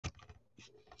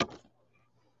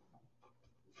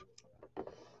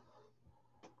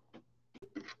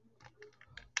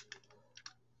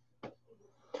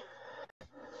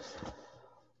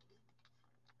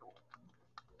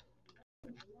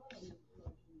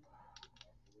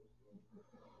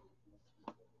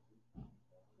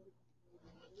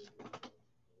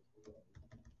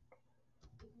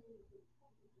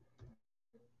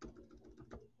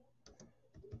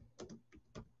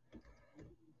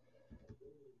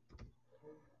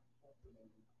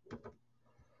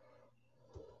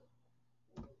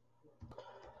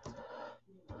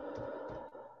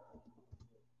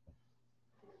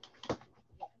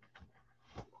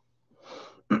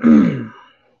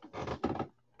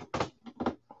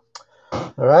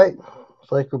All right.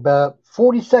 It's like we're about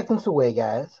 40 seconds away,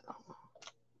 guys.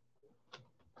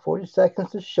 40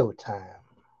 seconds to showtime.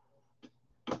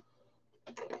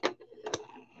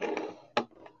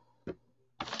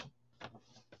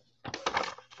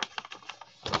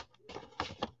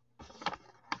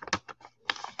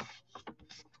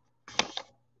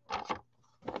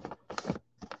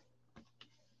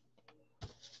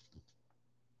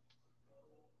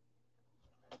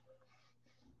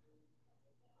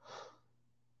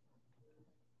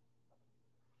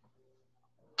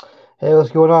 Hey,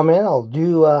 what's going on, man?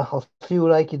 I'll see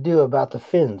what I can do about the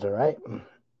fins, all right?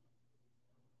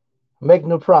 Make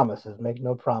no promises,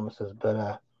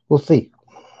 but we'll see.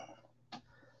 All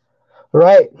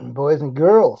right, boys and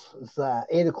girls, it's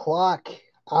 8 o'clock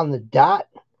on the dot.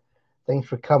 Thanks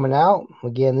for coming out.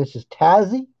 Again, this is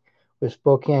Tazzy with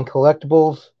Spokane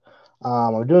Collectibles.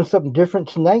 I'm doing something different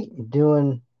tonight. I'm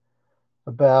doing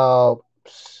about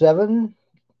 7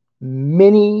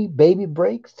 mini baby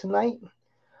breaks tonight.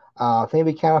 I think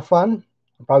it'll be kind of fun.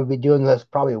 I'll probably be doing this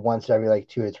probably once every like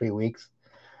 2 or 3 weeks.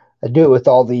 I do it with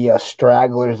all the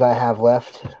stragglers I have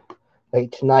left.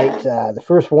 Like tonight, the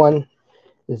first one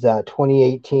is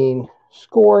 2018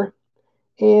 Score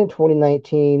and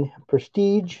 2019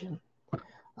 Prestige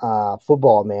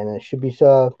football, man. And it should be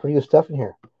pretty good stuff in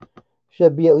here.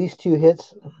 Should be at least 2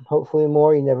 hits, hopefully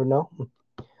more. You never know.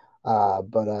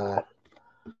 But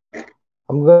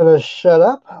I'm gonna shut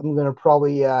up. I'm gonna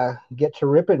probably get to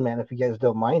ripping, man. If you guys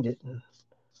don't mind it.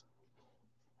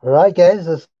 All right, guys.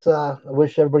 I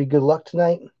wish everybody good luck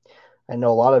tonight. I know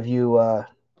a lot of you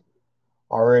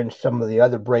are in some of the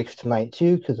other breaks tonight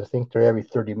too, because I think they're every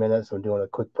 30 minutes. I'm doing a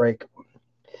quick break.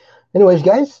 Anyways,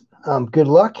 guys, good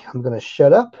luck. I'm gonna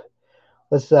shut up.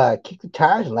 Let's kick the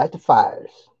tires and light the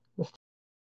fires.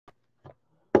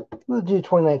 We'll do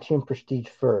 2019 Prestige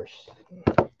first.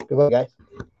 Good luck, guys.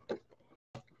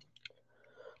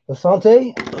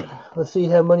 Asante, let's see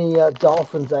how many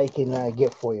dolphins I can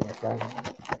get for you, my friend.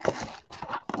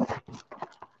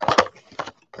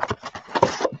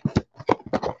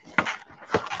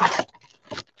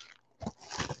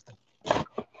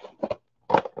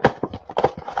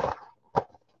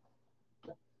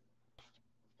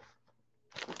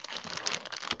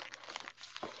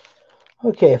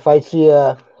 Okay, if I see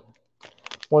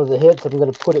one of the hits, I'm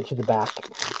going to put it to the back.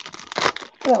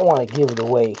 I don't want to give it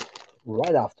away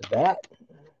right off the bat.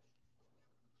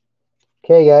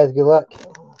 Okay, guys, good luck.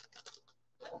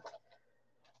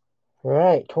 All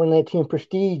right, 2019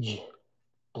 Prestige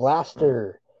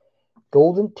Blaster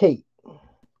Golden Tate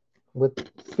with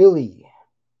Philly.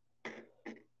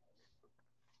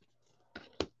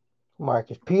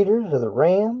 Marcus Peters of the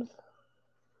Rams.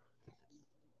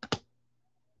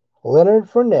 Leonard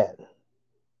Fournette,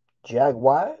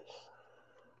 Jaguars.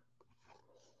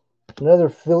 Another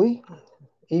Philly,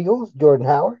 Eagles, Jordan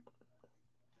Howard.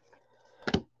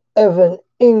 Evan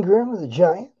Ingram of the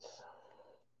Giants.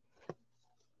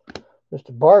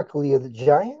 Mr. Barkley of the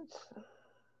Giants.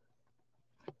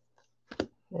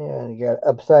 And you got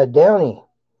upside downy.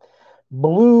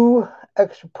 Blue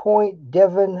extra point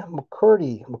Devin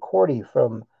McCourty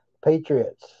from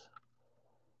Patriots.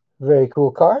 Very cool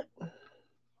card.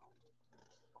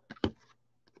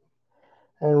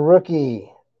 And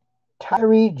rookie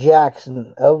Tyree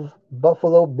Jackson of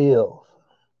Buffalo Bills.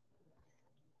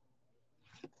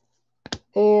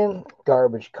 And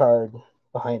garbage card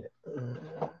behind it.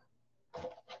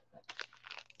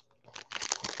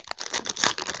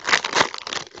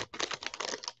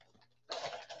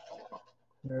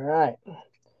 All right.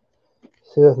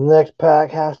 See what the next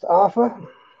pack has to offer.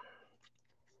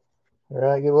 All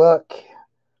right, good luck.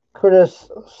 Curtis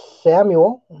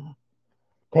Samuel,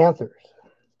 Panthers.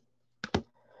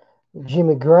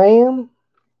 Jimmy Graham,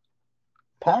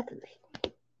 Packers.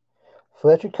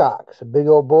 Fletcher Cox, a big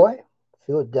old boy,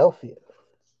 Philadelphia.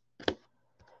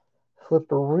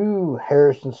 Flipperoo,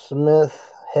 Harrison Smith,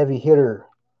 heavy hitter,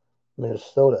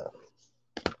 Minnesota.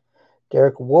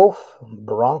 Derek Wolfe,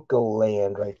 Bronco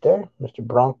land right there, Mr.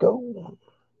 Bronco.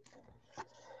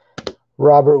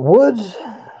 Robert Woods,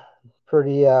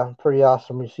 pretty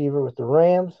awesome receiver with the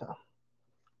Rams,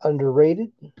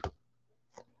 underrated.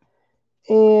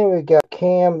 And we got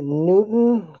Cam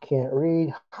Newton, can't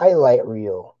read, highlight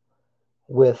reel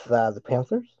with the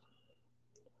Panthers.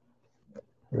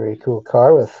 Very cool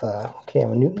card with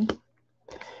Cam Newton.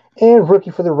 And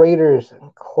rookie for the Raiders,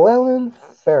 Clelin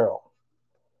Ferrell.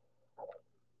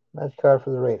 Nice card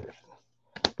for the Raiders.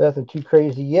 Nothing too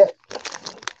crazy yet.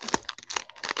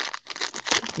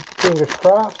 Keep your fingers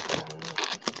crossed.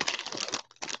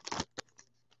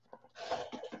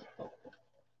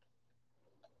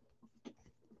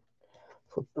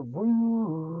 Flip the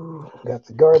woo. Got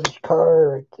the garbage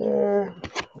card right there.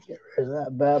 Get rid of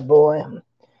that bad boy.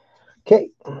 Okay.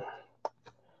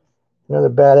 Another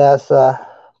badass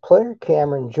player,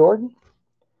 Cameron Jordan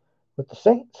with the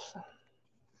Saints.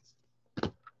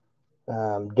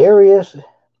 Darius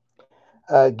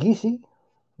Geesey,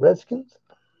 Redskins.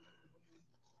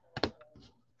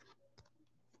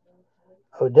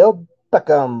 Odell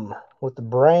Beckham with the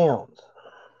Browns.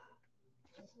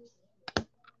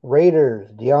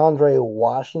 Raiders, DeAndre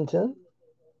Washington.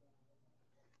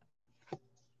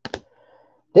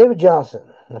 David Johnson.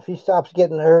 If he stops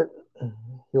getting hurt,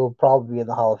 he'll probably be in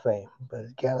the Hall of Fame. But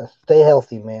you gotta stay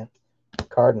healthy, man.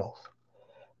 Cardinals.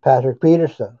 Patrick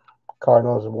Peterson.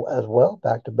 Cardinals as well.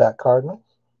 Back-to-back Cardinals.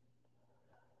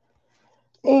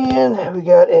 And we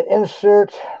got an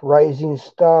insert rising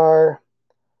star,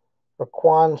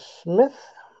 Roquan Smith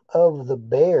of the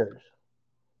Bears.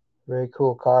 Very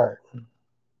cool card.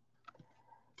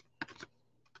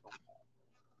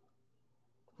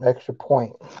 Extra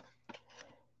point.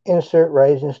 Insert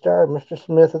rising star, Mr.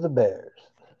 Smith of the Bears.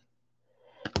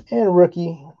 And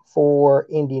rookie for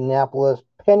Indianapolis,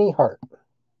 Penny Hart.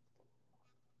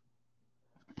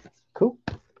 Cool.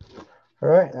 All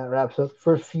right, that wraps up the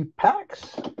first few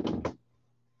packs.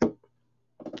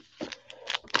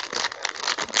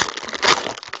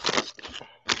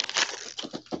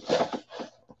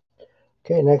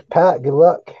 Okay, next pack. Good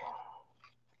luck.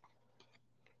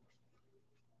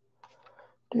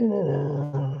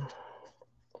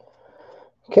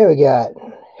 Okay, we got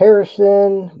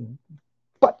Harrison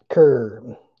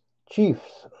Butker,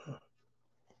 Chiefs. I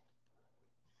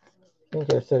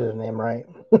think I said his name right.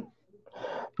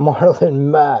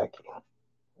 Marlon Mack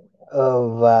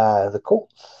of the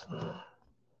Colts.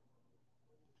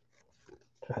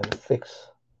 Trying to fix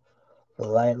the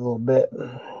light a little bit.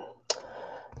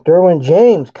 Derwin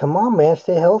James, come on, man,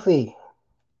 stay healthy.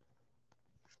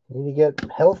 You need to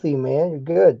get healthy, man. You're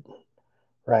good.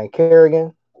 Ryan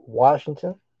Kerrigan,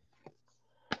 Washington.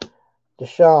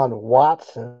 Deshaun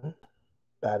Watson,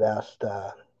 badass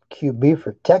QB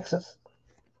for Texas.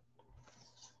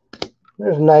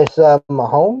 There's a nice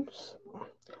Mahomes.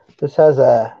 This has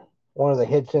one of the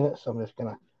hits in it, so I'm just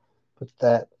going to put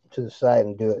that to the side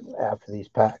and do it after these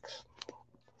packs.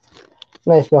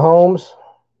 Nice Mahomes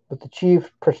with the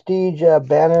Chief Prestige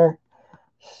banner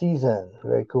season.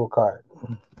 Very cool card.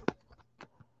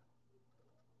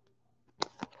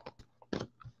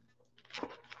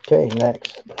 Okay,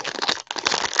 next.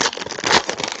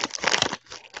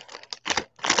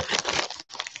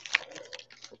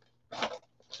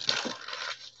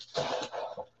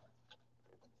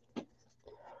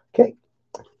 Okay,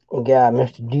 we got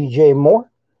Mr. DJ Moore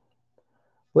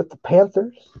with the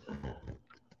Panthers.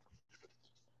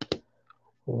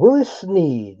 Willie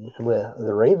Snead with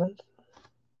the Ravens.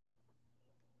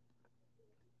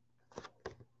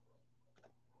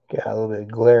 Got a little bit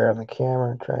of glare on the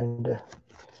camera, trying to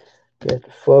get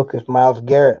the focus. Myles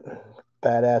Garrett,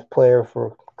 badass player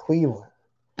for Cleveland.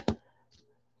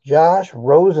 Josh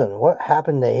Rosen, what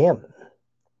happened to him?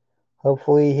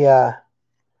 Hopefully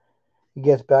he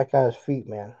gets back on his feet,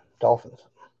 man. Dolphins.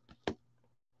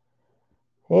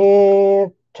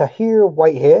 And Tahir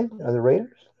Whitehead of the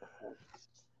Raiders.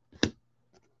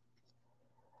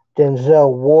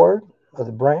 Denzel Ward of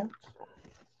the Browns.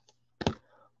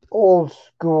 Old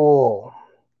school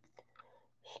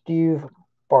Steve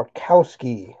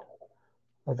Bartkowski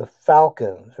of the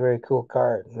Falcons. Very cool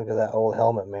card. Look at that old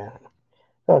helmet, man.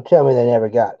 Don't tell me they never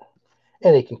got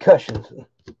any concussions.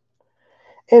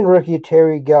 And rookie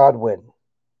Terry Godwin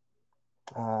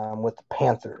with the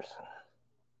Panthers.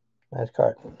 Nice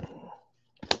card.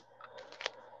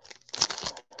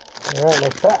 All right,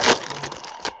 next pack.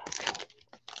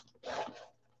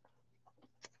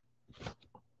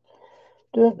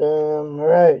 All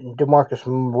right, Demarcus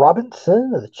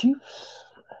Robinson of the Chiefs.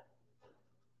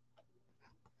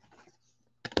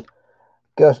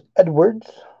 Gus Edwards,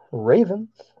 Ravens.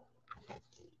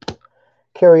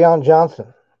 Kerryon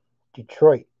Johnson,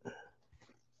 Detroit.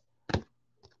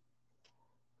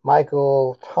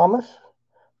 Michael Thomas,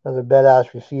 another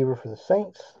badass receiver for the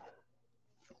Saints.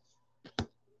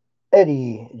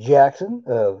 Eddie Jackson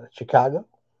of Chicago.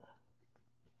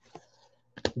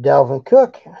 Dalvin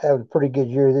Cook, having a pretty good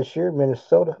year this year,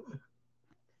 Minnesota.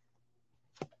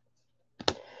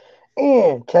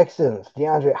 And Texans,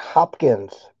 DeAndre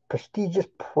Hopkins, prestigious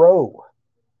pro.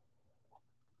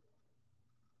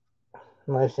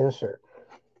 Nice insert.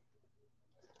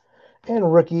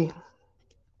 And rookie,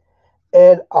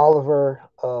 Ed Oliver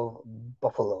of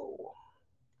Buffalo.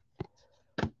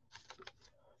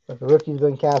 But the rookie's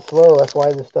been kind of slow. That's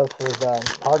why this stuff is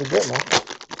hard to get, man.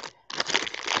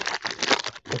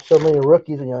 There's so many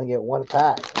rookies and you only get one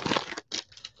pack.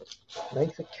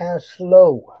 Makes it kind of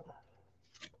slow.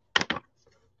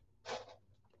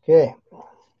 Okay.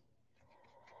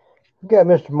 We got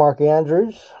Mr. Mark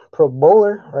Andrews, Pro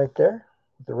Bowler right there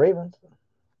with the Ravens.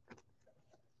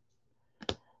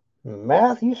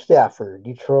 Matthew Stafford,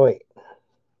 Detroit.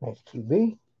 Nice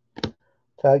QB.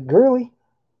 Todd Gurley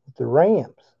with the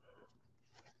Rams.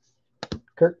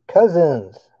 Kirk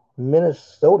Cousins,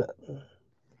 Minnesota.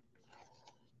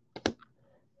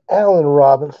 Allen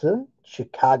Robinson,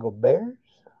 Chicago Bears.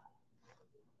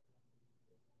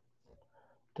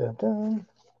 Dun, dun.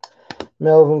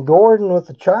 Melvin Gordon with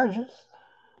the Chargers.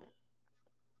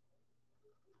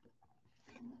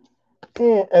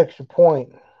 And extra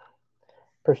point.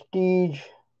 Prestige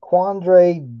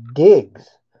Quandre Diggs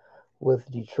with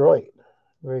Detroit.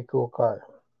 Very cool card.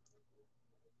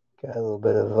 Got a little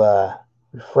bit of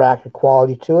refractor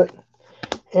quality to it.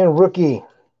 And rookie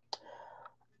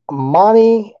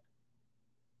Amani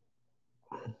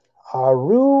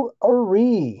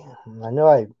Aruari. I know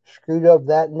I screwed up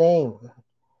that name.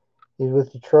 He's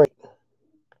with Detroit.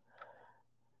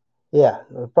 Yeah,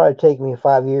 it'll probably take me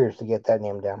 5 years to get that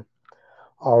name down.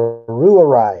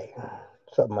 Aruari.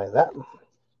 Something like that.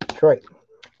 Detroit.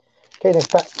 Okay,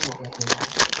 next pack.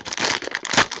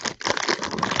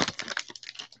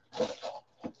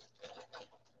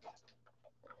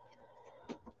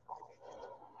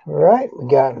 All right, we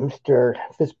got Mr.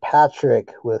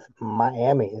 Fitzpatrick with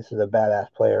Miami. This is a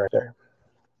badass player right there.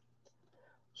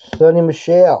 Sonny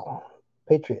Michel,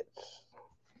 Patriots.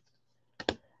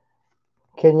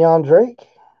 Kenyon Drake,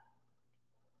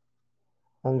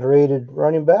 underrated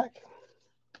running back,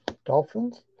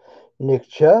 Dolphins. Nick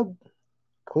Chubb,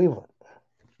 Cleveland.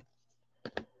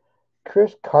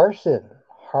 Chris Carson,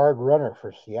 hard runner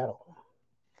for Seattle.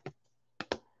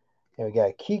 And we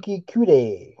got Kiki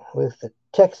Kude with the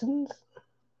Texans.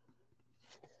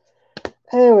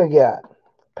 And we got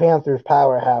Panthers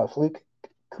powerhouse, Luke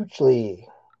Kuechly.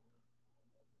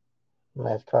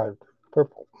 Nice card,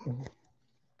 purple.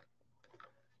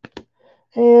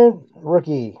 And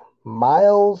rookie,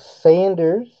 Miles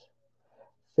Sanders,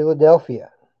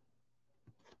 Philadelphia.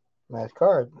 Nice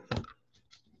card.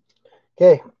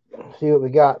 Okay, let's see what we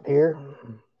got here.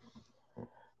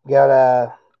 We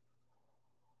got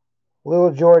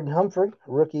Little Jordan Humphrey,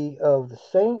 rookie of the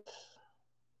Saints.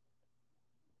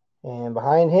 And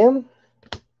behind him,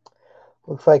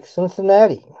 looks like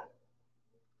Cincinnati.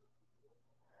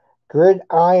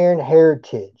 Gridiron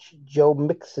Heritage, Joe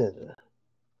Mixon.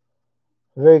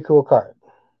 Very cool card.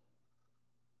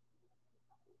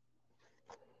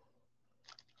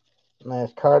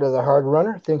 Nice card of the hard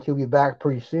runner. Think he'll be back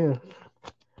pretty soon.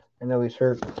 I know he's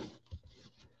hurt.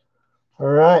 All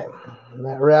right,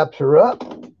 that wraps her up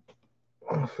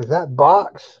for that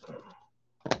box.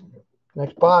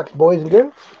 Next box, boys and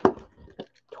girls.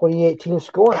 2018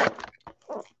 score.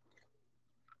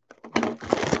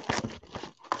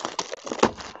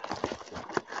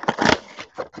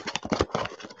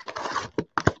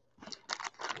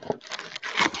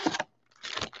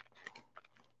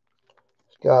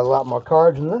 Got a lot more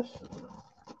cards in this.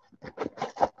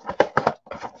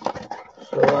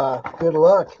 So good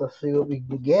luck. Let's see what we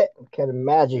can get. What kind of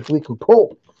magic we can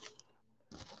pull.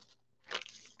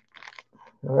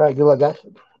 All right, good luck, guys.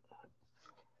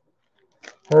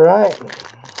 All right,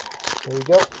 here we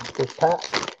go. This pack.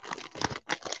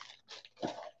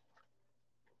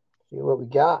 See what we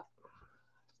got.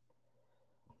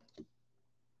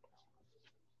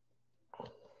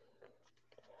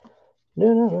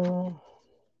 No.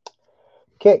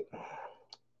 Okay.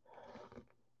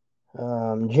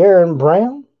 Jaron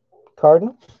Brown,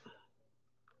 Cardinals.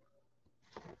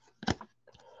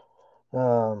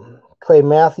 Clay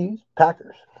Matthews,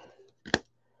 Packers.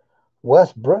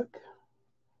 Westbrook,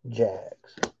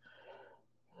 Jags.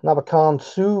 Nabakan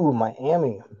Sue,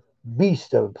 Miami.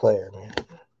 Beast of a player, man.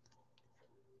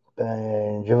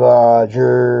 And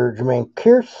Jermaine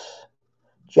Kearse,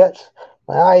 Jets.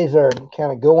 My eyes are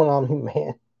kind of going on me,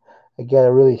 man. I got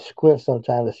to really squint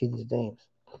sometimes to see these names.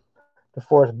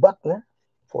 DeForest Buckner,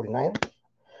 49ers.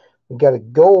 We got a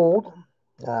gold,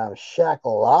 Shaq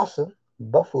Lawson,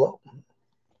 Buffalo.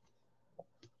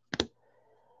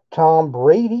 Tom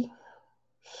Brady,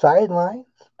 sidelines,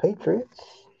 Patriots.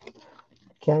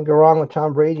 Can't go wrong with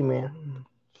Tom Brady, man.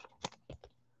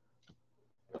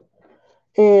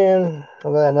 And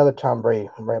look at another Tom Brady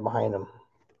right behind him.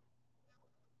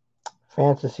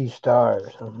 Fantasy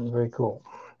Stars. Very cool.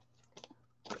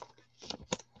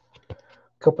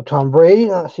 Couple Tom Brady.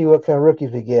 Let's see what kind of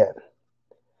rookies we get.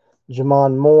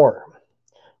 Jamon Moore.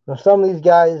 Now, some of these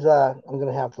guys, I'm going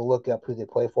to have to look up who they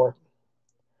play for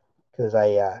because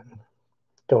I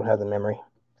don't have the memory.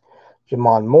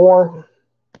 Jamon Moore.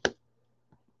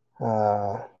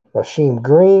 Rasheem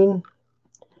Green.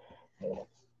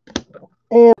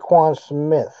 And Quan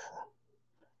Smith.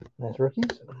 Nice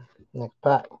rookies. Next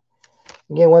pack.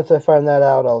 Again, once I find that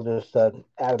out, I'll just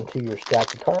add them to your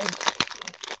stack of cards.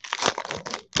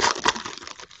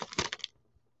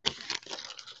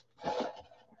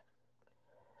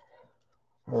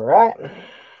 All right.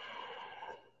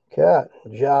 Got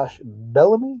Josh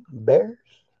Bellamy, Bears.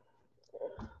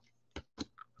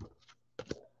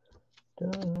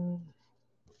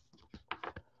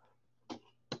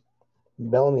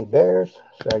 Bellamy, Bears.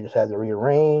 So I just had to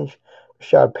rearrange.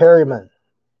 Rashad Perryman,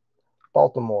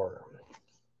 Baltimore.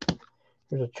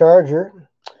 Here's a Charger.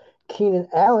 Keenan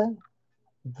Allen,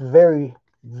 very,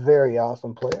 very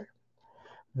awesome player.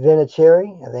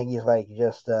 Vinatieri, I think he's like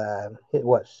just hit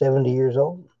what, 70 years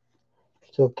old?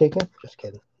 Still kicking? Just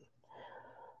kidding.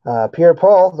 Pierre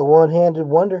Paul, the one-handed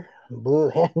wonder, blew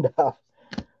his hand off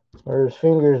or his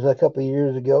fingers a couple of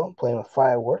years ago playing with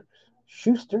fireworks.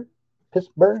 Schuster,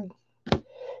 Pittsburgh.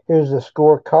 Here's the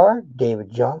scorecard.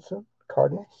 David Johnson,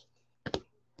 Cardinals.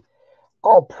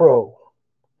 All-Pro.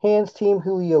 Hands team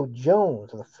Julio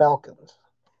Jones of the Falcons.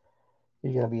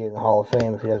 He's going to be in the Hall of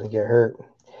Fame if he doesn't get hurt.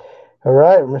 All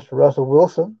right, Mr. Russell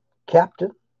Wilson,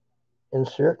 captain.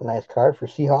 Insert, nice card for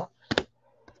Seahawks.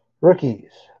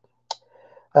 Rookies.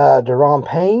 Deron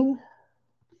Payne.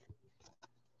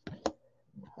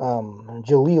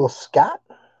 Jaleel Scott.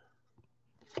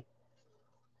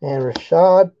 And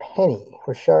Rashad Penny.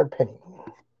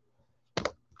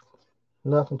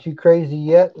 Nothing too crazy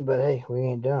yet, but hey, we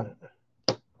ain't done.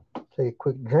 Take a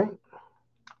quick drink.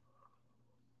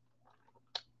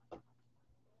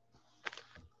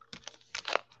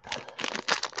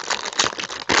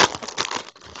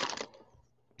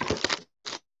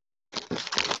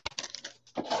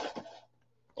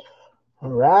 All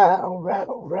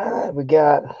right. We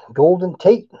got Golden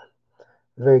Tate.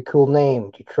 Very cool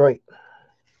name, Detroit.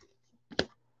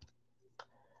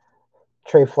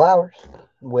 Trey Flowers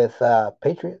with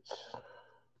Patriots.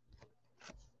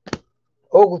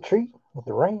 Ogletree with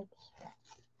the Rams.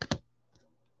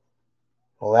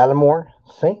 Lattimore,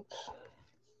 Saints.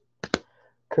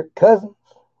 Kirk Cousins,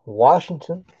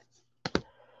 Washington.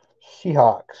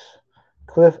 Seahawks.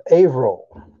 Cliff Averill,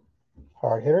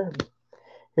 hard hitter.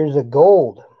 Here's a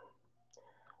gold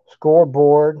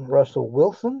scoreboard. Russell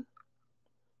Wilson,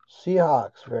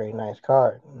 Seahawks. Very nice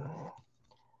card.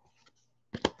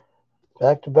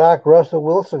 Back-to-back Russell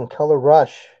Wilson, color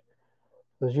rush.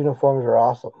 Those uniforms are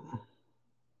awesome.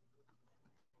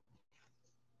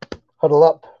 Huddle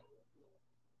up.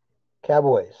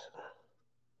 Cowboys.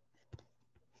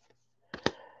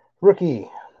 Rookie,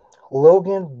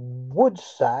 Logan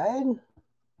Woodside.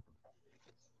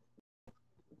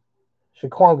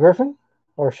 Shaquem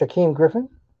Griffin.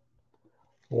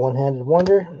 One-handed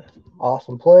wonder.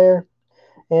 Awesome player.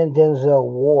 And Denzel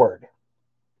Ward.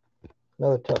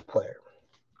 Another tough player.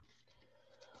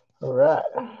 All right.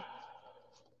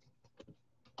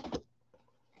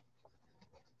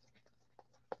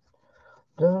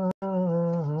 All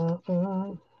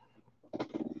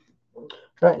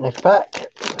right, next pack.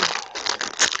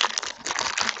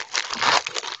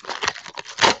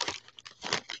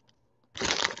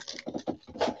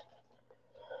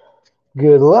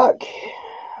 Good luck.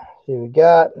 See, we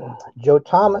got Joe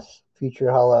Thomas,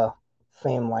 future Hall of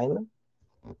Fame lineman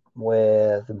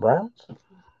with the Browns.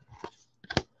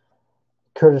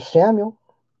 Curtis Samuel,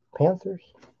 Panthers.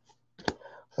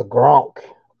 The Gronk,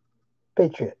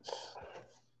 Patriots.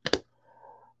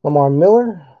 Lamar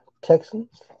Miller, Texans.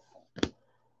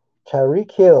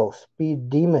 Tyreek Hill, Speed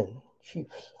Demon,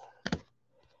 Chiefs.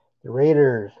 The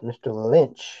Raiders, Mr.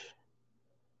 Lynch.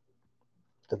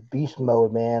 The beast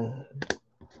mode, man.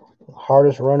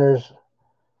 Hardest runners,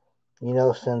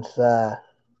 since Bo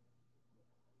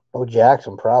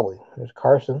Jackson, probably. There's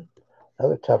Carson,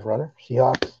 another tough runner.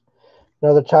 Seahawks.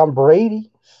 Another Tom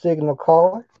Brady, signal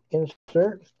caller,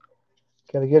 insert.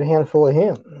 Got a good handful of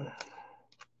him.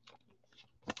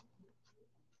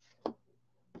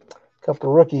 Couple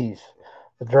of rookies.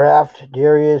 The draft,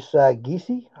 Darius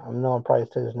Geesey. I know I probably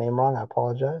said his name wrong. I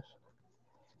apologize.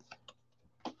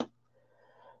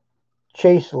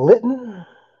 Chase Litton.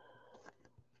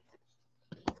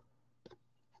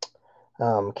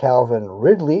 Calvin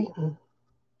Ridley.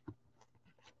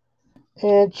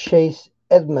 And Chase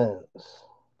Edmonds.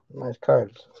 Nice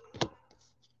cards.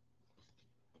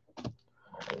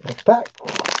 Next pack.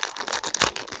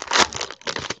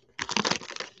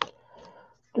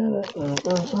 This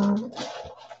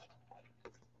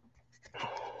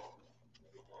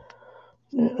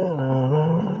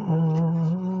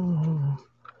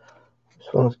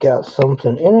one's got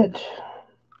something in it.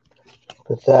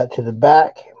 Put that to the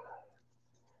back.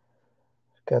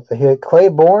 Got the hit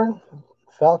Claiborne,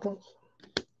 Falcons.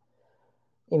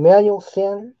 Emmanuel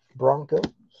Sanders, Broncos.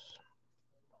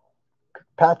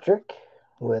 Patrick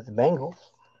with Bengals.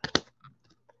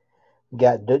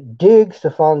 Got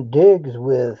Stephon Diggs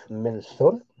with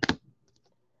Minnesota.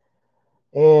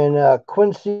 And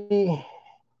Quincy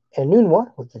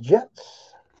Enunwa with the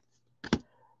Jets.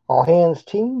 All hands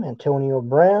team, Antonio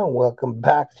Brown, welcome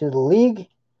back to the league.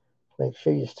 Make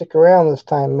sure you stick around this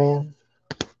time, man.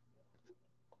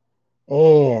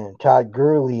 And Todd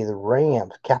Gurley, the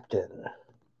Rams captain.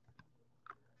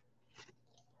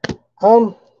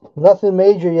 Nothing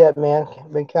major yet, man.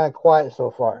 Been kind of quiet so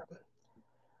far.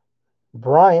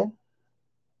 Brian.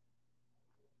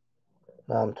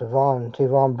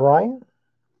 Tavon Bryan.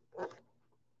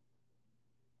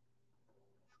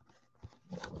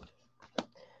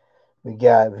 We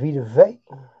got Vita Vea.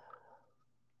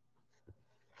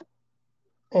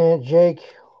 And Jake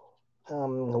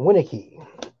Winicky.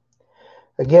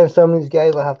 Again, some of these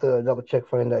guys I'll have to double check,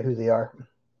 find out who they are.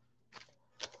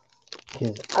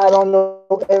 Because I don't know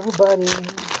everybody.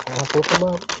 I'll look them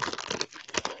up.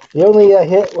 The only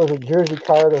hit was a jersey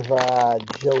card of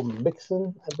Joe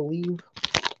Mixon, I believe,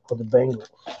 for the Bengals.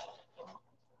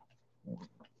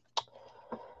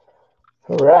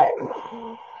 All right.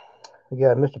 We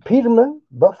got Mr. Peterman,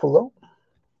 Buffalo.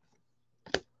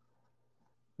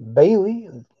 Bailey,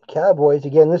 Cowboys.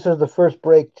 Again, this is the first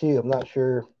break, too. I'm not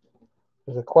sure.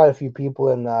 There's quite a few people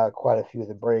in quite a few of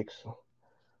the breaks.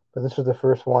 But this is the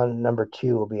first one. Number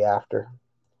 2 will be after.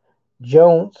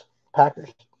 Jones,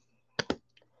 Packers.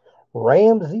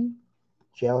 Ramsey,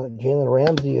 Jalen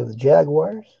Ramsey of the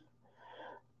Jaguars.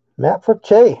 Matt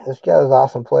Forte, this guy is an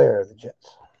awesome player of the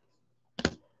Jets.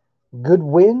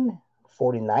 Goodwin,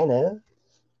 49ers.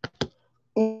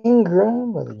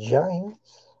 Ingram of the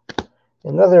Giants.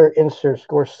 Another insert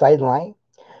score sideline.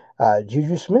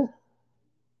 Juju Smith,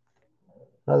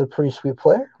 another pretty sweet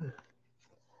player.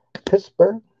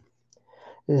 Pittsburgh.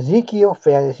 Ezekiel,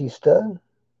 fantasy stud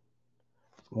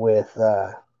with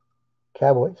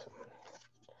Cowboys.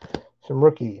 Some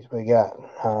rookies we got.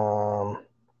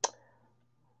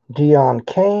 Deion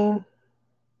Kane,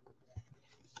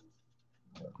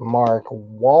 Mark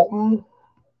Walton,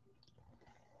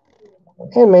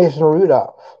 and Mason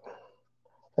Rudolph.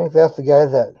 I think that's the guy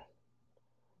that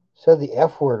said the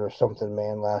F word or something,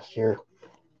 man, last year.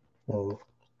 And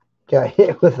got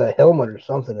hit with a helmet or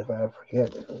something, if I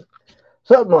forget.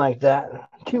 Something like that.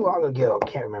 Too long ago.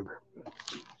 Can't remember.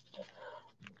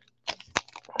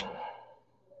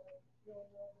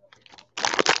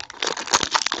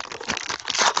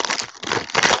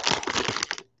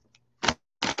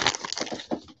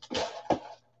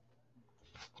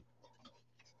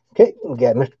 Okay, we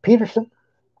got Mr. Peterson,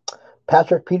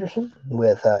 Patrick Peterson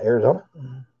with Arizona.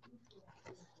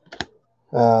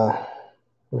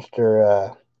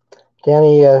 Mr.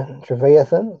 Danny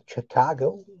Trevathan,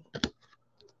 Chicago.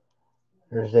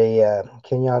 There's a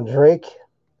Kenyon Drake,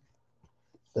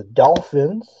 the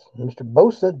Dolphins. Mr.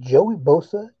 Bosa, Joey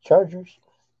Bosa, Chargers.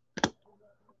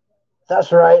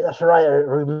 That's right. I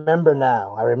remember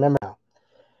now.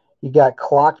 You got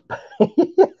clocked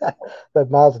by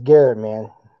Myles Garrett,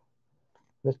 man.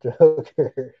 Mr.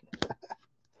 Hooker.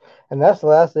 And that's the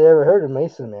last I ever heard of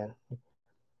Mason, man.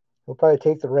 He'll probably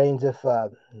take the reins if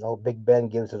old Big Ben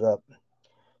gives it up.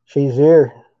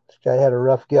 Shazier, this guy had a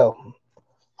rough go.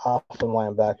 Awesome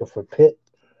linebacker for Pitt.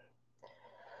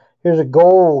 Here's a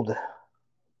gold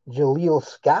Jaleel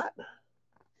Scott.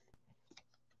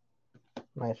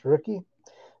 Nice rookie.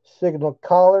 Signal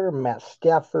caller, Matt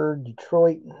Stafford,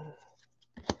 Detroit.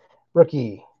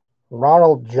 Rookie,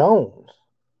 Ronald Jones.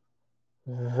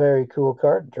 Very cool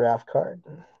card, draft card.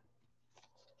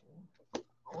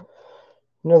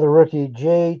 Another rookie,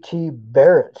 J.T.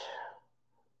 Barrett.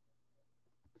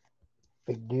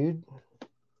 Big dude.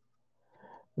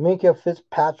 Minkah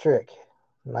Fitzpatrick.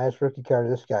 Nice rookie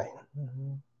card, this guy.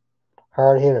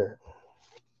 Hard hitter.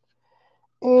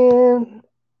 And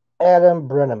Adam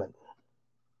Brenneman.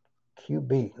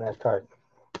 QB. Nice card.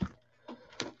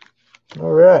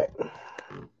 All right.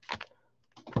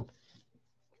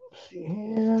 Let's see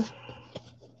here.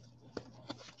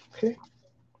 Okay.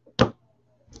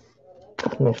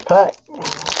 Next pack.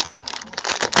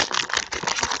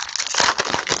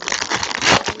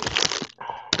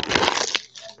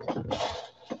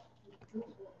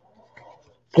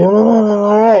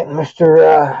 All right,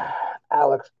 Mr.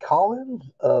 Alex Collins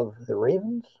of the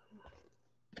Ravens.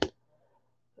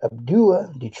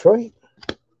 Abdullah, Detroit.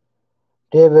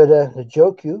 David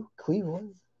Njoku,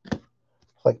 Cleveland.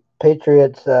 Like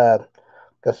Patriots,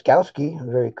 Gostkowski,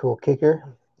 very cool kicker.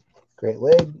 Great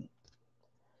leg.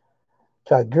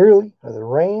 Todd Gurley of the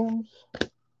Rams.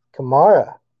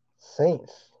 Kamara,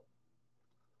 Saints.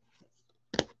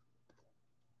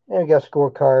 And we got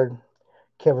scorecard.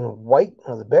 Kevin White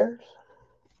of the Bears.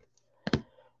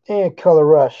 And color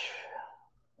rush.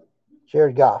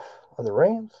 Jared Goff of the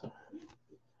Rams.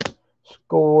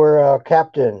 Score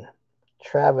captain.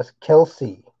 Travis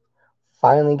Kelce.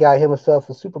 Finally got himself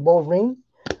a Super Bowl ring.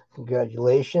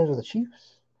 Congratulations with the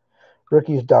Chiefs.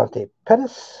 Rookies Dante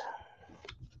Pettis.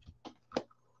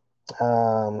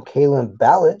 Kalen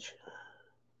Ballage.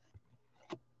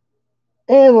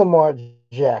 And Lamar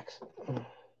Jackson.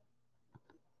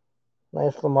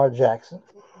 Nice Lamar Jackson.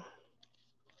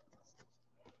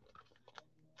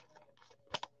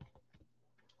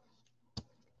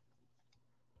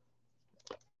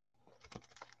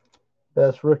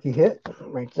 Best rookie hit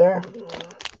right there.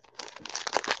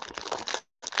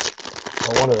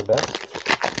 Or one of the best.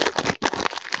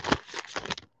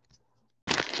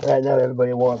 Right now,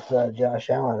 everybody wants Josh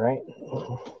Allen, right?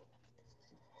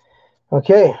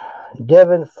 Okay.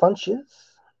 Devin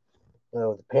Funches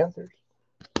of the Panthers.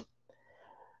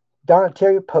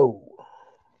 Dontario Poe,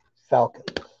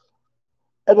 Falcons.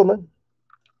 Edelman,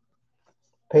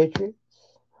 Patriots.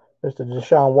 Mr.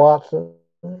 Deshaun Watson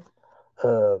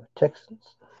of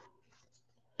Texans.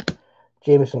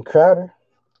 Jamison Crowder,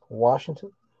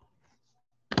 Washington.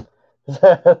 Is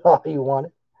that all you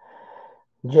wanted?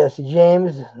 Jesse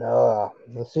James.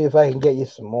 Let's see if I can get you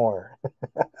some more.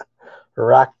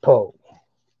 Rock Poe.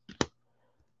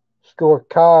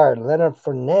 Scorecard. Leonard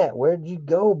Fournette. Where'd you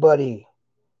go, buddy?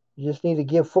 You just need to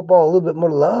give football a little bit more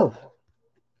love.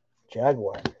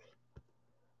 Jaguars.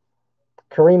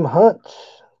 Kareem Hunt.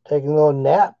 Taking a little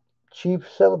nap. Chief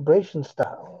celebration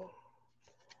style.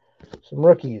 Some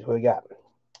rookies. What we got?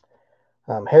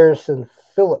 Harrison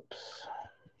Phillips.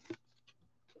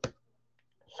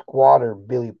 Squatter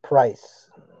Billy Price.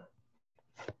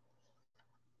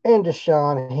 And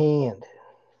Deshaun Hand.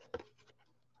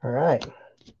 All right.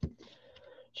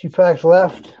 2 packs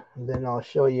left. And then I'll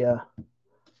show you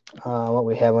what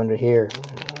we have under here.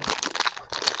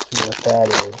 See what that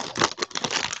is.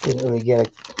 Didn't really get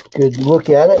a good look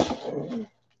at it.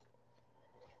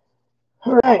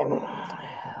 All right.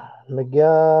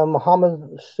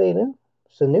 Mohamed Sanu,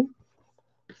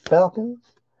 Falcons.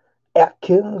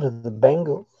 Atkins of the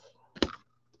Bengals.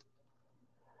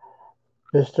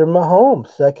 Mr. Mahomes,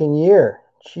 second year.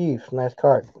 Chiefs, nice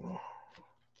card.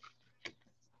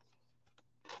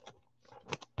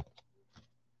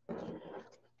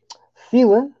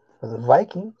 Thielen of the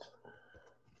Vikings.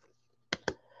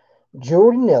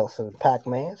 Jordy Nelson,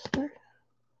 Packmaster.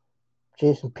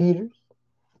 Jason Peters,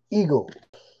 Eagles.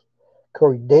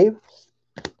 Corey Davis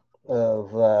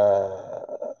of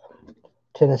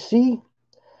Tennessee.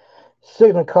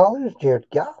 Signal Callers, Jared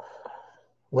Goff,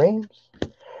 Rams.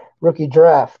 Rookie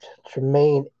draft,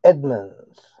 Tremaine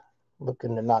Edmonds,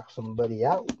 looking to knock somebody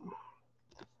out.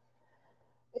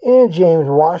 And James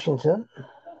Washington.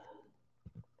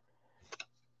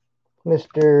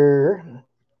 Mr.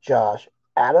 Josh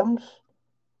Adams,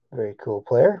 very cool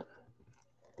player.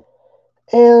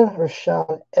 And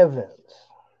Rashaan Evans,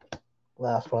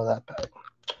 last one of that pack.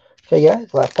 Okay,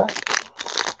 guys, last pack.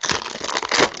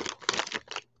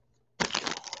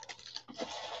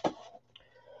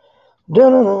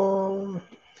 Dun-dun-dun.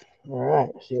 All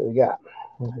right, see what we got.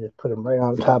 I just put them right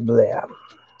on top of that.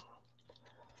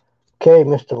 Okay,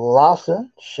 Mr. Lawson,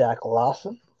 Shaq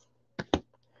Lawson.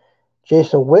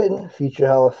 Jason Witten, future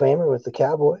Hall of Famer with the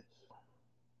Cowboys.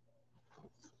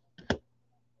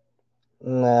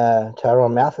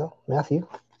 Tyrann Mathieu,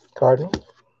 Cardinals.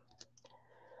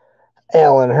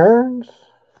 Alan Hearns.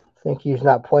 I think he's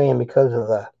not playing because of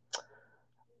the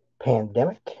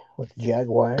pandemic with the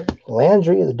Jaguars.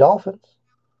 Landry of the Dolphins.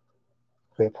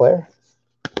 Great player.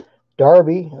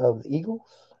 Darby of the Eagles.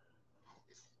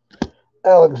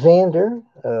 Alexander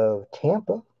of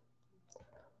Tampa.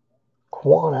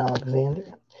 Quan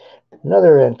Alexander.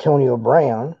 Another Antonio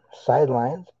Brown.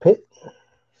 Sidelines. Pitt.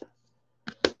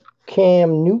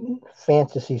 Cam Newton.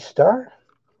 Fantasy Star.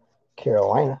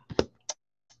 Carolina.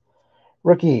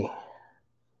 Rookie.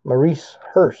 Maurice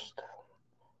Hurst.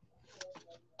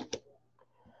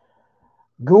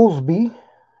 Goolsby.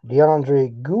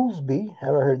 DeAndre Goolsby.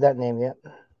 Haven't heard that name yet.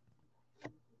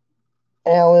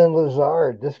 Alan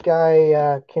Lazard. This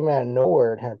guy came out of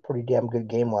nowhere and had a pretty damn good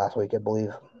game last week, I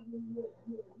believe.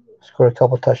 Scored a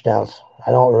couple touchdowns.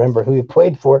 I don't remember who he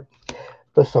played for,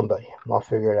 but somebody. I'll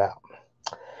figure it out.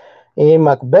 And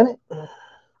Michael Bennett.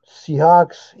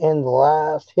 Seahawks. And the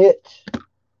last hit,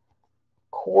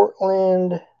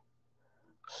 Courtland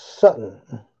Sutton.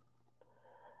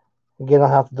 Again, I'll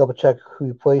have to double check who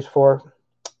he plays for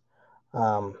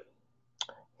and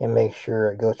make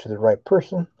sure it goes to the right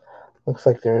person. Looks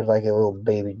like there's like a little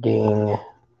baby ding,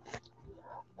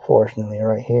 fortunately,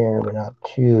 right here, but not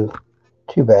too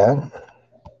bad.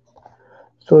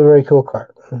 Still a very cool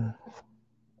card.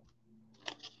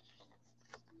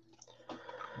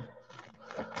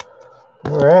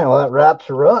 All right, well, that wraps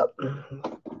her up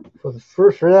for the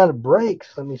first round of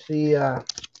breaks. Let me see. We'll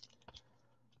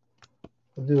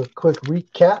do a quick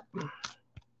recap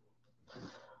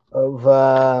of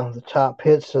the top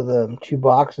hits of the two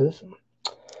boxes.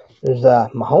 There's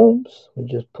Mahomes. We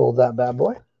just pulled that bad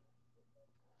boy.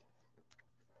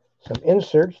 Some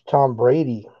inserts. Tom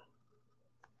Brady.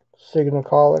 Signal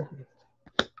caller.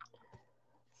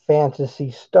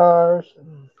 Fantasy Stars.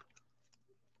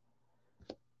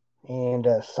 And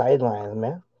sidelines,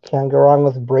 man. Can't go wrong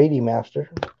with Brady Master.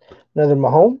 Another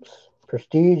Mahomes.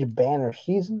 Prestige Banner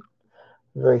Season.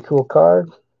 Very cool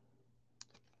card.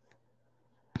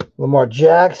 Lamar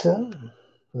Jackson.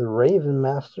 The Raven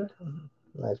Master.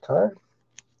 Nice card.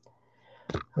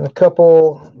 And a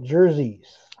couple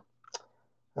jerseys.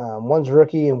 One's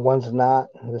rookie and one's not.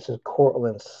 This is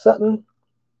Courtland Sutton.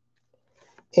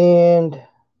 And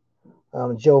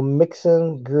Joe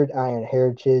Mixon, Gridiron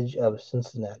Heritage of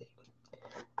Cincinnati.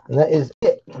 And that is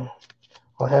it.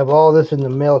 I'll have all this in the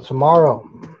mail tomorrow.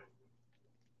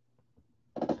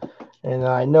 And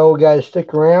I know, guys,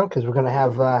 stick around because we're going to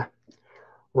have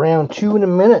round 2 in a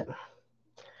minute.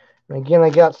 And again, I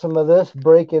got some of this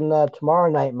breaking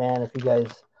tomorrow night, man, if you guys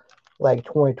like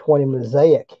 2020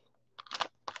 Mosaic.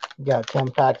 Got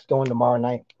 10 packs going tomorrow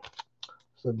night.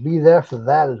 So be there for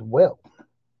that as well.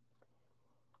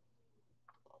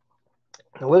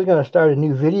 I was going to start a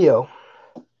new video,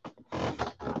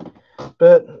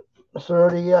 but it's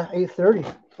already 8:30.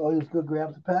 So I'll just go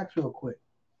grab the packs real quick.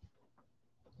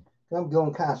 I'm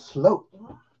going kind of slow.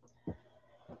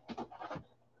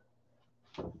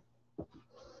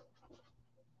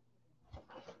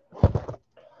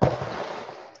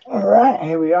 All right,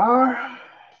 here we are.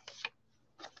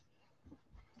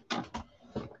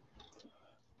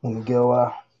 Let me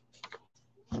go.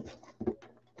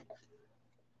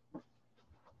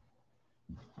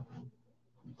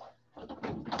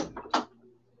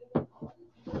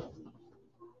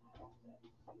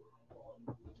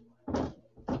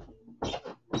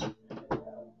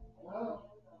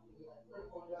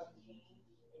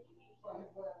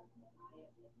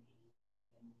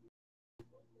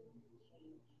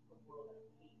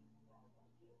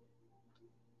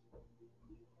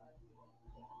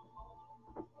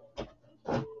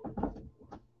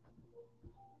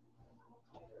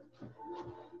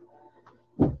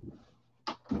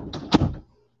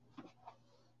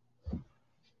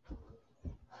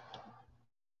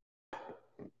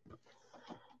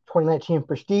 ...2019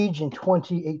 Prestige and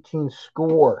 2018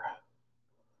 Score.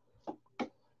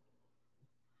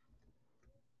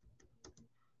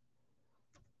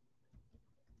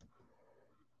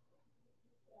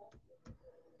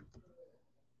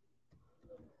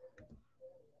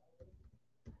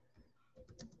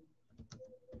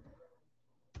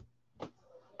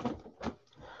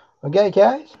 Okay,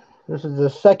 guys, this is the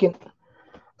second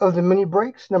of the mini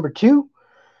breaks, number 2.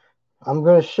 I'm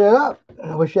going to shut up.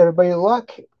 I wish everybody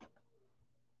luck.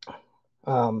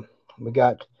 We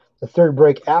got the third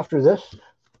break after this,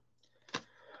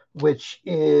 which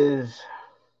is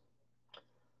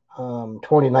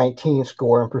 2019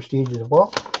 Score and Prestige as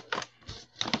well.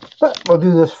 But we'll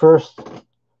do this first.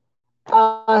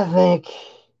 I think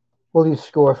we'll do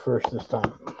Score first this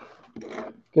time.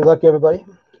 Good luck, everybody.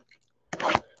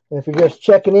 And if you're just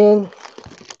checking in,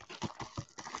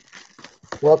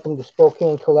 welcome to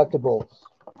Spokane Collectibles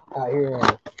out here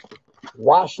in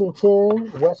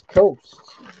Washington, West Coast.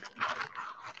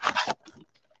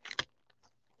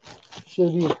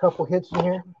 Should be a couple hits in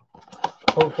here.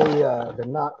 Hopefully, they're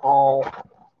not all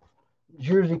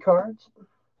jersey cards.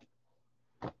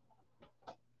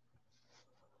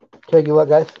 Take a look,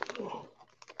 guys.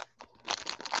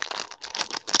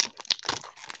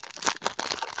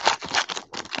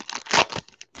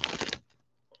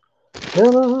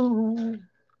 Ta-da!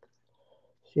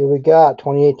 See what we got.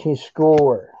 2018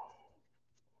 Score.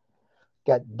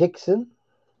 Got Dixon,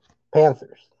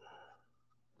 Panthers.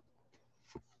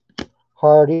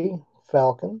 Hardy,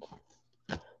 Falcons.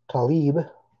 Talib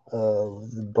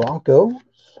of the Broncos.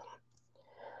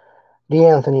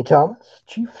 DeAnthony Thomas,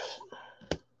 Chiefs.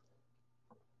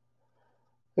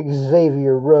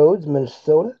 Xavier Rhodes,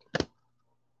 Minnesota.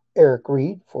 Eric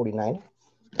Reed, 49.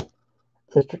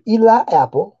 Mr. Eli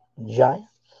Apple, Giants.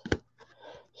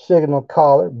 Signal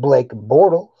caller, Blake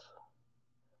Bortles,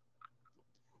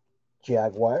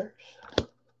 Jaguars.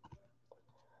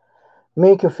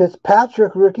 Minkah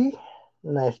Fitzpatrick, rookie.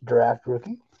 Nice draft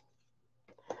rookie.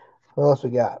 What else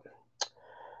we got?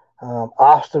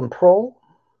 Austin Proehl,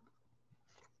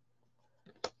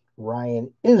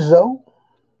 Ryan Izzo,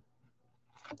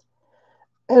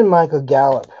 and Michael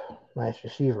Gallup. Nice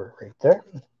receiver right there.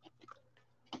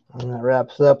 And that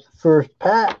wraps up the first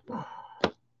pack.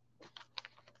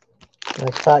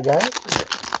 Nice pack, guys.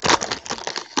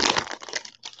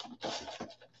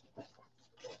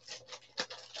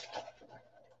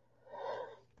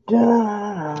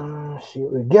 Let's see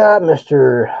what we got.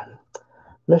 Mr.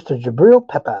 Jabril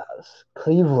Peppers,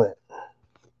 Cleveland.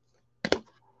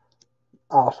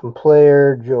 Awesome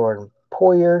player, Jordan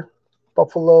Poyer,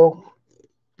 Buffalo.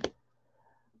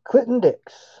 Clinton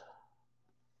Dix,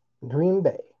 Green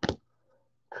Bay.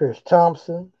 Chris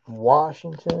Thompson,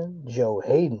 Washington. Joe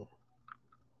Hayden,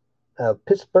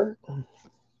 Pittsburgh.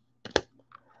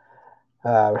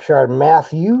 Rashard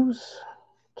Matthews,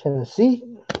 Tennessee.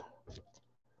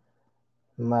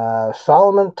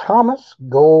 Solomon Thomas,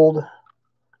 gold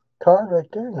card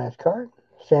right there. Nice card.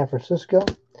 San Francisco.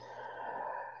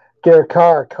 Derek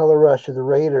Carr, color rush of the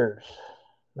Raiders.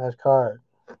 Nice card.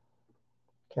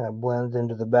 Kind of blends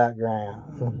into the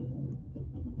background.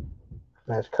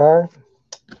 Nice card.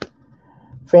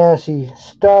 Fantasy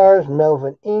Stars,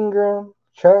 Melvin Ingram,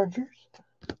 Chargers.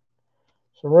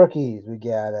 Some rookies. We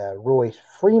got Royce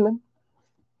Freeman.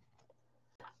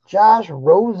 Josh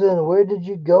Rosen, where did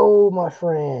you go, my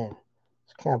friend?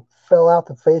 Just kind of fell out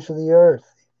the face of the earth.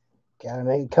 Gotta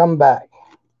make a comeback.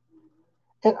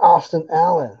 And Austin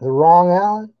Allen. The wrong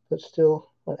Allen, but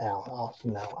still an Allen.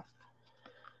 Austin Allen.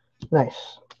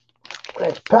 Nice.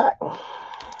 Next pack.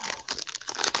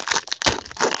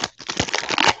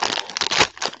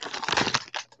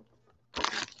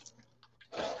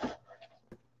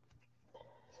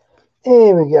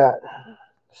 And we got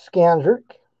Skandrick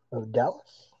of Dallas.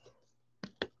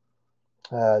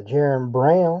 Jaron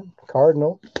Brown,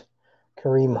 Cardinals.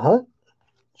 Kareem Hunt,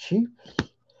 Chiefs.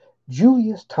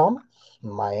 Julius Thomas,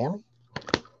 Miami.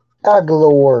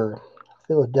 Aguilar,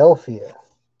 Philadelphia.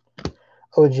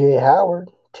 O.J. Howard,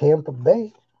 Tampa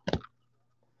Bay.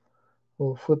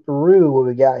 Little flipperoo, what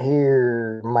we got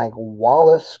here? Mike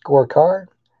Wallace, scorecard,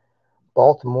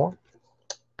 Baltimore.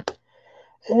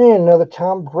 And another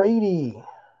Tom Brady.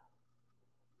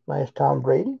 Nice Tom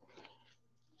Brady.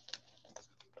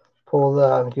 Pulled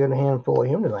a good handful of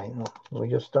him tonight. We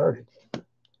just started.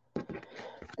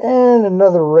 And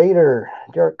another Raider,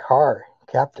 Derek Carr,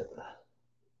 captain.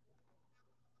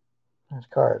 Nice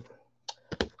card.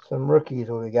 Some rookies,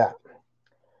 what we got?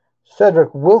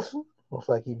 Cedric Wilson. Looks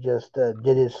like he just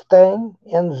did his thing,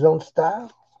 end zone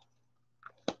style.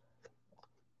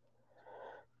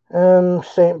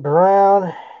 St.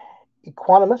 Brown,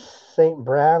 Equanimous St.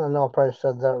 Brown. I know I probably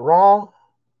said that wrong.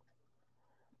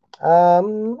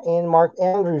 And Mark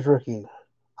Andrews, rookie.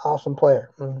 Awesome player.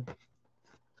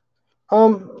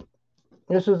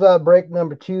 This is break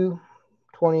number 2,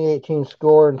 2018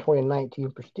 score and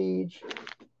 2019 prestige.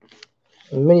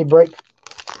 Mini break.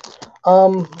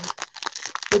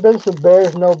 There's been some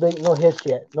Bears, no hits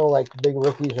yet. No like big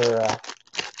rookies or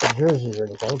jerseys or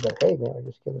anything. But hey, man, we're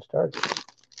just getting started.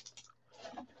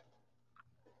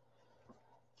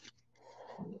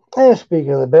 And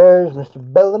speaking of the Bears, Mr.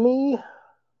 Bellamy.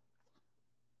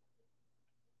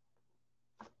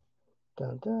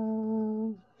 Dun,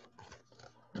 dun.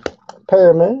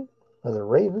 Perriman of the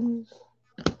Ravens.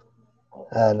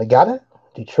 Nagata,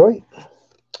 Detroit.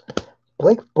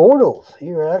 Blake Bortles,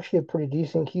 you're actually a pretty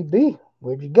decent QB.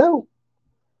 Where'd you go?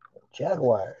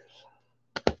 Jaguars.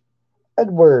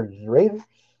 Edwards, Raiders.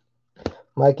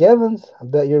 Mike Evans, I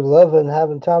bet you're loving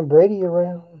having Tom Brady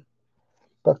around.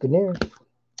 Buccaneers.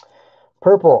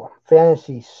 Purple,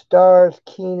 Fantasy Stars,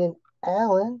 Keenan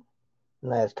Allen.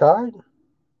 Nice card.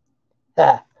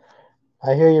 Ah,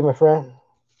 I hear you, my friend.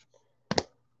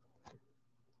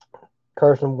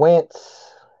 Carson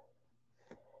Wentz,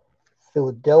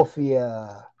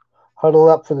 Philadelphia. Huddle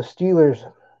up for the Steelers.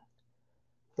 A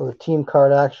little team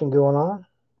card action going on.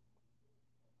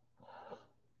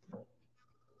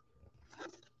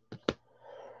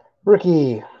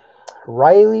 Rookie,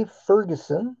 Riley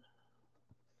Ferguson.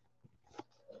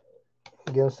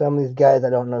 Again, some of these guys, I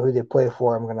don't know who they play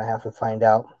for. I'm going to have to find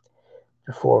out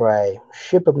before I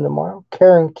ship them tomorrow.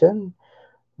 Carrington,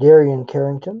 Darian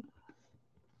Carrington.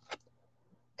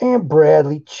 And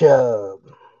Bradley Chubb,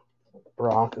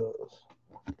 Broncos.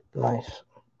 Nice.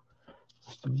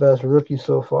 It's the best rookie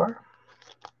so far.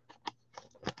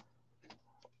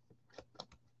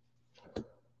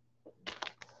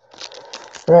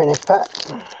 All right, next pack.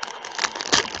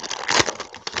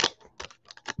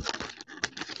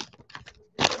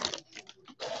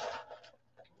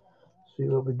 See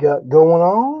what we got going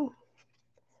on.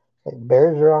 The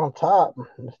Bears are on top.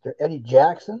 Mr. Eddie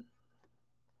Jackson.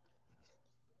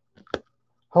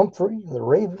 Humphrey, the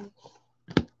Ravens.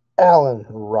 Allen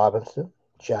Robinson,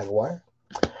 Jaguar.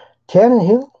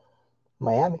 Tannehill,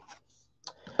 Miami.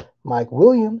 Mike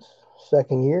Williams,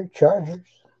 second year, Chargers.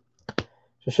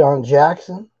 Deshaun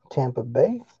Jackson, Tampa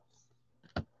Bay.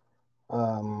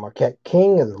 Marquette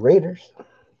King of the Raiders.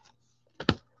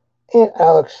 And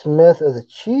Alex Smith of the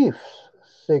Chiefs,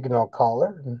 signal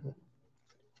caller.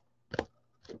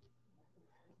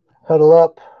 Huddle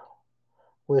up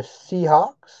with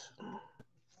Seahawks.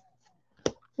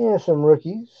 And some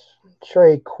rookies.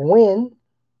 Trey Quinn.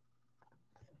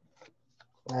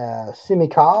 Simi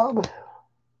Cobb.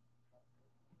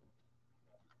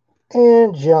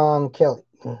 And John Kelly.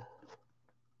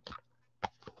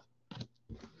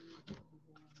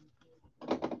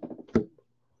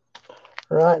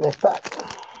 All right, next pack.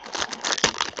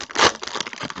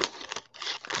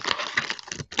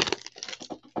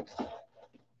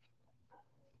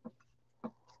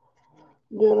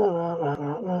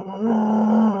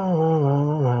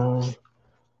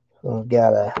 We've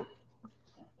got a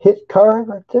hit card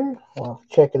right there. We'll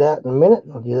check it out in a minute.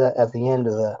 We'll do that at the end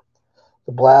of the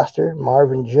blaster.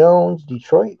 Marvin Jones,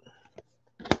 Detroit.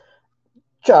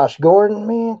 Josh Gordon,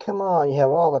 man, come on. You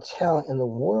have all the talent in the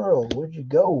world. Where'd you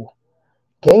go?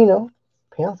 Gano,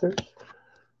 Panthers.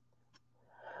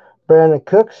 Brandon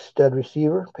Cooks, stud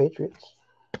receiver, Patriots.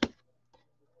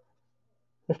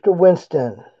 Mr.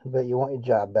 Winston, I bet you want your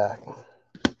job back.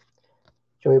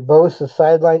 Joey Bosa,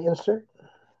 sideline insert.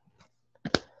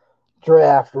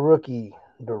 Draft rookie,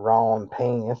 Deron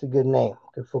Payne. That's a good name.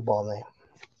 Good football name.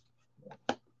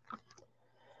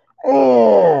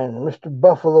 And Mr.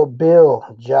 Buffalo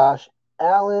Bill, Josh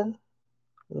Allen.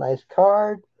 Nice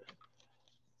card.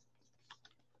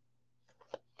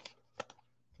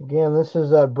 Again, this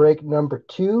is break number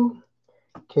 2,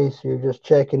 in case you're just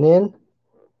checking in.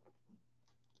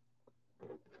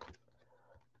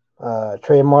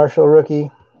 Trey Marshall, rookie.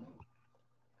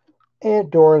 And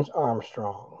Dorrance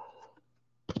Armstrong.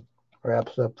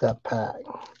 Wraps up that pack.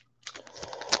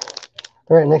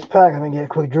 All right, next pack. Let me get a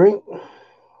quick drink.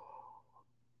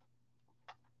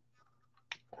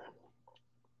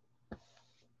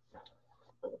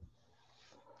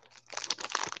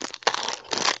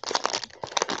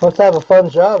 Let's have a fun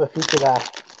job if you could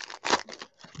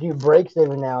do breaks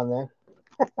every now and then.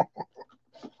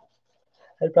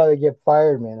 I'd probably get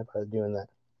fired, man, if I was doing that.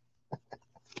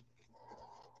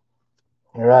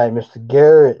 All right, Mr.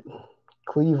 Garrett,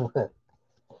 Cleveland.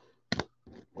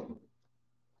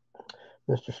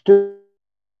 Mr.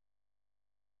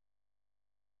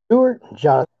 Stewart,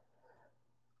 Jonathan.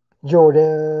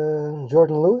 Jordan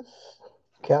Lewis,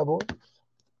 Cowboys.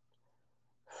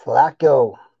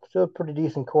 Flacco, still a pretty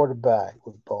decent quarterback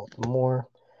with Baltimore.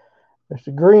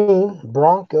 Mr. Green,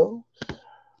 Broncos.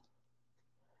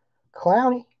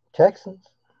 Clowney, Texans.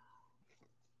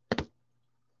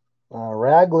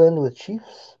 Ragland with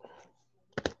Chiefs.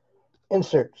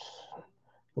 Inserts.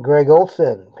 Greg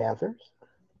Olsen, Panthers.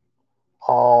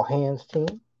 All hands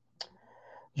team.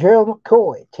 Gerald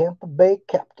McCoy, Tampa Bay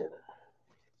captain.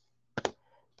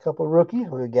 Couple of rookies.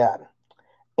 We got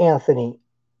Anthony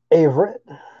Averett.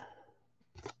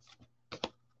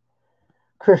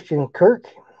 Christian Kirk.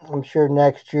 I'm sure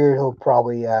next year he'll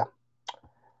probably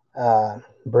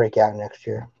break out next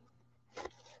year.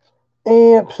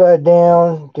 And upside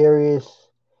down, Darius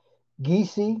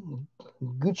Gucci.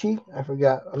 I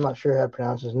forgot. I'm not sure how to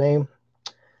pronounce his name.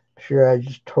 I'm sure I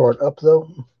just tore it up though.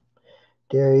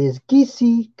 Darius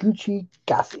Gucci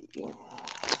Gassi.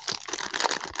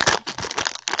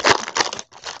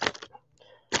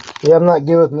 Yeah, I'm not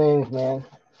good with names, man.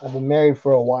 I've been married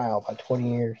for a while, about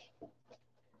 20 years.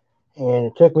 And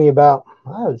it took me about,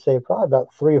 I would say, probably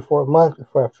about 3 or 4 months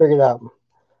before I figured out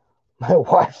my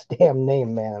wife's damn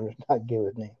name, man. I'm just not good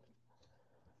with names.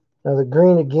 Another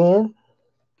green again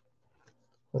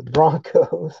with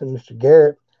Broncos and Mr.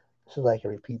 Garrett. This is like a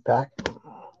repeat pack.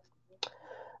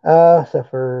 Except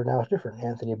for now it's different.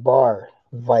 Anthony Barr,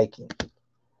 Vikings.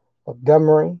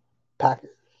 Montgomery,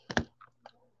 Packers.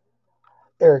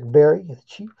 Eric Berry, the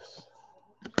Chiefs.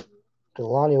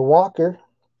 Delanie Walker,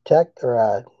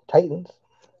 Titans.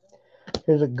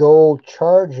 Here's a gold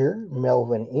Charger,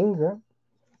 Melvin Ingram.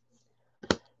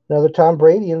 Another Tom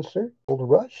Brady insert, Gold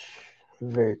Rush.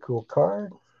 Very cool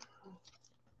card.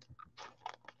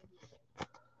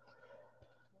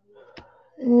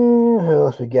 And who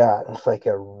else we got? It's like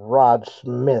a Rod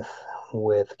Smith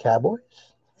with Cowboys.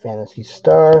 Fantasy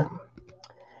Star.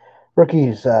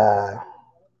 Rookies,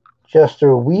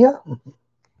 Jester Wea,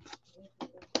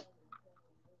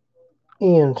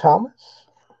 Ian Thomas,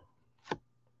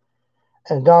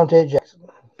 and Dante Jackson.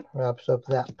 Wraps up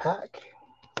that pack.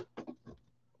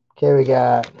 Okay, we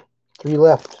got 3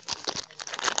 left.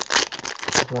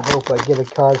 And I hope I get a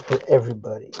card for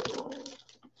everybody.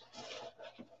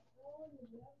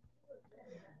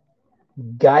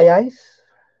 Dice.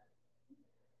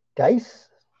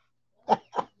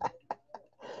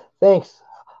 Thanks.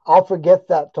 I'll forget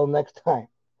that till next time.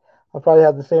 I'll probably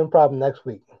have the same problem next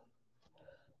week.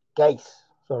 Geis.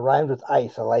 So it rhymes with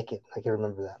ice. I like it. I can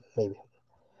remember that. Maybe.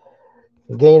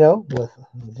 Gano with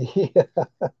the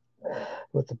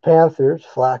with the Panthers.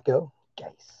 Flacco.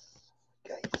 Geis.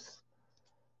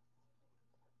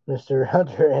 Mr.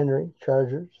 Hunter Henry.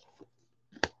 Chargers.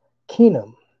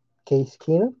 Keenum. Case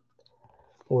Keenum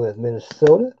with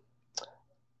Minnesota.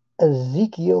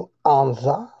 Ezekiel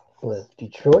Ansah with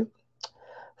Detroit.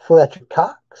 Fletcher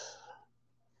Cox.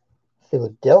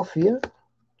 Philadelphia.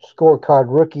 Scorecard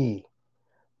rookie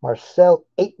Marcel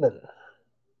Aitman.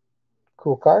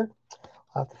 Cool card.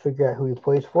 I'll have to figure out who he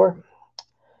plays for.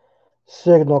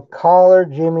 Signal caller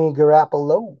Jimmy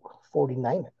Garoppolo,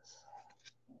 49ers.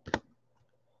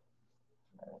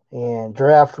 And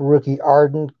draft rookie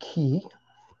Arden Key.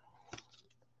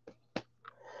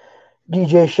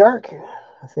 DJ Shark.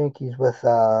 I think he's with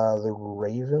the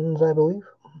Ravens, I believe.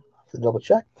 To double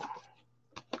check.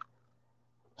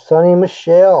 Sonny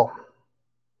Michel,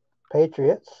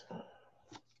 Patriots.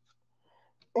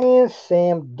 And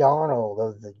Sam Darnold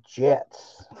of the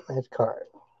Jets. Nice card.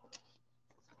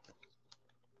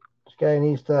 This guy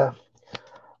needs to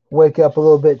wake up a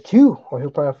little bit too, or he'll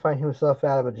probably find himself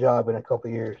out of a job in a couple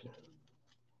of years.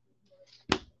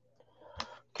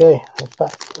 Okay, let's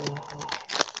back.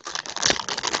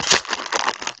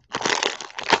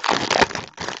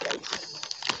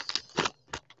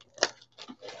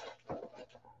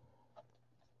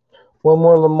 One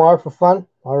more Lamar for fun?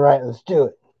 All right, let's do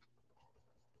it.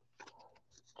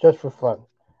 Just for fun.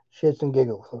 Shits and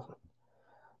giggles.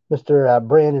 Mr.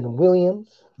 Brandon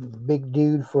Williams, big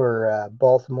dude for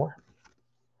Baltimore.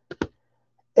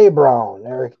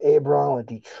 Eric Ebron with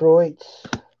Detroit.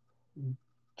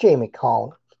 Jamie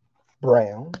Collins,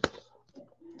 Browns.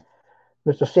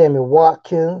 Mr. Sammy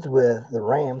Watkins with the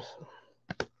Rams.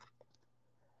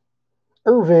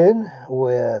 Irvin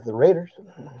with the Raiders.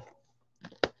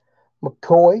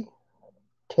 McCoy,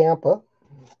 Tampa.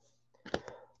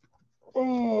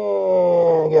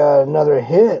 And got another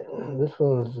hit. This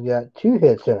one's got 2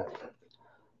 hits in it.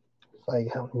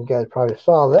 Like you guys probably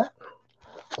saw that.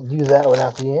 I'll do that one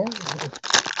at the end.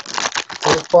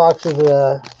 This box is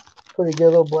a pretty good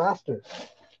little blaster.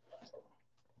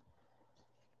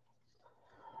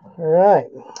 All right,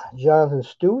 Jonathan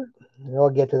Stewart. I'll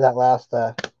get to that last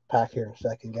pack here in a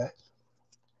second, guys.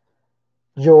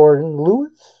 Jordan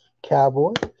Lewis,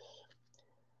 Cowboys.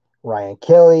 Ryan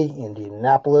Kelly,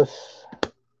 Indianapolis.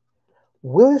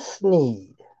 Willis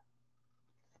Snead,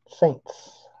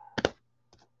 Saints.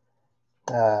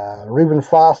 Reuben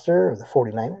Foster of the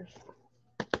 49ers.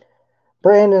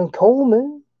 Brandon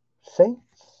Coleman,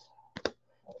 Saints.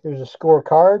 Here's a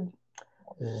scorecard.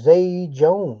 Zay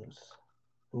Jones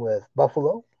with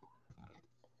Buffalo.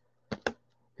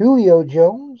 Julio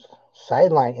Jones,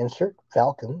 sideline insert,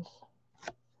 Falcons.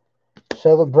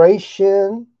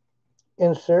 Celebration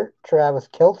insert, Travis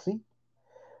Kelce,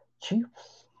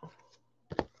 Chiefs.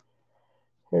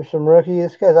 Here's some rookie.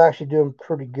 This guy's actually doing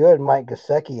pretty good. Mike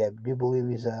Gesicki, I do believe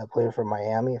he's playing for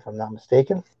Miami, if I'm not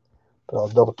mistaken. But I'll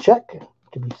double check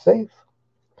to be safe.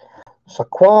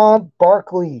 Saquon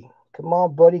Barkley. Come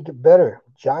on, buddy, get better.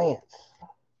 Giants.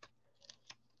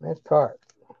 Nice card.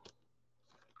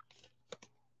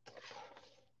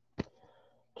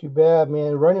 Too bad,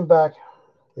 man. Running back,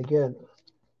 they get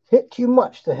hit too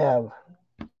much to have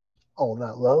all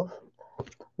that love.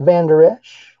 Van Der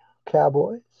Esch,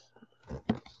 Cowboys.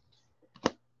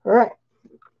 All right.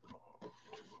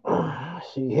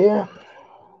 Let's see here.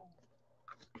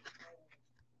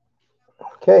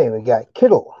 Okay, we got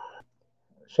Kittle,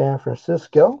 San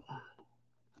Francisco.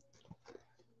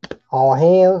 All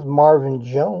hands, Marvin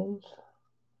Jones.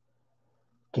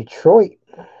 Detroit.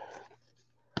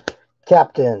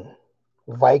 Captain,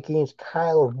 Vikings,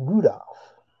 Kyle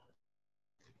Rudolph.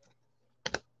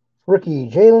 Rookie,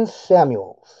 Jalen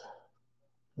Samuels.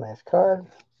 Nice card.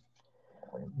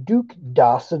 Duke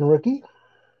Dawson, rookie.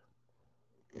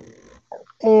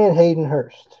 And Hayden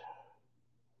Hurst.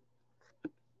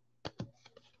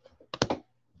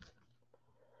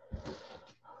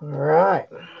 All right.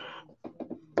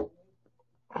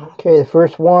 Okay, the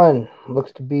first one.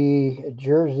 looks to be a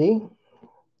jersey.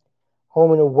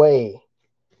 Home and away.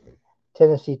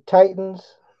 Tennessee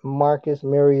Titans, Marcus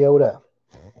Mariota.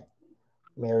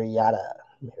 Mariota.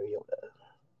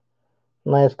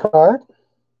 Nice card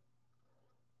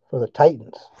for the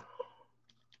Titans.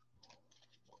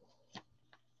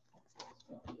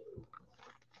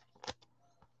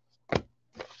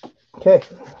 Okay,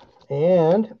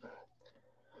 and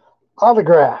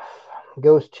autograph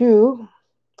goes to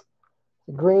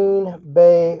the Green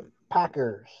Bay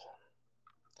Packers.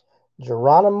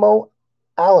 Geronimo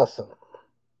Allison.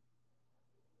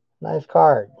 Nice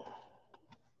card.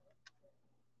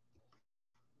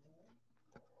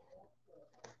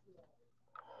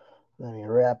 Let me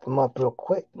wrap them up real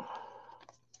quick.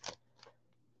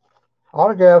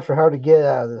 Autographs are hard to get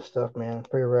out of this stuff, man.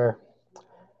 Pretty rare.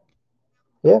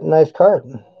 Yep, nice card.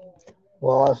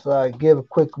 Well, let's give a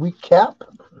quick recap.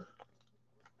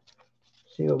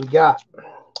 See what we got.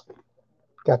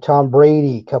 Got Tom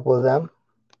Brady, a couple of them.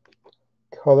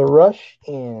 Color Rush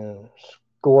and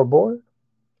scoreboard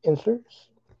inserts.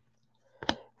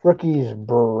 Rookies,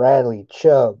 Bradley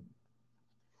Chubb,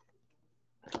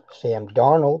 Sam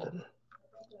Darnold,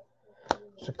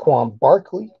 Saquon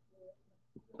Barkley,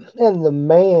 and the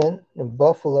man in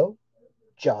Buffalo,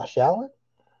 Josh Allen.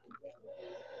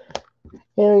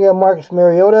 And we got Marcus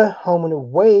Mariota, home and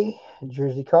away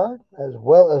jersey card, as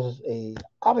well as a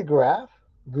autograph,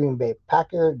 Green Bay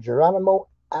Packer, Geronimo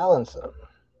Allison.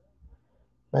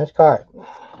 Nice card.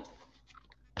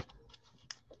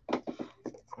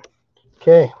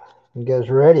 Okay, you guys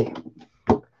ready?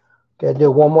 Gotta do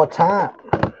it one more time.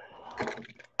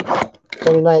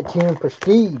 2019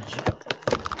 Prestige.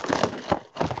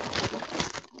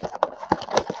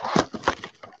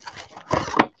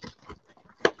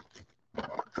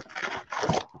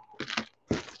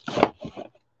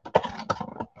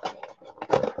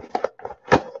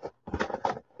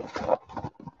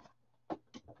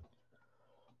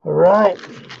 All right,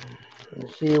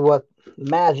 let's see what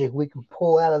magic we can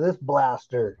pull out of this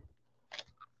blaster.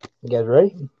 You guys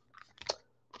ready?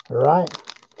 All right,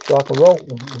 rock and roll.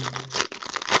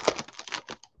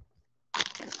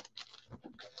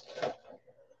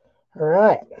 All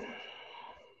right,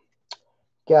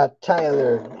 got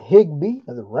Tyler Higbee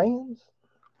of the Rams.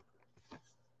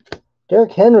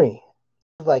 Derrick Henry,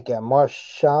 like a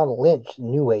Marshawn Lynch,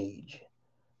 New Age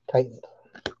Titans.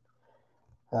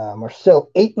 Marcel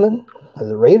Aitman of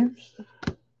the Raiders.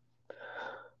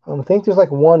 I think there's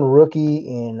like one rookie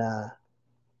in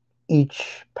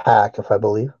each pack, if I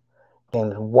believe.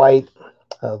 James White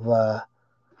of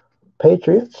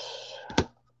Patriots.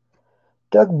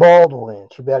 Doug Baldwin.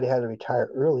 Too bad he had to retire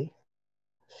early.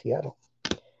 Seattle.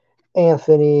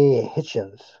 Anthony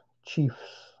Hitchens, Chiefs.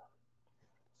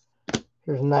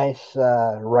 Here's a nice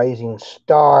rising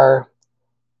star.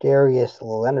 Darius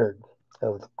Leonard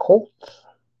of the Colts.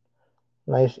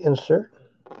 Nice insert.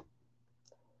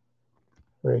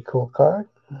 Very cool card.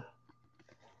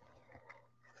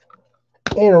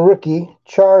 And a rookie,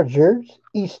 Chargers,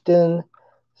 Easton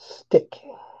Stick.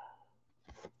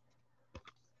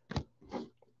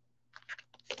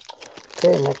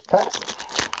 Okay, next pack.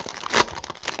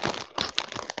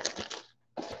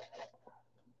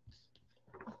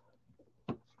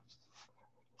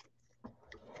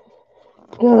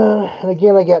 And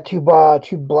again, I got two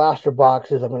blaster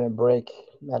boxes I'm going to break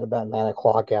at about 9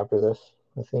 o'clock after this.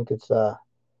 I think it's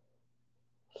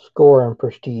Score and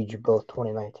Prestige, both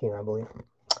 2019, I believe.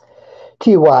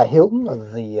 T.Y. Hilton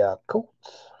of the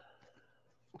Colts.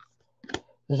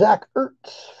 Zach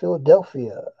Ertz,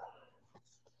 Philadelphia.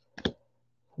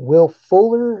 Will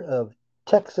Fuller of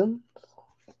Texans.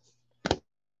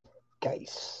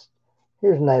 Geis.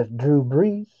 Here's a nice Drew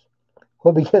Brees.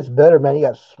 Hope he gets better, man. He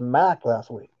got smacked last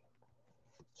week.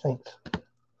 Saints.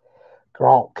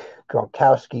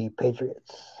 Gronkowski,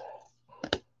 Patriots.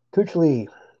 Kuechly,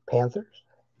 Panthers.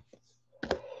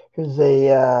 Here's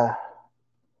a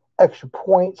extra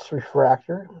points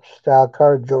refractor style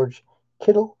card, George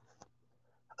Kittle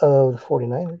of the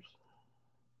 49ers.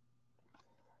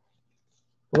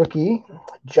 Rookie,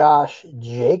 Josh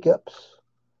Jacobs.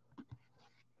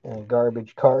 And a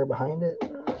garbage card behind it.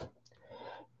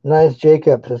 Nice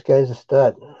Jacobs. This guy's a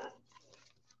stud.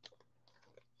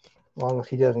 As long as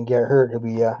he doesn't get hurt, he'll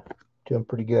be doing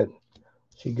pretty good.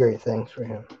 See great things for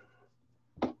him.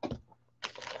 All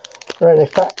right,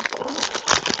 next pack.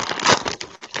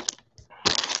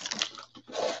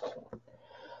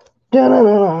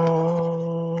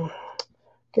 Da-da-da-da.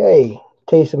 Okay,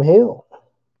 Taysom Hill,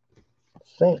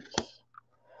 Saints.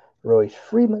 Royce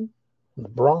Freeman, the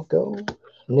Broncos.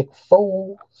 Nick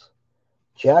Foles,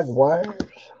 Jaguars.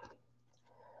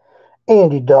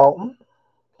 Andy Dalton,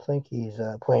 I think he's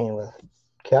playing with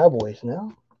Cowboys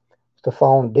now.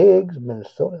 Stephon Diggs,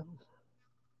 Minnesota.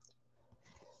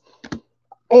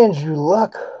 Andrew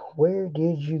Luck, where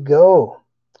did you go?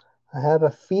 I have a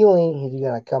feeling he's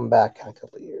going to come back in a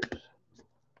couple of years.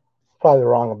 Probably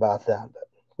wrong about that, but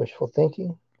wishful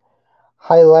thinking.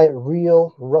 Highlight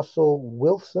reel Russell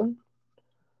Wilson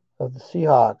of the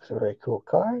Seahawks. A very cool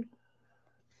card.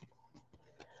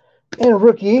 And a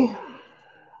rookie,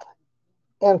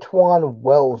 Antoine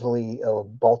Wellesley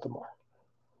of Baltimore.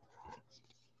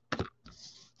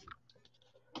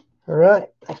 All right,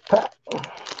 next pack.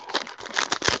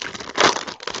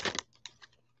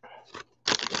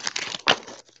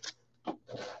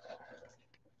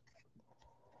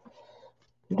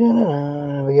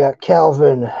 We got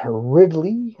Calvin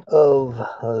Ridley of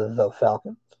the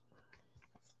Falcons.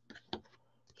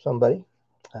 Somebody.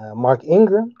 Mark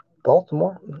Ingram,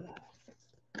 Baltimore.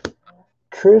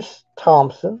 Chris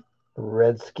Thompson,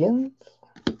 Redskins.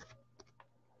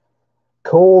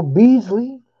 Cole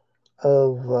Beasley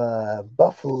of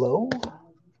Buffalo.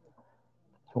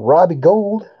 Robbie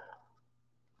Gould,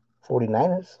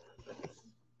 49ers.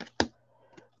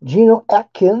 Geno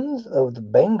Atkins of the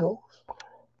Bengals.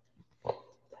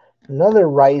 Another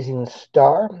rising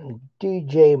star,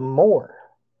 DJ Moore,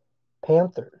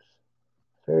 Panthers.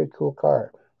 Very cool card.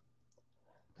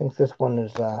 I think this one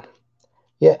is,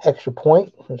 extra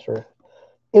point.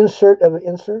 Insert of an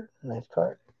insert. Nice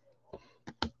card.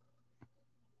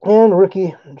 And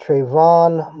rookie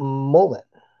Trayvon Mullen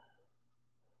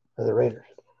of the Raiders.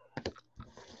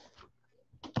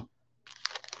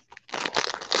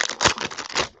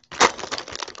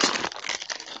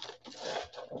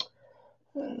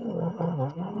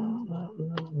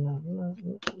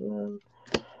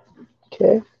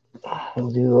 Okay,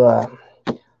 we'll do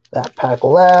that pack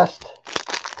last.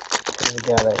 We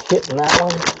got a hit in that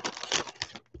one.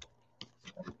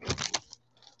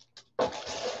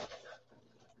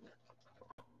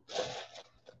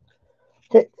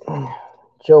 Okay,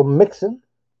 Joe Mixon,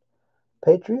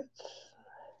 Patriots.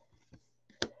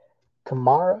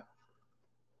 Kamara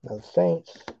of the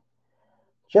Saints.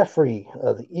 Jeffrey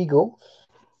of the Eagles.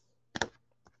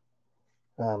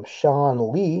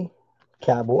 Sean Lee,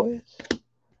 Cowboys.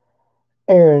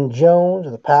 Aaron Jones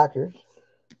of the Packers.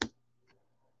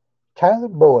 Tyler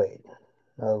Boyd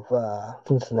of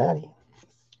Cincinnati.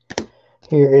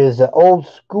 Here is old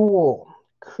school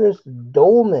Chris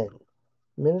Dolman,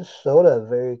 Minnesota.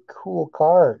 Very cool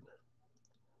card.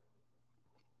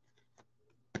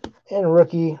 And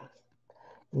rookie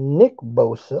Nick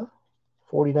Bosa,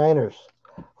 49ers.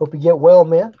 Hope you get well,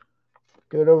 man.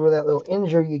 Get over that little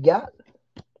injury you got.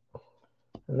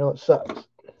 I know it sucks.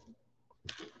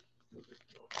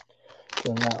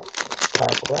 So now,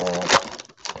 pack last.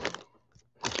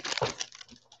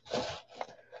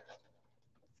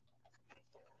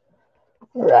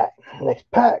 All right,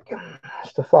 next pack.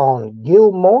 Stephon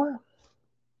Gilmore,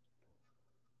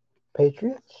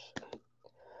 Patriots.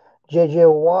 J.J.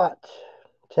 Watt,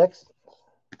 Texans.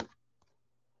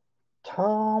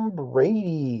 Tom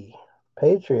Brady,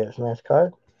 Patriots. Nice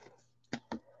card.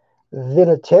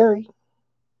 Vinatieri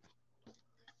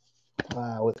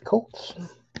with the Colts.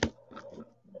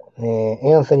 And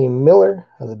Anthony Miller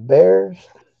of the Bears.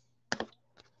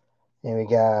 And we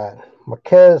got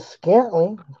Marquez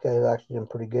Scantling. This guy's actually been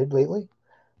pretty good lately.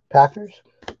 Packers.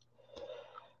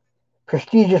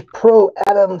 Prestigious Pro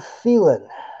Adam Thielen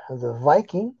of the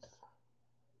Vikings.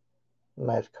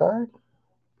 Nice card.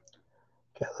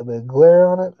 Got a little bit of glare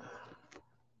on it.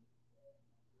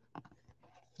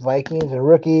 Vikings and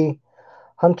rookie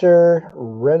Hunter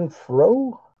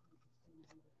Renfrow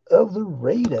of the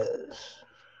Raiders.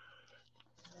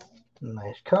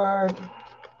 Nice card.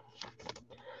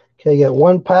 Okay, got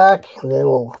one pack, and then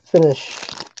we'll finish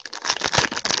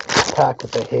the pack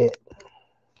with a hit.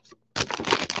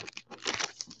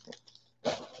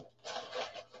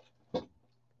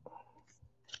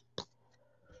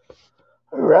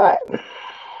 All right.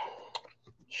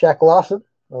 Shaq Lawson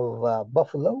of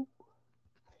Buffalo.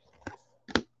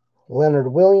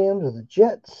 Leonard Williams of the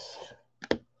Jets.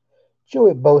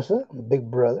 Joey Bosa, the big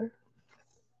brother.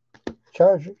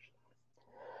 Chargers.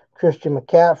 Christian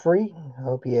McCaffrey. I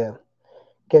hope you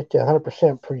get to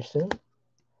 100% pretty soon.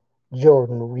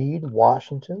 Jordan Reed,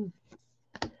 Washington.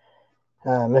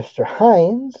 Mr.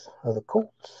 Hines of the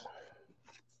Colts.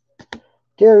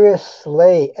 Darius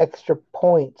Slay, extra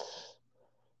points.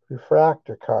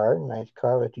 Refractor card. Nice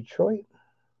card with Detroit.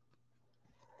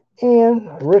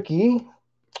 And rookie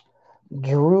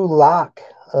Drew Lock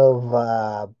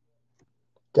of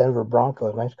Denver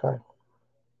Broncos. Nice card.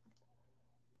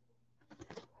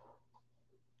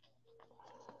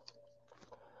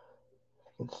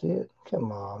 can see it.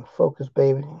 Come on, focus,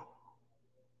 baby.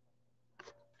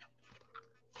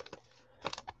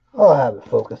 I'll have it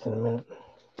focused in a minute.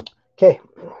 Okay.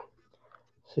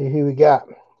 See who we got.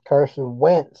 Carson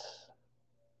Wentz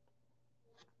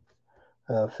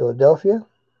of Philadelphia.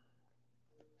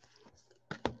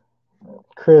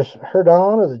 Chris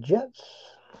Herndon of the Jets.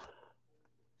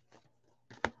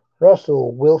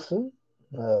 Russell Wilson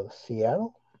of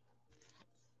Seattle.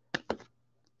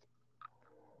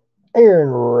 Aaron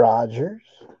Rodgers,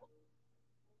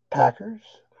 Packers.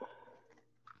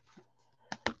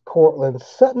 Courtland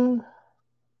Sutton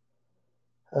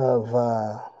of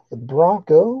the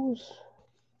Broncos.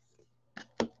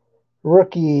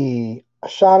 Rookie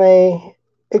Ashane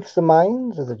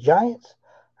Ixamines of the Giants.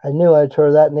 I knew I'd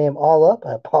tore that name all up.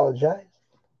 I apologize.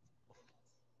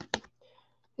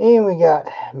 And we got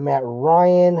Matt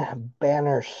Ryan,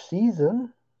 banner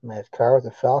season. Nice car with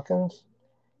the Falcons.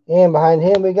 And behind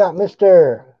him, we got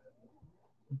Mr.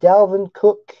 Dalvin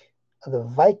Cook of the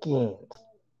Vikings.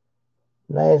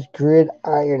 Nice grid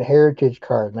iron heritage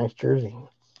card. Nice jersey.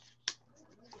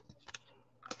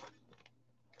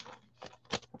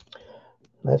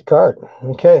 Nice card.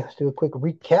 Okay, let's do a quick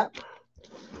recap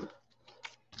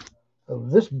of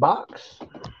this box.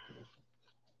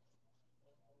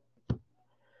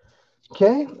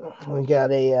 Okay, we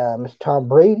got a Mr. Tom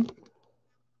Brady.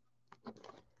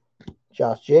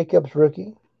 Josh Jacobs,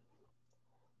 rookie.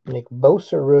 Nick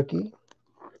Bosa, rookie.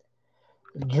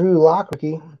 Drew Lock,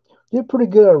 rookie. Did pretty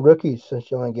good on rookies since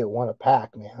you only get one a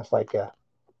pack, man. That's like about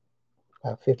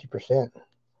 50%.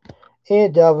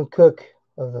 And Dalvin Cook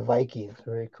of the Vikings.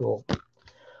 Very cool.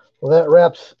 Well, that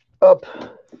wraps up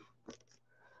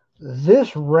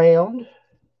this round.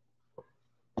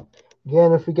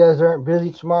 Again, if you guys aren't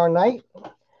busy tomorrow night,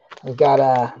 I've got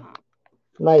a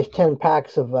nice 10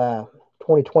 packs of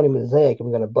 2020 Mosaic I'm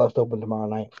going to bust open tomorrow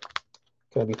night.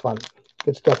 It's going to be fun.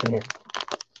 Good stuff in here.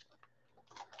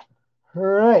 All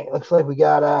right. Looks like we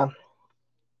got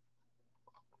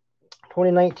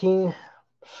 2019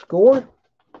 score.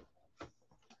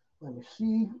 Let me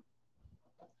see.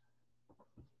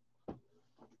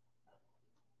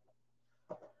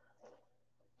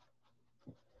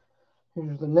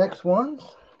 Here's the next ones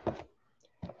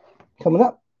coming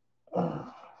up.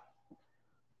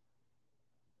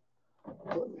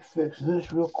 Let me fix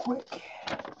this real quick.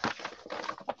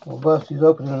 We'll bust these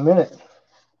open in a minute.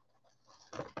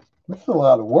 This is a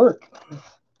lot of work.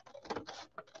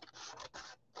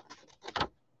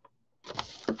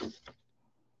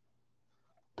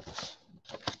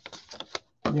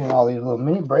 Doing all these little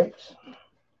mini breaks.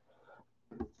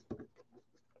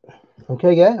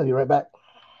 Okay, guys, I'll be right back.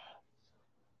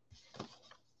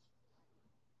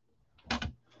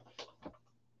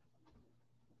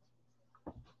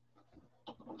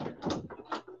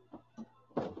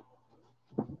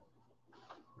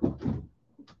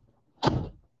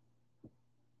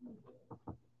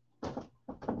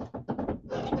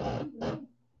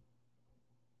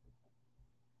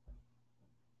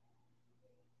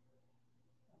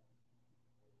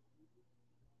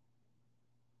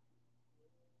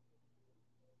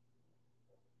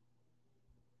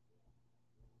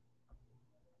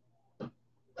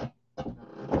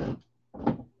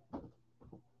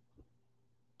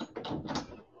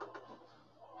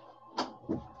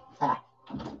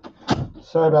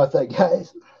 Sorry about that,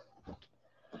 guys.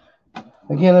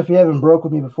 Again, if you haven't broke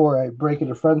with me before, I break at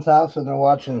a friend's house and they're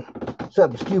watching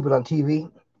something stupid on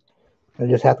TV. I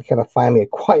just have to kind of find me a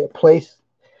quiet place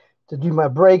to do my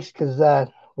breaks because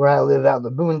where I live out in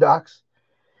the boondocks,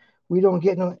 we don't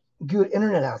get no good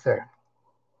internet out there.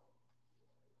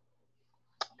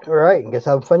 All right, guess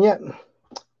having fun yet?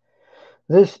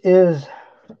 This is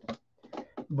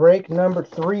break number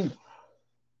 3.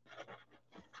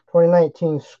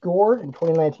 2019 score and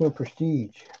 2019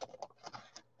 prestige.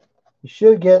 You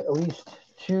should get at least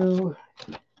 2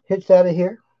 hits out of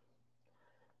here,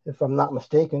 if I'm not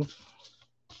mistaken.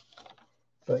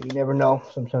 But you never know.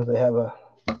 Sometimes they have a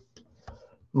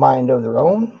mind of their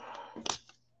own.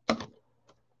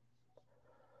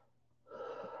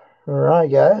 All right,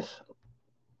 guys.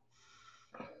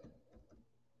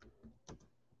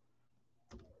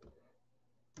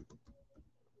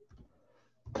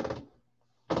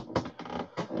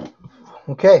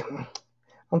 Okay.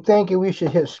 I'm thinking we should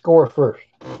hit score first.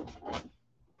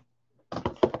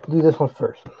 Do this one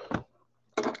first.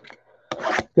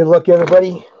 Good luck,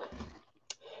 everybody.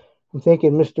 I'm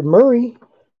thinking Mr. Murray,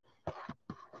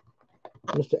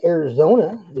 Mr.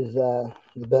 Arizona, is the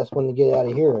best one to get out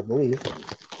of here, I believe.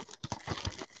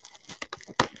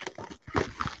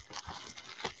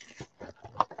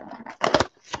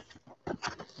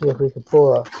 See if we can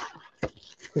pull a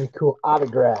Pretty cool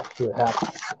autograph. See what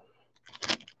happens.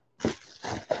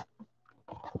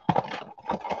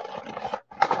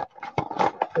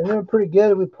 And they're pretty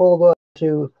good. We pulled up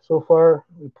to, so far,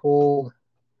 we pulled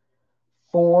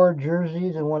 4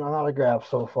 jerseys and 1 autograph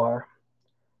so far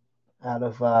out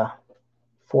of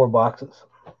 4 boxes.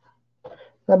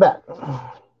 Not bad.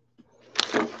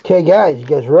 Okay, guys, you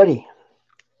guys ready?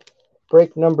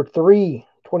 Break number 3,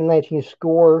 2019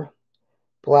 Score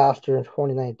Blaster and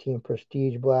 2019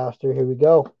 Prestige Blaster. Here we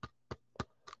go.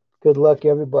 Good luck,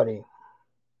 everybody.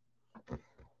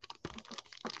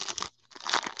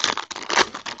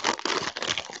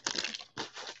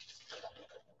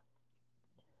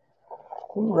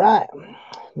 All right,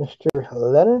 Mr.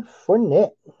 Leonard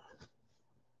Fournette.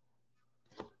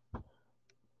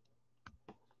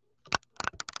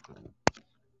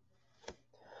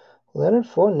 Leonard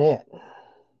Fournette.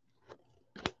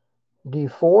 D.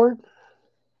 Ford.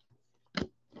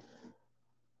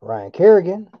 Ryan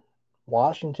Kerrigan.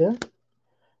 Washington.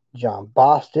 John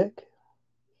Bostic.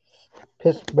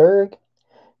 Pittsburgh.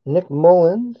 Nick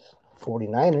Mullins.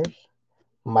 49ers.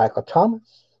 Michael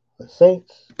Thomas. The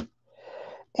Saints.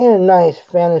 And a nice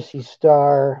Fantasy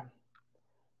Star.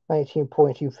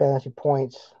 19.2 fantasy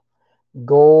points.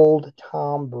 Gold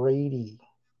Tom Brady.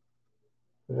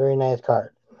 Very nice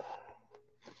card.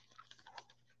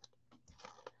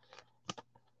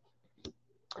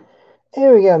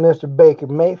 Here we got Mr. Baker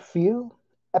Mayfield.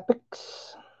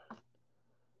 Epics.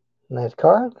 Nice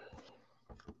card.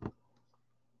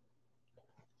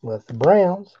 With the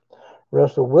Browns.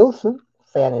 Russell Wilson.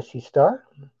 Fantasy Star.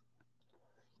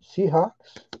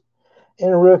 Seahawks.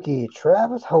 And a rookie,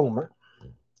 Travis Homer.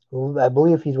 I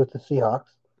believe he's with the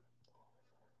Seahawks.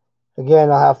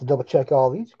 Again, I'll have to double check all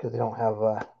these because they don't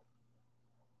have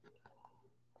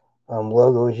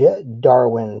logos yet.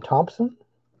 Darwin Thompson.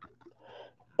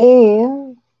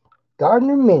 And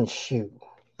Gardner Minshew.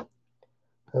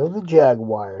 Those are the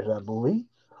Jaguars, I believe.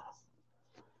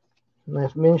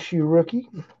 Nice Minshew rookie.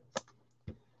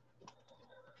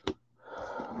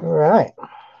 All right.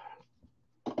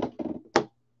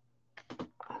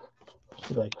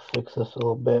 See if I can fix this a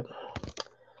little bit.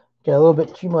 Got a little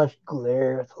bit too much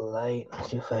glare with the light. Let's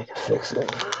see if I can fix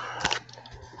it.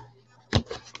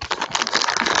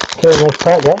 Okay, next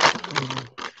part, guys.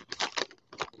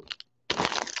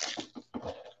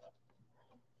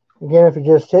 Again, if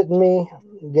you're just hitting me,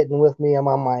 getting with me, I'm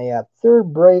on my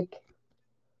 3rd break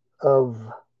of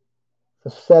the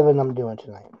 7 I'm doing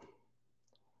tonight.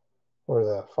 Or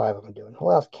the 5 I'm doing.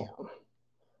 Last count.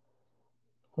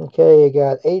 Okay, you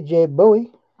got A.J.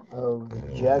 Bowie of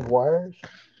the Jaguars.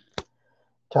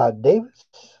 Todd Davis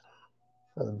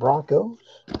of the Broncos.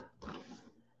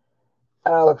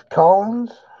 Alex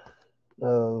Collins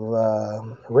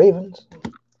of Ravens.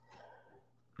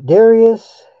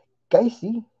 Darius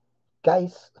Geise.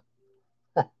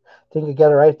 I think I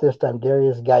got it right this time.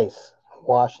 Darius Geise,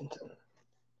 Washington.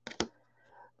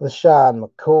 LaShawn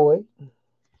McCoy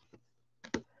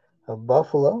of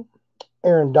Buffalo.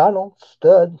 Aaron Donald,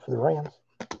 stud for the Rams.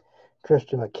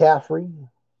 Christian McCaffrey.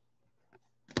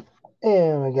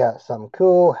 And we got something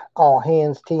cool. All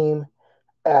hands team.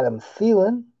 Adam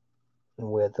Thielen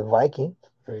with the Vikings.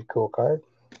 Very cool card.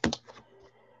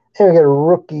 And we got a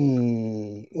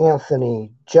rookie,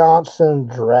 Anthony Johnson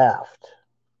draft.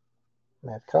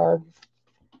 That card.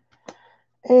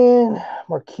 And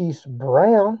Marquise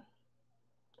Brown.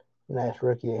 Nice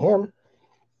rookie of him.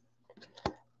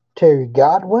 Terry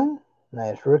Godwin.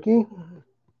 Nice rookie.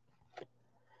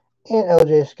 And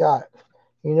LJ Scott.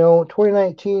 You know,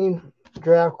 2019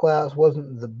 draft class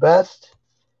wasn't the best,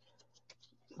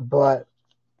 but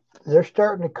they're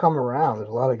starting to come around. There's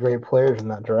a lot of great players in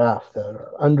that draft that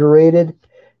are underrated,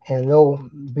 and they'll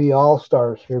be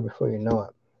all-stars here before you know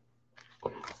it.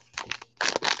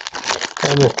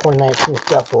 And this 2019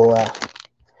 stuff will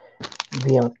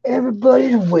be on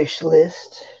everybody's wish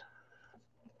list.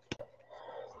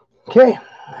 Okay,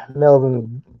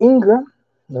 Melvin Ingram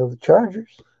of the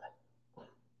Chargers.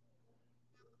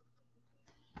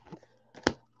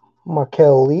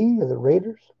 Markel Lee of the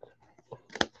Raiders.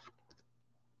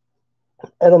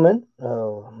 Edelman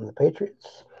of the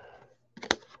Patriots.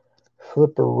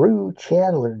 Flipperoo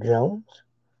Chandler Jones,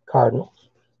 Cardinals.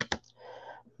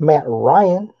 Matt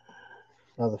Ryan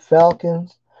of the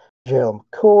Falcons. Gerald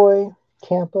McCoy,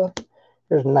 Tampa.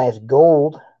 There's a nice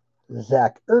gold.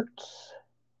 Zach Ertz,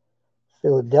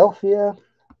 Philadelphia.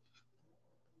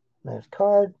 Nice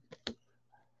card.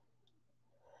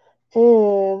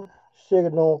 And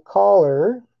signal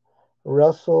caller,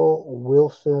 Russell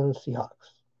Wilson, Seahawks.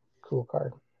 Cool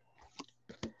card.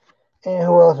 And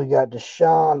who else we got?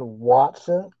 Deshaun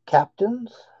Watson,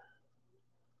 captains.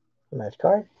 Nice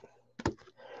card.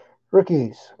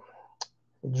 Rookies.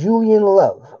 Julian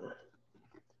Love.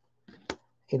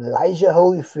 Elijah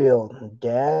Holyfield.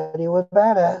 Daddy was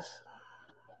badass.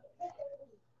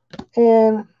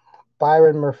 And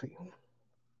Byron Murphy.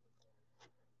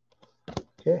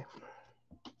 Okay.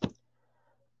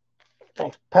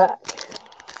 Next pack.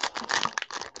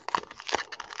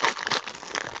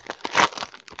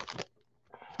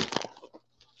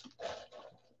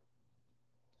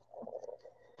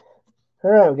 All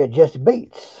right, we got Jesse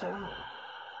Bates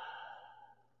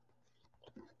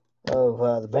of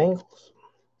the Bengals.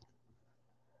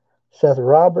 Seth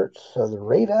Roberts of the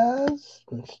Raiders.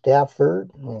 And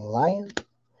Stafford of the Lions.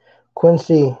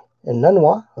 Quincy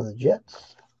Enunwa of the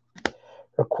Jets.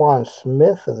 Raquan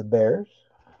Smith of the Bears.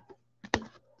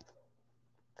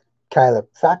 Kyler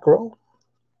Fackrell,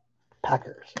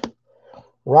 Packers.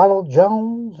 Ronald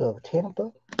Jones of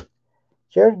Tampa.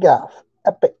 Jared Goff,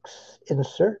 Epics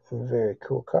insert. Very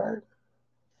cool card.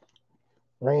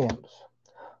 Rams.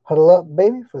 Huddle up,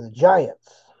 baby, for the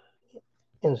Giants.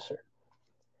 Insert.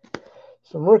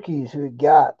 Some rookies who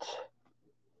got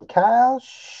Kyle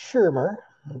Shermer.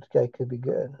 This guy could be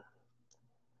good.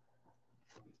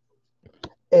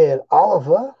 Ed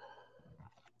Oliver.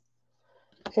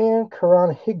 And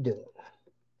Karan Higdon.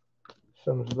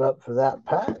 Sums it up for that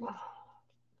pack.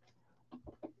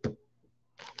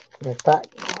 Next pack.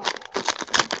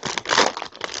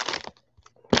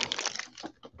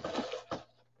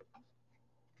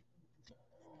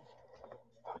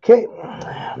 Okay,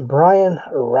 Brian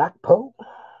Rakpo,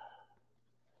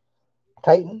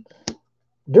 Titans.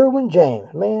 Derwin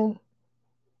James, man,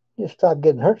 you stop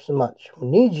getting hurt so much. We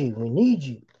need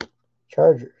you.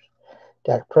 Chargers.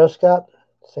 Dak Prescott,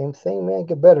 same thing, man.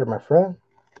 Get better, my friend.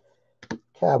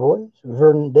 Cowboys.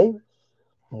 Vernon Davis,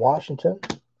 Washington.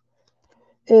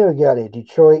 And we got a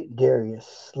Detroit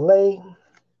Darius Slay.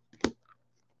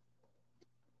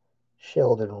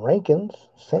 Sheldon Rankins,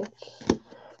 Saints.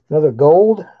 Another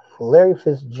gold, Larry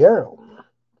Fitzgerald.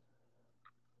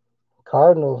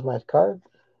 Cardinals, nice card.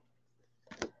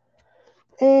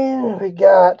 And we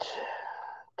got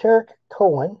Tarek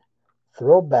Cohen,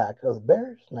 throwback of the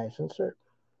Bears. Nice insert.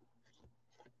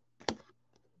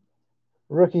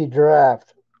 Rookie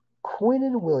draft,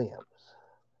 Quinnen Williams.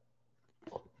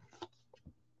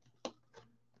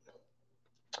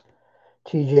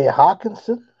 TJ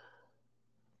Hawkinson.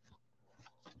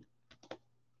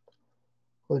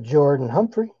 With Jordan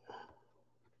Humphrey.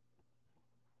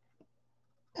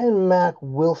 And Mac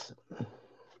Wilson.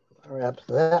 Wraps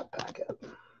that pack up.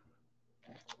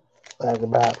 Like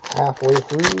about halfway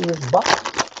through this box.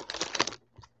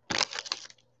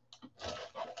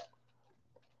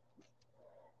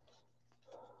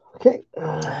 Okay.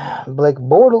 Blake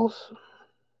Bortles.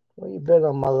 Well, you bet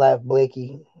on my life,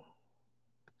 Blakey.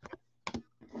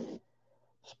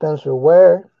 Spencer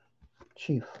Ware.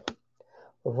 Chief.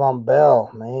 Von Bell.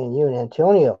 Man, you and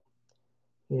Antonio.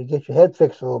 You need to get your head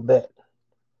fixed a little bit.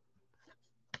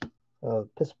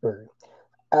 Pittsburgh.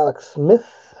 Alex Smith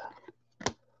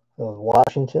of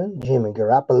Washington. Jimmy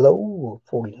Garoppolo of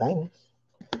 49ers.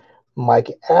 Mike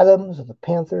Adams of the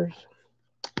Panthers.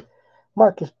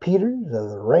 Marcus Peters of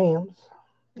the Rams.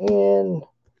 And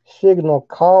signal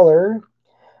caller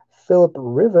Philip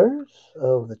Rivers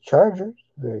of the Chargers.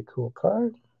 Very cool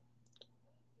card.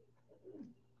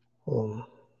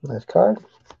 Nice card.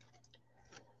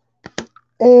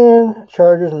 And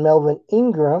Chargers Melvin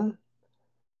Ingram,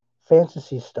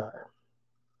 Fantasy Star.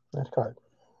 Nice card.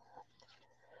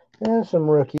 And some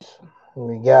rookies.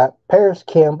 We got Paris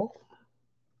Campbell,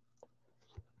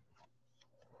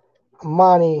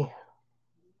 Amani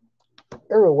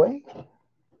Iraway,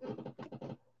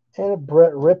 and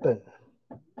Brett Rippon.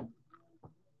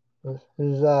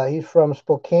 He's from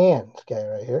Spokane, this guy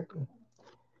right here.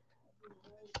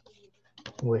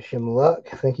 Wish him luck.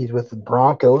 I think he's with the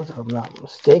Broncos, if I'm not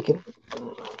mistaken.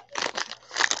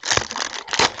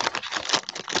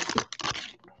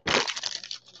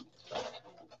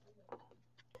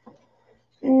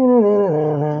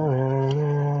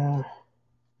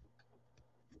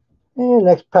 And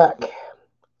next pack,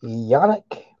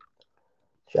 Yannick,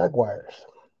 Jaguars.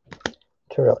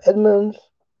 Terrell Edmonds,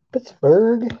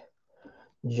 Pittsburgh.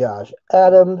 Josh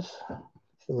Adams,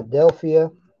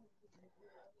 Philadelphia.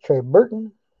 Trey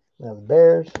Burton of the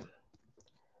Bears.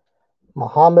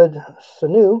 Mohamed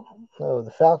Sanu of the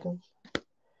Falcons.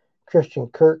 Christian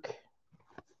Kirk,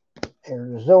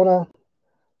 Arizona.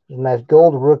 There's a nice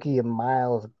gold rookie of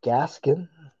Myles Gaskin.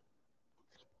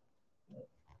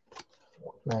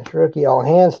 Nice rookie all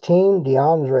hands team,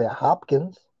 DeAndre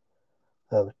Hopkins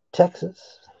of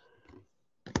Texas.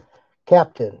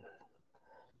 Captain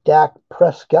Dak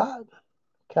Prescott,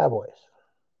 Cowboys.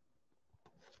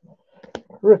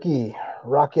 Rookie,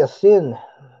 Rock Ya-Sin.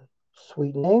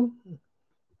 Sweet name.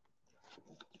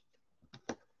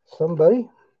 Somebody.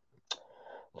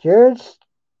 Jarrett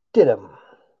Stidham.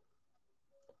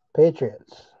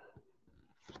 Patriots.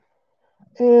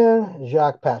 And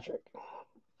Jacques Patrick.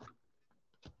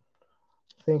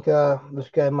 I think this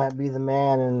guy might be the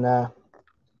man in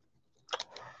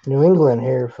New England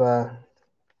here if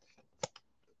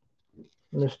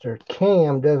Mr.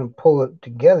 Cam doesn't pull it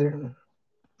together.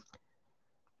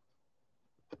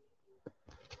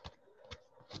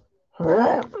 All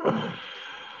right.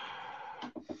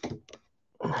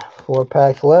 4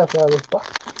 packs left out of this box.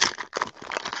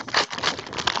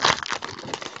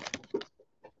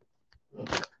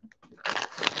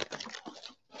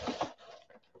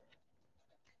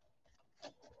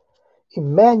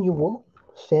 Emmanuel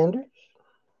Sanders.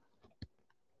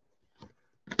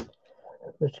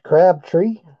 Mr.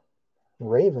 Crabtree,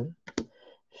 Raven.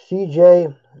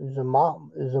 CJ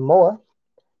Zamoa,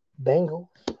 Bengals.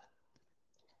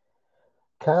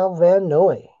 Kyle Van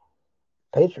Noy,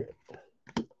 Patriot.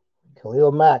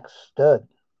 Khalil Mack, stud,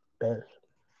 Bears.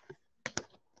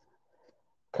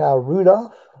 Kyle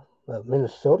Rudolph of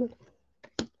Minnesota.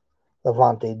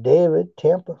 Levante David,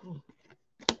 Tampa.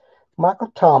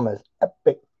 Michael Thomas,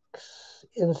 Epics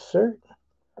insert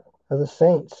of the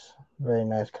Saints. Very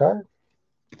nice card.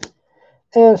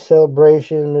 And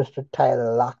celebration, Mr.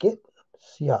 Tyler Lockett,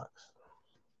 Seahawks.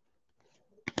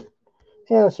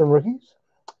 And some rookies.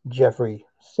 Jeffrey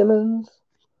Simmons.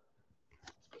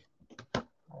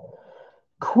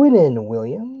 Quinnen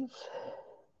Williams.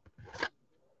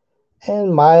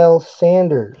 And Miles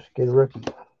Sanders, good rookie.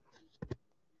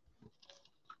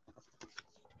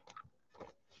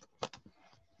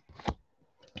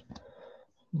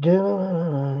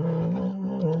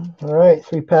 All right,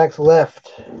 3 packs left.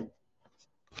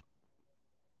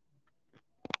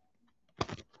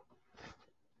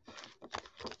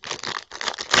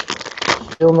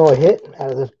 Still no hit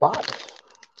out of this box.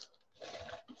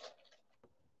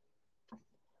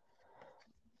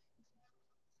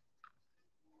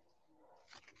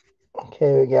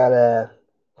 Okay, we got a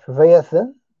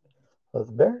Trevathan of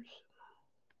the Bears.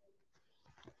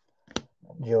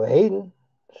 Joe Hayden,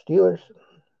 Steelers.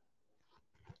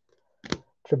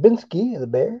 Trubinsky of the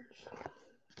Bears.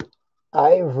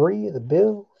 Ivory of the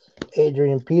Bills.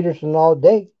 Adrian Peterson all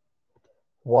day,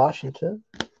 Washington.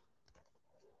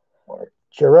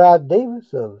 Gerard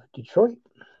Davis of Detroit.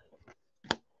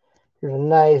 Here's a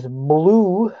nice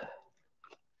blue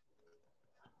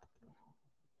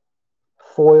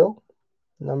foil,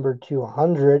 number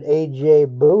 200, A.J.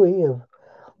 Bowie of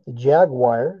the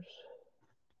Jaguars.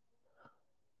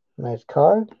 Nice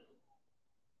card.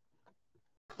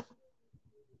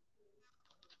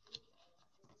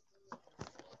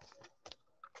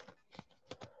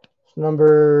 It's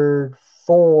number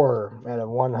 4 out of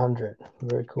 100.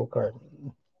 Very cool card.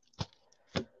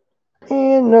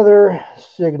 And another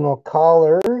signal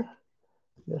caller,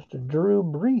 Mr. Drew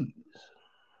Brees,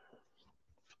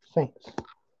 Saints.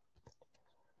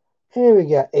 And we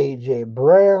got A.J.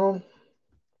 Brown,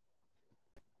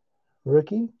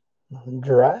 rookie,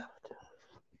 draft.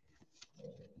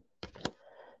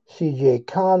 C.J.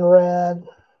 Conrad,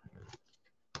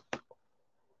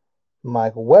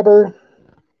 Michael Weber,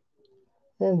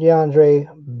 and DeAndre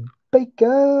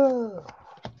Baker.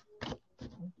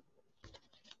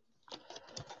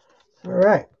 All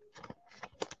right.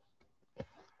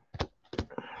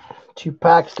 2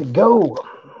 packs to go.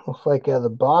 Looks like the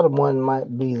bottom one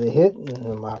might be the hit, if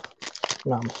I'm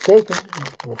not mistaken.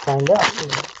 We'll find out.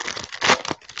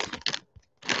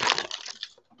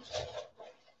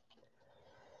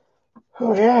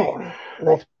 Okay,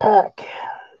 next pack.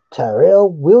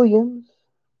 Tyrell Williams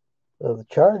of the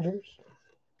Chargers.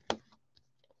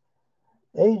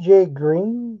 A.J.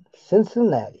 Green,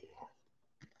 Cincinnati.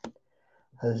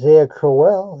 Isaiah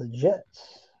Crowell, the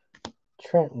Jets.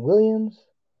 Trent Williams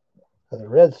of the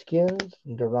Redskins.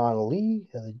 Deron Lee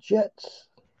of the Jets.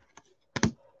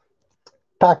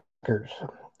 Packers.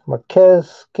 Marquez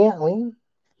Scantling.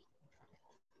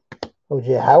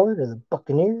 O.J. Howard of the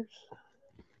Buccaneers.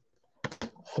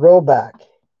 Throwback.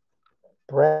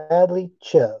 Bradley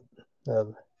Chubb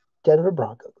of Denver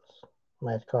Broncos.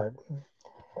 Nice card.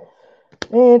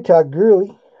 And Todd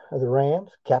Gurley of the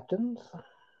Rams. Captains.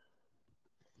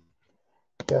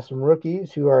 Got some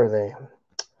rookies. Who are they?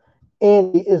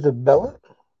 Andy Isabella.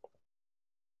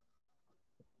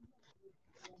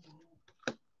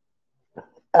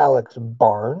 Alex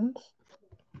Barnes.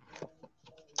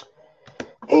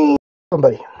 And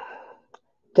somebody.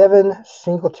 Devin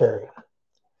Singletary.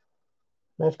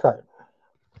 Nice card.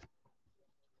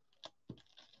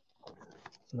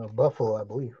 No, Buffalo, I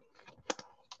believe.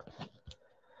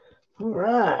 All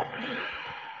right.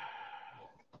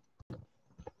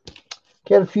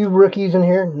 Got a few rookies in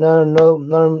here.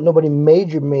 Nobody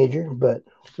major, but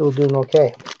still doing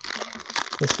okay.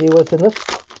 Let's see what's in this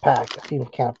pack. It seems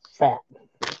kind of fat.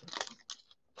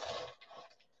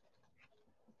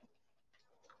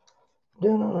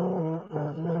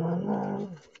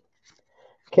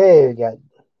 Okay, we got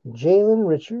Jalen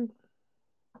Richard,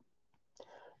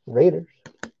 Raiders.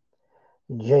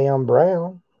 Jayon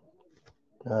Brown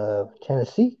of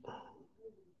Tennessee.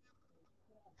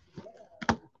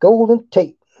 Golden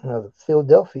Tate of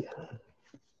Philadelphia.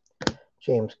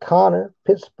 James Conner,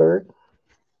 Pittsburgh.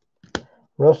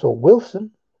 Russell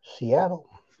Wilson, Seattle.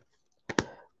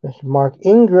 Mr. Mark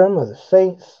Ingram of the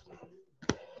Saints.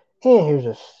 And here's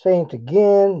a Saint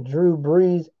again. Drew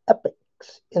Brees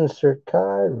Epics insert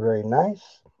card. Very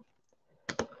nice.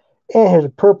 And here's a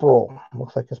purple.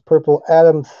 Looks like it's purple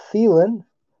Adam Thielen.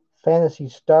 Fantasy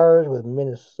Stars with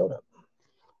Minnesota.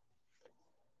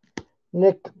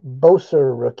 Nick Bosa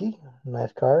rookie.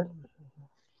 Nice card.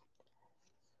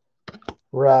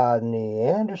 Rodney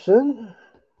Anderson.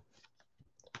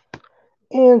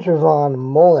 And Trevon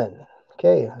Mullen.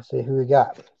 Okay, let's see who we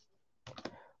got.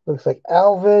 Looks like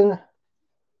Alvin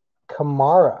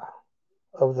Kamara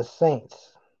of the Saints.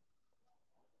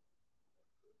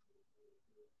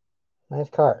 Nice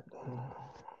card.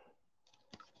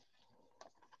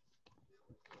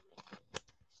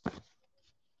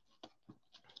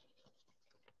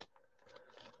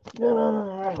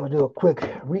 Alright, we'll do a quick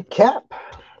recap.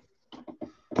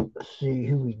 Let's see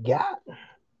who we got.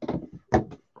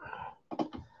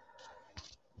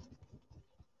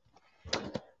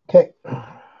 Okay.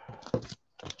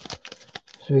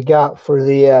 So we got for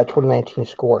the 2019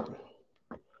 score.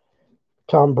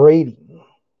 Tom Brady.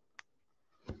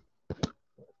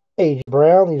 A.J.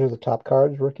 Brown. These are the top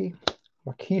cards, rookie.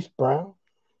 Marquise Brown.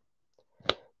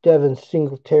 Devin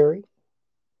Singletary.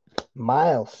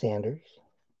 Miles Sanders.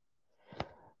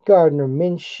 Gardner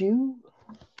Minshew.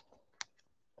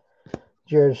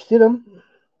 Jared Stidham.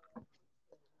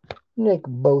 Nick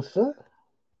Bosa.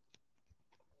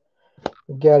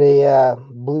 We got a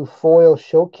blue foil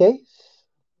showcase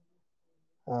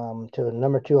to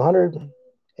number 200.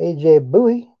 A.J.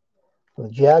 Bowie of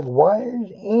the Jaguars.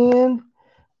 And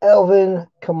Alvin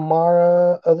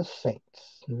Kamara of the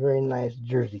Saints. Very nice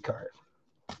jersey card.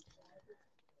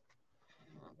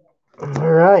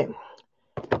 All right.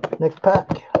 Next pack.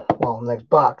 Well, next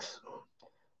box.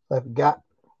 I've got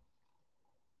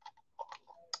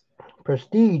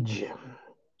Prestige.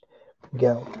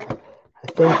 Go.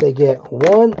 I think they get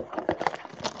one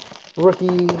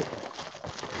rookie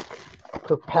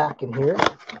per pack in here.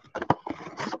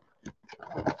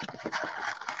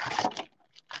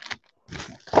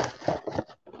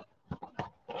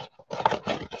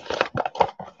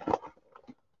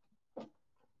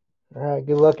 All right,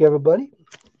 good luck, everybody.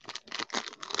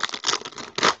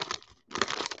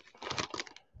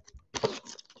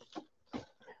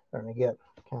 Starting to get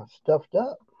kind of stuffed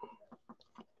up.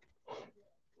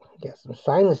 Got some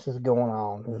sinuses going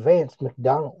on. Vance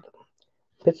McDonald,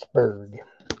 Pittsburgh.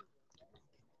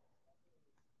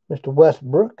 Mr.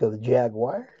 Westbrook of the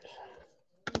Jaguars.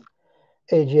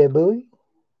 A.J. Bowie,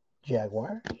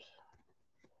 Jaguars.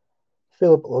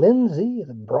 Philip Lindsay of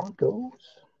the Broncos.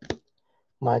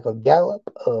 Michael Gallup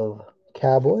of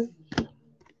Cowboys.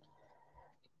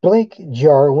 Blake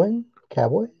Jarwin,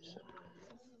 Cowboys.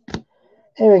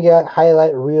 And we got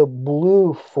highlight reel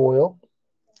blue foil,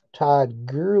 Todd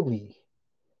Gurley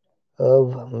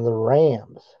of the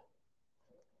Rams.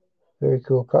 Very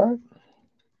cool card.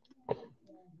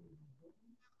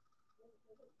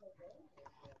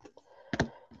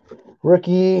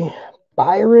 Rookie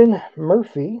Byron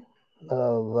Murphy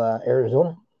of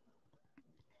Arizona.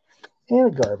 And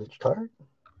a garbage card.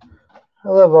 I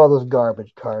love all those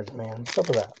garbage cards, man. What's up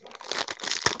with that?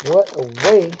 What a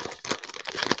waste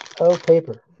of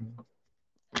paper.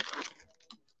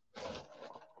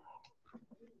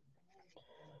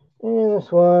 And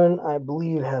this one, I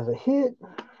believe, has a hit.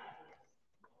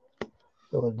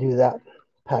 So we'll do that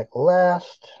pack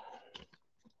last.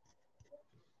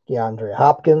 DeAndre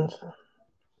Hopkins,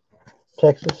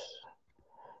 Texas.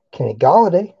 Kenny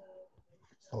Golladay,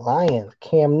 Lions.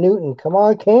 Cam Newton. Come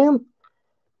on, Cam.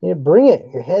 You need to bring it.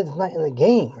 Your head's not in the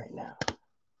game right now.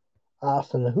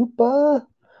 Austin Hooper,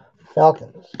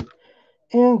 Falcons.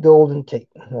 And Golden Tate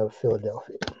of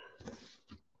Philadelphia.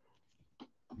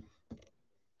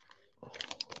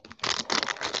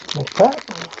 Next pack.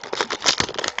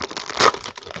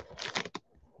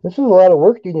 This is a lot of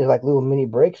work doing these like little mini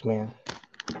breaks, man.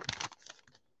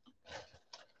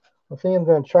 I think I'm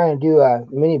going to try and do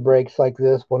mini breaks like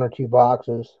this, 1 or 2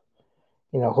 boxes.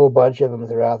 You know, a whole bunch of them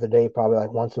throughout the day, probably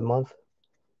like once a month.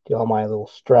 Do all my little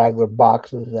straggler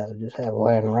boxes that I just have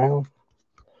laying around.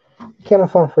 Kind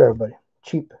of fun for everybody.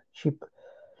 Cheap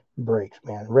breaks,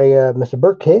 man. Mr.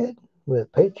 Burkhead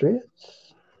with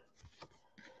Patriots.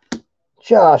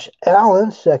 Josh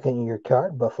Allen, second-year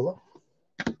card, Buffalo.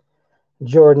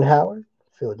 Jordan Howard,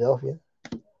 Philadelphia.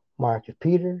 Marcus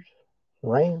Peters,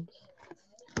 Rams.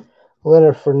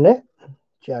 Leonard Fournette,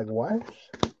 Jaguars.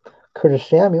 Curtis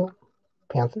Samuel,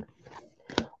 Panther.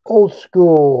 Old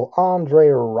school Andre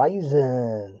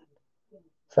Rison,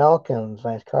 Falcons,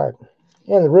 nice card.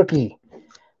 And the rookie,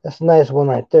 that's a nice one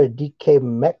right there, DK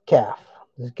Metcalf.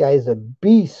 This guy's a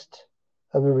beast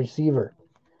of a receiver.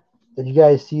 Did you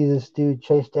guys see this dude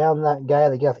chase down that guy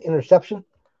that got the interception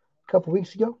a couple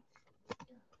weeks ago?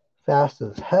 Fast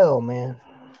as hell, man.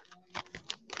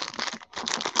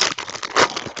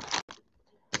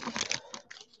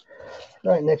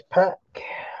 All right, next pack.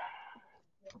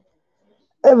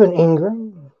 Evan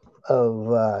Ingram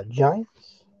of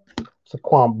Giants.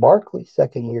 Saquon Barkley,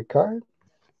 second-year card.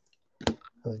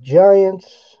 The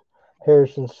Giants.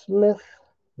 Harrison Smith,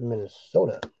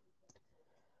 Minnesota.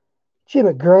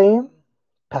 Jimmy Graham,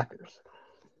 Packers.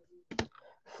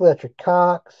 Fletcher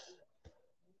Cox,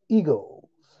 Eagles.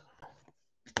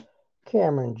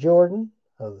 Cameron Jordan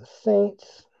of the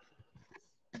Saints.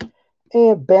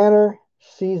 And banner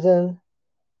season,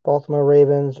 Baltimore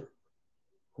Ravens,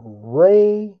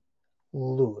 Ray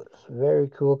Lewis. Very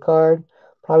cool card.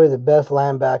 Probably the best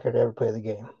linebacker to ever play the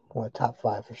game. One of the top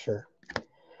 5 for sure.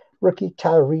 Rookie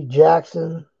Tyree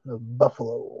Jackson of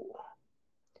Buffalo.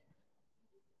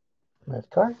 Nice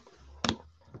card.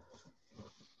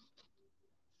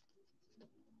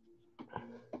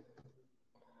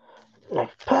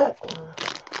 Next pack.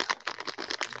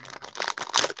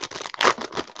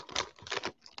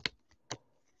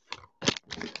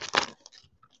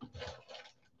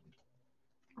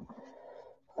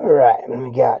 All right, and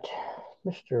we got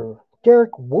Mr.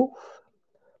 Derek Wolfe,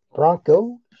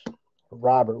 Broncos.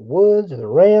 Robert Woods of the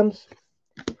Rams.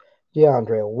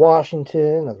 DeAndre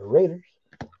Washington of the Raiders.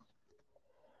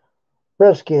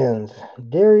 Redskins,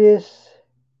 Darius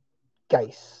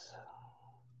Geis.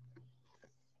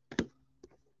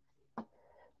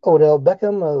 Odell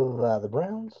Beckham of the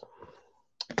Browns.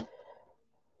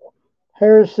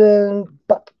 Harrison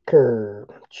Butker,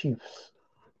 Chiefs.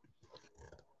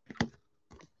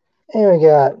 And we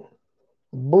got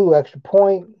blue extra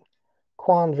point,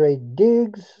 Quandre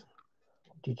Diggs,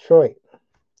 Detroit.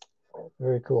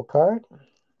 Very cool card.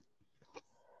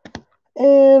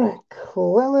 And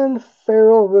Clelin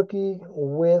Ferrell, rookie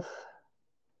with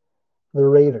the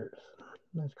Raiders.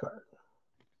 Nice card.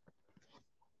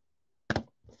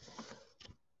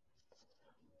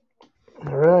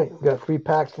 All right, we've got 3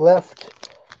 packs left,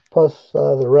 plus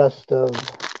the rest of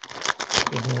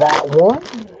that one.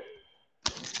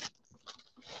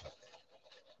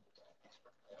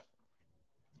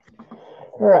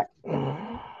 All right.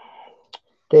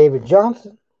 David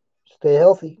Johnson, stay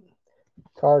healthy,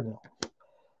 Cardinal.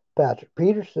 Patrick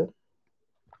Peterson,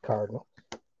 Cardinal.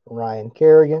 Ryan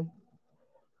Kerrigan,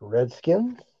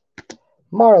 Redskins.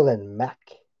 Marlon Mack,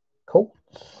 Colts.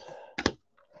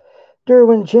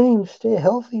 Derwin James, stay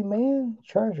healthy, man,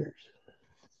 Chargers.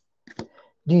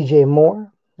 DJ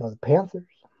Moore of the Panthers.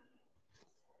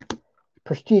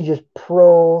 Prestigious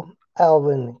Pro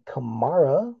Alvin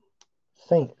Kamara,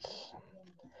 Saints.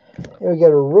 Here we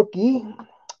got a rookie,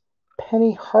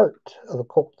 Penny Hart of the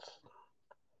Colts.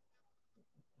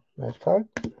 Nice card.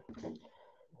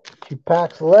 2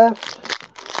 packs left.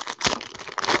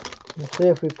 Let's see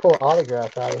if we pull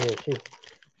autographs out of here too.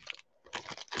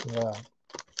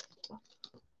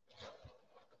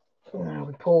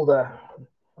 We pulled a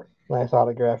nice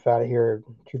autograph out of here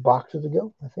 2 boxes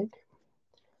ago, I think.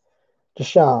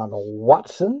 Deshaun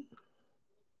Watson,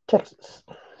 Texas.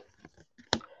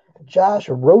 Josh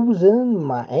Rosen,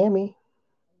 Miami.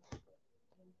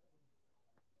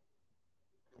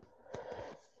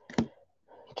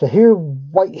 Tahir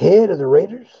Whitehead of the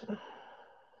Raiders.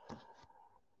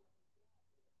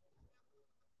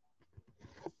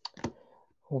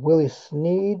 Willie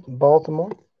Snead,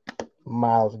 Baltimore.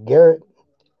 Myles Garrett,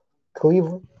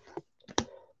 Cleveland.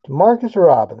 Demarcus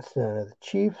Robinson of the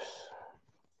Chiefs.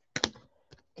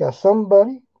 Got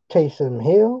somebody. Taysom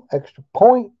Hill, extra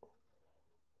point.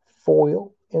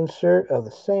 Foil insert of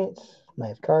the Saints.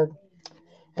 Nice card.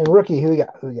 And rookie, who we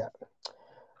got?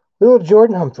 Little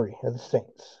Jordan Humphrey of the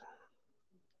Saints.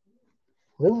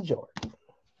 Little Jordan.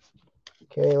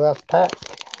 Okay, last pack.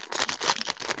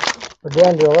 We're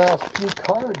down to the last few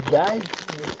cards, guys.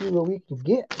 Let's see what we can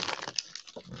get.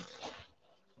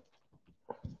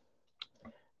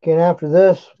 Again, after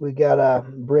this, we got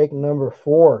break number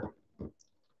 4,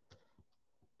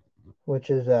 which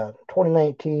is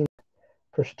 2019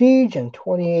 Prestige and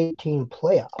 2018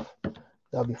 Playoff.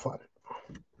 That'll be fun.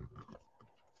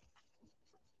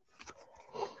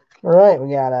 All right,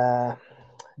 we got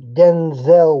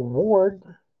Denzel Ward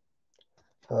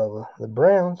of the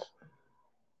Browns.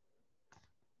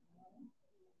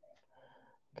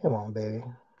 Come on, baby.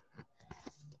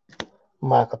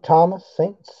 Michael Thomas,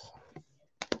 Saints.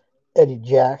 Eddie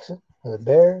Jackson of the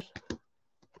Bears.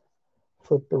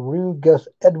 Flipperoo, Gus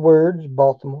Edwards,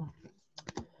 Baltimore.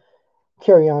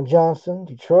 Kerryon Johnson,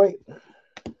 Detroit.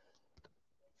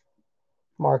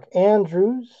 Mark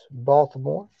Andrews,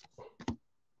 Baltimore.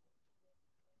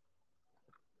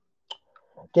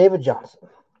 David Johnson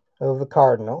of the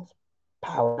Cardinals.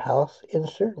 Powerhouse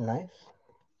insert, nice.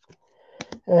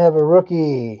 And I have a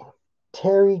rookie,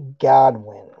 Terry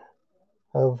Godwin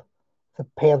of the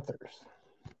Panthers.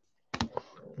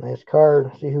 Nice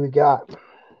card. See who we got.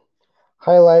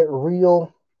 Highlight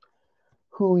reel,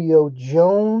 Julio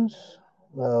Jones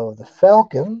of the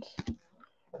Falcons.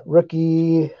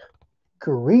 Rookie,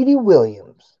 Greedy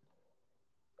Williams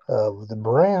of the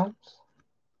Browns.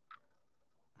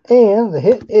 And the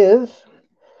hit is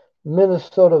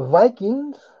Minnesota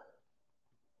Vikings,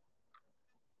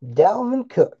 Dalvin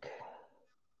Cook.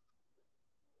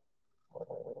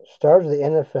 Stars of the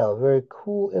NFL. Very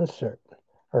cool insert,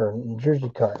 or jersey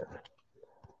card.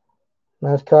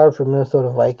 Nice card for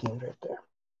Minnesota Vikings right there.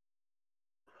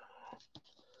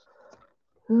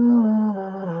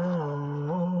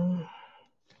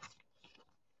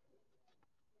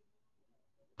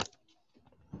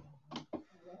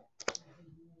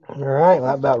 All right,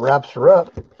 well, that about wraps her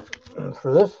up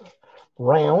for this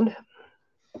round.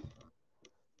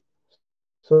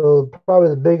 So probably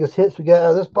the biggest hits we got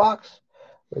out of this box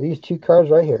are these 2 cards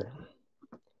right here.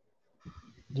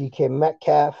 DK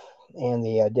Metcalf and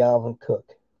the Dalvin Cook.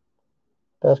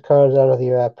 Best cards out of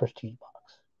the Prestige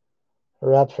box.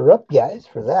 Wraps her up, guys,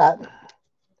 for that.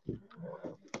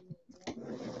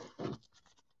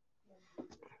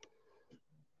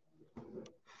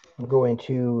 I'm going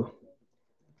to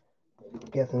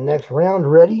get the next round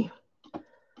ready.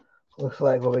 Looks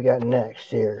like what we got next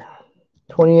here.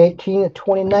 2018 and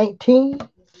 2019.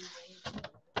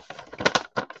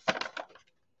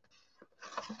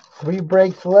 3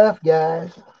 breaks left,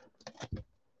 guys.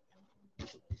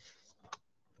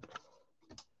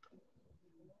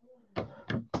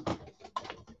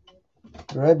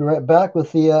 All right, be right back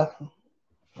with the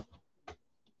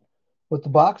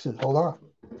boxes. Hold on.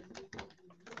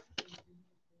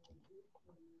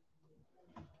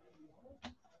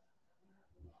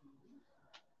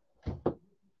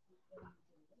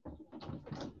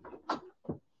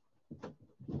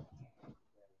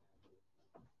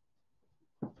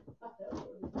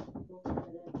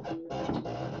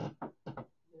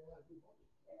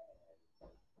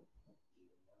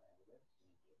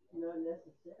 Not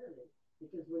necessarily,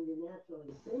 because when you're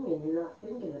naturally singing, you're not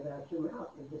thinking about your mouth.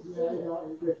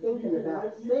 You're thinking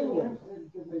about singing.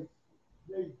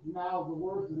 They mouth the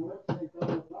words and lip sync all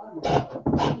the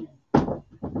time.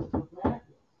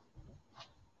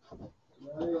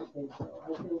 I don't think so. I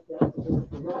think that's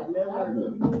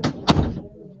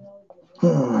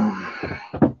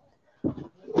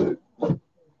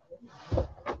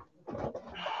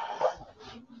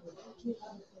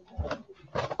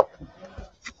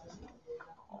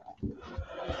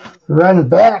Running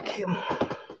back.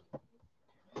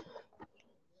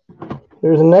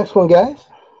 There's the next one, guys.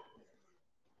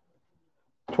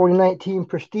 2019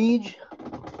 Prestige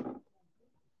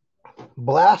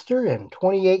Blaster and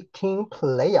 2018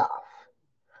 Playoff.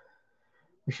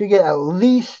 We should get at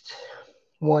least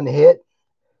 1 hit.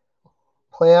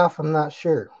 Playoff, I'm not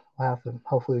sure. We'll have to,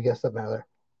 hopefully we get something out of there.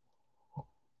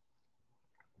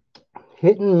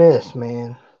 Hit and miss,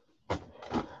 man.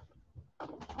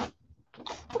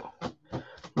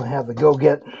 I have to go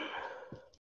get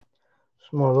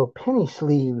some more little penny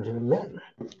sleeves in a minute.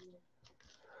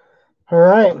 All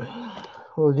right,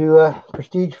 we'll do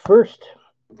Prestige first.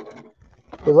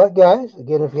 Good luck, guys.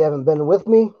 Again, if you haven't been with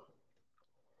me,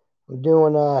 I'm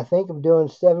doing, I think I'm doing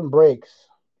 7 breaks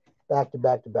back to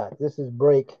back to back. This is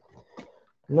break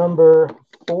number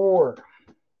 4.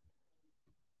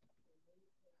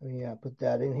 Let me put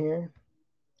that in here.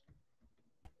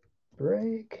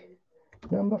 Break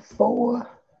number 4.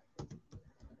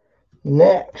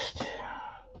 Next.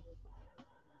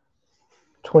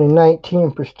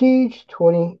 2019 Prestige,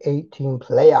 2018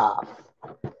 Playoff.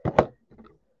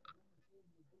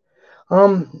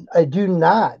 I do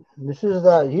not. This is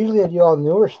usually I do all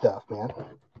newer stuff, man.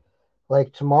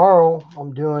 Like tomorrow,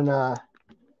 I'm doing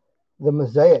the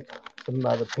Mosaic, some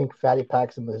the pink fatty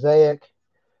packs of Mosaic.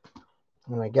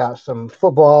 And I got some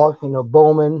football,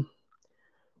 Bowman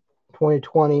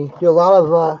 2020. Do a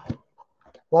lot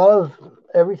of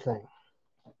everything.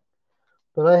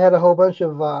 But I had a whole bunch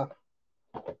of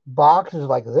boxes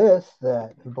like this,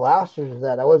 that blasters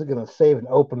that I wasn't going to save and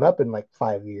open up in like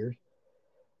 5 years.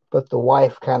 But the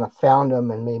wife kind of found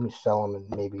them and made me sell them and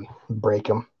maybe break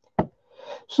them.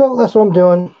 So that's what I'm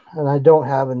doing. And I don't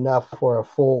have enough for a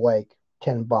full like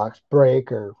 10-box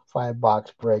break or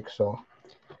 5-box break. So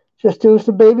just doing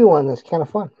some baby one. That's kind of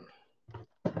fun.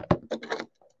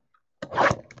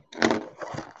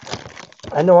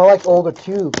 I know I like older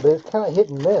too, but it's kind of hit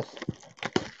and miss.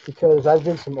 Because I've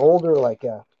did some older, like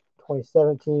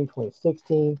 2017,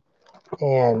 2016,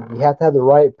 and you have to have the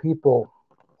right people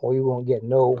or you won't get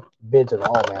no bids at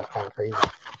all, man. It's kind of crazy.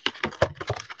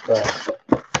 But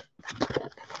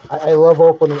I love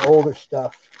opening older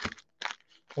stuff.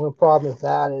 One problem with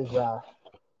that is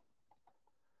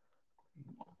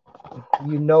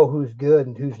you know who's good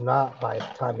and who's not by the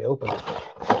time you open it.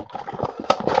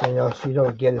 So you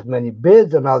don't get as many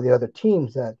bids on all the other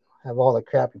teams that have all the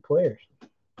crappy players.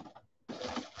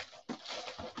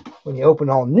 When you open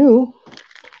all new,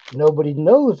 nobody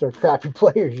knows they're crappy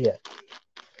players yet.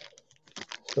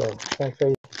 So, thanks,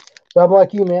 crazy. So I'm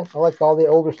like you, man. I like all the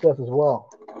older stuff as well.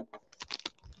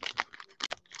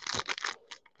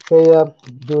 Okay,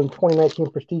 doing 2019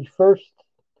 Prestige first.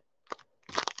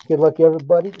 Good luck,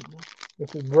 everybody.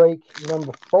 This is break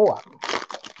number 4.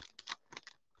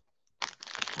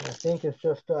 And I think it's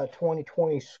just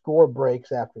 2020 score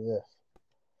breaks after this.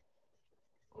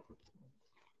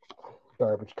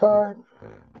 Garbage card.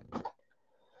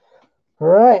 All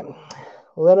right.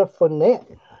 Leonard Fournette.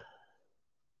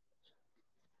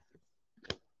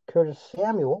 Curtis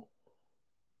Samuel.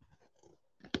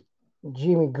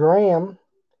 Jimmy Graham.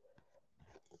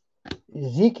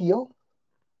 Ezekiel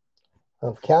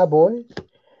of Cowboys.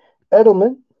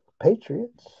 Edelman,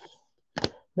 Patriots.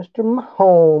 Mr.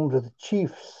 Mahomes of the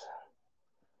Chiefs.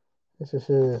 This is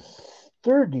his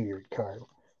 3rd-year card.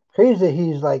 Crazy that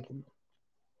he's like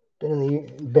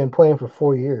been playing for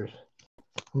 4 years.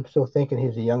 I'm still thinking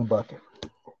he's a young buck.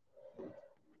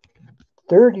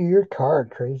 3rd-year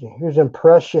card, crazy. Here's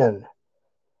impression.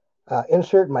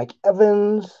 Insert Mike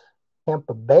Evans,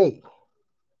 Tampa Bay.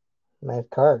 Nice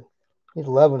card. He's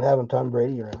loving having Tom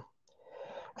Brady around.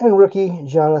 And rookie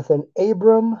Jonathan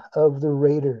Abram of the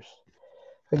Raiders.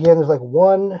 Again, there's like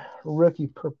one rookie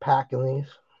per pack in these.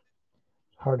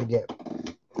 Hard to get.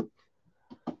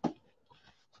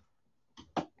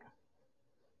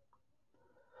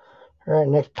 All right,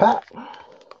 next pack.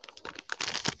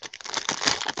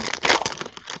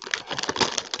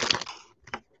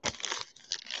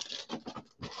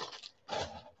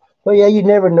 So yeah, you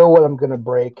never know what I'm going to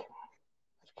break.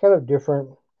 It's kind of different.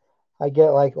 I get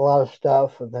like a lot of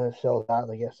stuff and then it sells out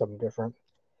and I get something different.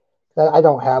 I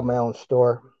don't have my own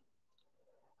store.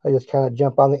 I just kind of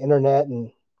jump on the internet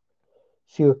and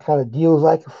see what kind of deals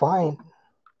I can find.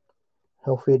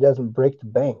 Hopefully it doesn't break the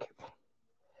bank.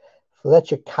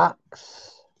 Fletcher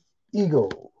Cox,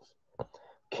 Eagles.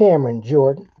 Cameron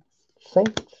Jordan,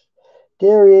 Saints.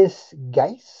 Darius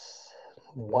Geis,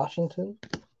 Washington.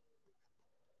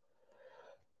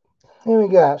 And we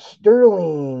got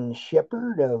Sterling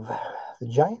Shepard of the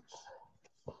Giants.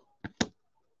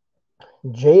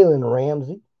 Jalen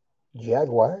Ramsey,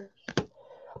 Jaguars.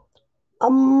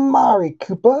 Amari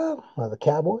Cooper of the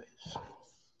Cowboys.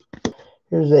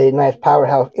 Here's a nice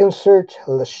powerhouse insert.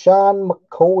 LaShawn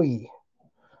McCoy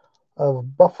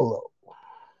of Buffalo.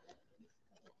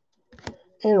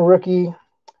 And rookie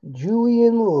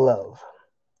Julian Love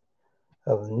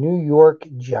of New York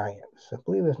Giants. I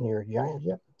believe it's New York Giants.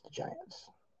 Yep, the Giants.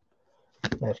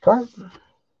 Nice card.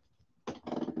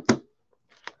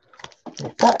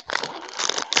 Nice pack.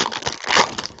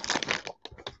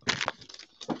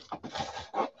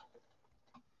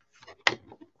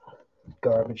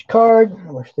 Garbage card.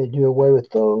 I wish they'd do away with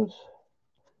those.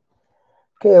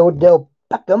 Okay, Odell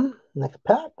Beckham. Next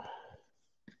pack.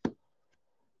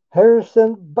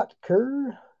 Harrison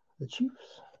Butker, the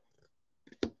Chiefs.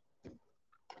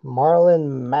 Marlon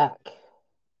Mack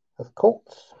of the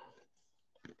Colts.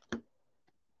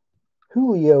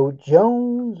 Julio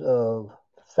Jones of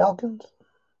the Falcons.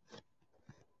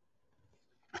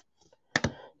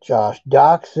 Josh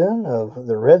Doctson of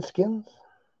the Redskins.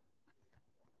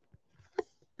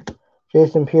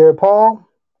 Jason Pierre-Paul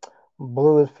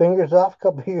blew his fingers off a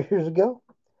couple of years ago.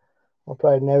 I'll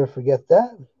probably never forget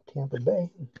that. Tampa Bay.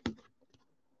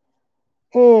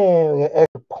 And we got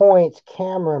extra points.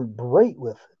 Cameron Brate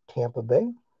with Tampa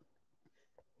Bay.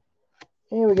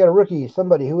 And we got a rookie.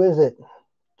 Somebody. Who is it?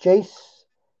 Jace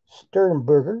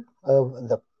Sternberger of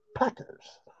the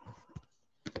Packers.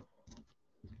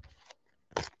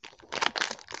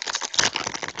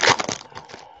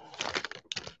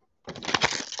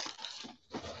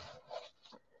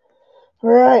 All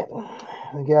right,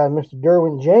 we got Mr.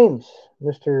 Derwin James.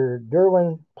 Mr.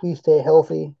 Derwin, please stay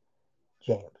healthy.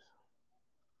 James.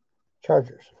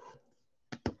 Chargers.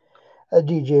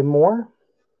 DJ Moore,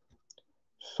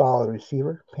 solid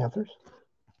receiver, Panthers.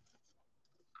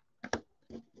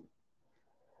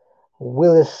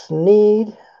 Willis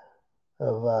Snead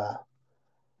of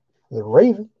the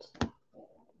Ravens.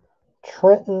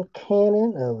 Trenton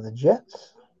Cannon of the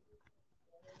Jets.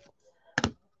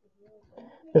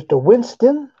 Mr.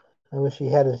 Winston, I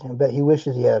bet he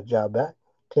wishes he had a job back.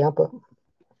 Tampa.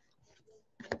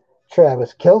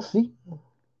 Travis Kelce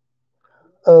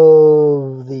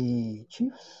of the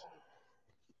Chiefs.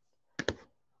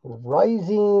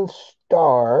 Rising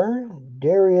star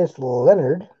Darius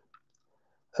Leonard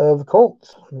of the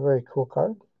Colts. Very cool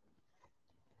card.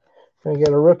 We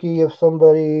got a rookie of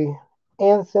somebody,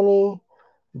 Anthony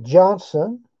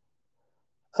Johnson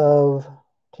of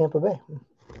Tampa Bay.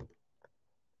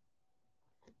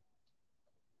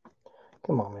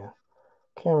 Come on, man.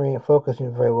 Camera ain't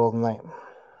focusing very well tonight.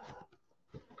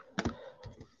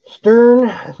 Stern,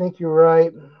 I think you're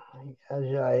right. I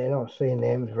don't say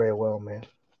names very well, man.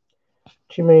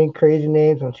 Too many crazy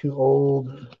names. I'm too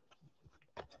old.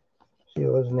 See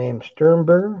what was his name?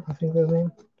 Sternberger, I think that's his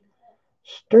name.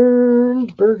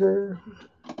 Sternberger.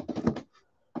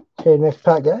 Okay, next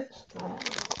pack, guys.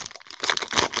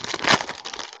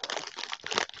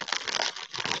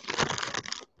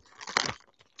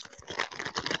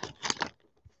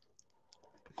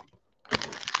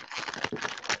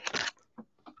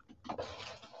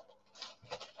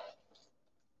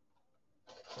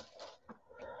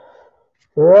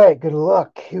 All right, good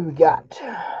luck. Here we got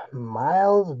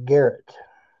Myles Garrett,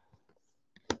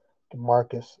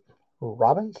 Demarcus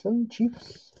Robinson,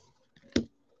 Chiefs.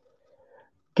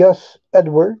 Gus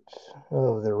Edwards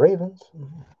of the Ravens.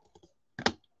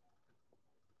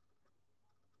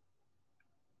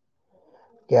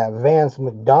 Got Vance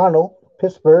McDonald,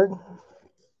 Pittsburgh.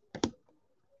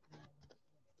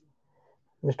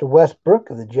 Mr. Westbrook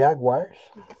of the Jaguars.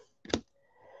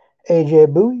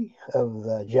 AJ Bowie of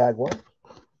the Jaguars.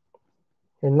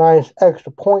 Your nice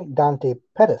extra point, Dante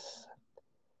Pettis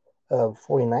of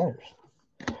 49ers.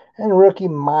 And rookie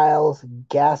Myles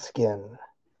Gaskin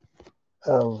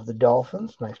of the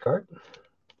Dolphins. Nice card.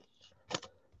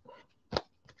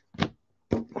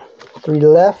 3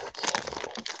 left.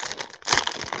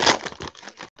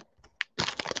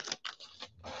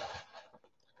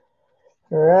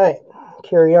 All right.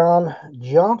 Kerryon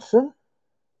Johnson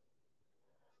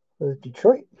with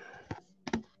Detroit.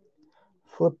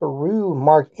 Flipperoo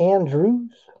Mark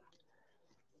Andrews,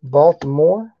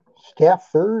 Baltimore.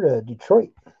 Stafford,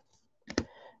 Detroit.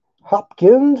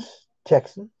 Hopkins,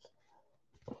 Texans.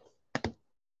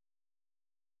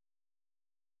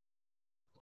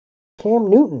 Cam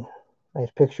Newton,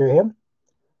 nice picture of him.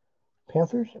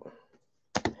 Panthers.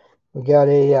 We got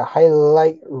a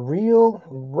highlight reel,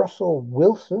 Russell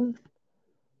Wilson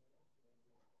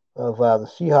of the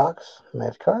Seahawks.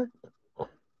 Nice card.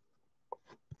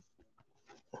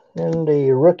 And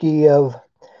a rookie of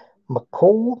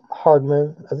McCole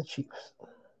Hardman of the Chiefs.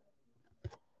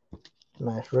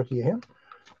 Nice rookie of him.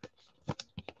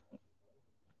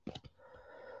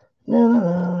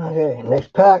 Okay,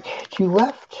 next pack. 2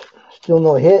 left. Still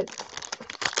no hit.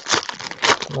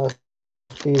 Must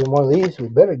be one of these. We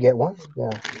better get one.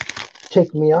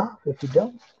 Tick me off if you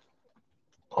don't.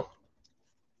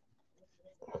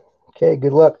 Okay,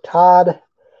 good luck. Todd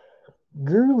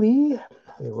Gurley,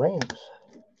 the Rams.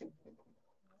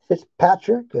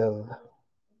 Fitzpatrick of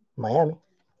Miami.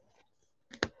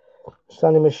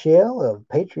 Sonny Michel of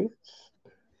Patriots.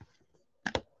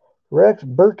 Rex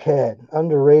Burkhead,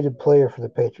 underrated player for the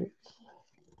Patriots.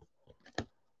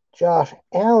 Josh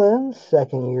Allen,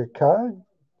 second-year card,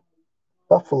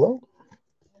 Buffalo.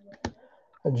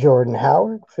 Jordan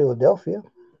Howard, Philadelphia.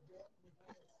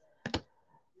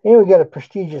 And we got a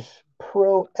prestigious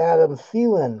Pro Adam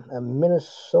Thielen of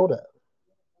Minnesota.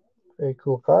 Very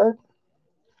cool card.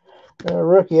 And a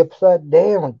rookie upside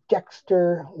down,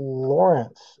 Dexter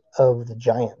Lawrence of the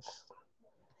Giants.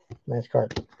 Nice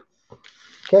card.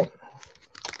 Okay.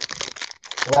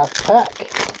 Last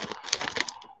pack.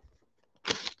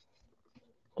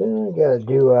 Then we gotta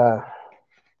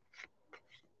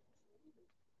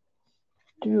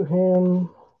do him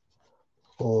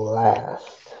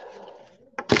last.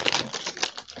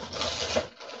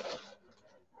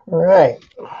 All right.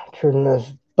 Turn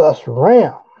this bus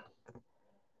around.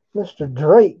 Mr.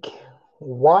 Drake,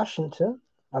 Washington.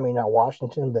 I mean, not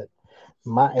Washington, but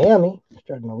Miami.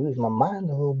 Starting to lose my mind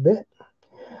a little bit.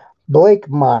 Blake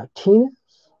Martinez,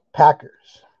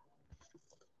 Packers.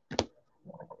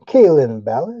 Kalen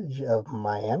Ballage of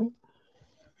Miami.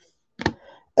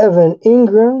 Evan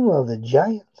Ingram of the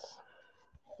Giants.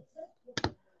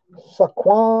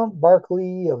 Saquon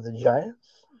Barkley of the Giants.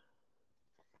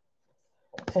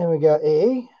 And we got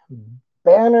a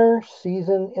banner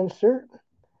season insert.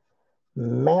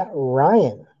 Matt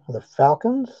Ryan of the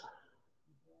Falcons.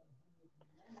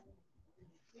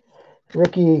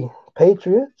 Ricky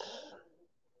Patriots.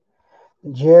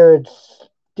 Jared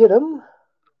Stidham.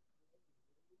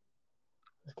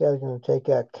 This guy's going to take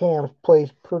Cam's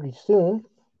place pretty soon.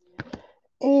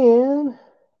 And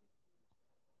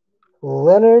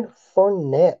Leonard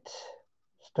Fournette.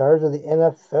 Stars of the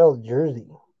NFL jersey.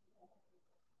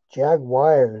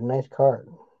 Jaguars. Nice card.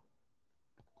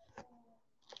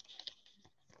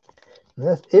 And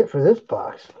that's it for this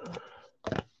box.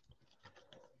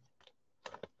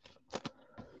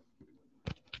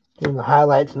 Doing the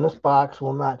highlights in this box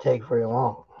will not take very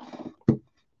long.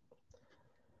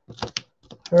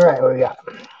 All right, what we got?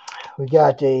 We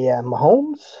got a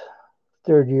Mahomes,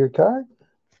 third-year card.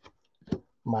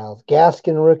 Myles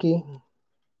Gaskin, rookie.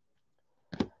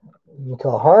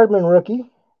 Mecole Hardman,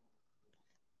 rookie.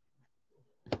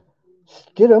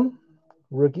 Stidham,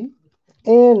 rookie.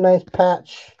 And nice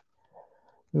patch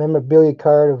memorabilia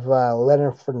card of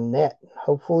Leonard Fournette.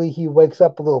 Hopefully he wakes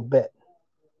up a little bit.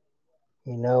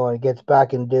 You know, and gets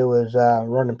back and do his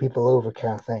running people over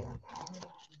kind of thing.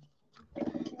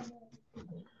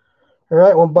 All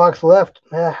right, one box left.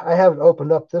 I haven't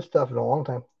opened up this stuff in a long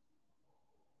time.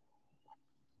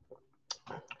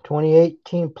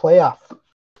 2018 playoff.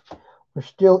 We're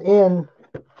still in.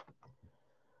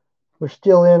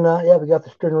 Yeah, we got the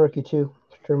Stern rookie too,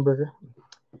 Sternberger.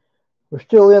 We're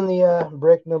still in the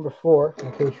break number 4,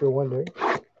 in case you're wondering.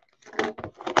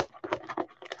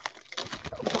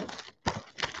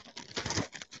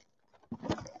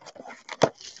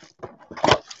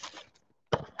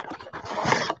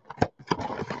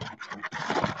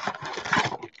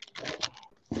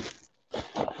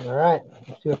 All right,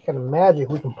 let's see what kind of magic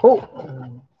we can pull.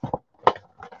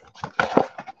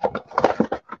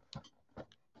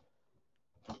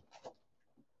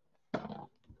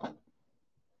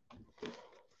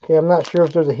 Okay, I'm not sure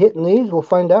if there's a hit in these. We'll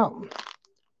find out.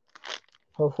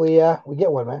 Hopefully, we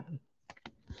get one, man.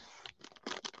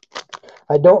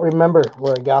 I don't remember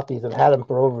where I got these. I've had them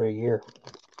for over a year.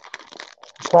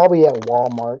 Probably at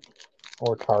Walmart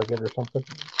or Target or something.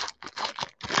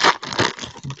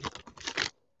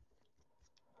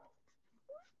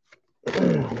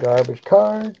 Garbage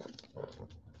card.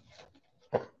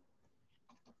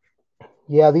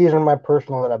 Yeah, these are my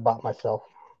personal that I bought myself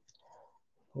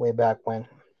way back when.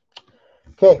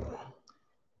 Okay.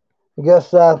 I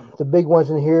guess the big ones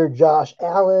in here, Josh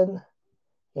Allen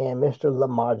and Mr.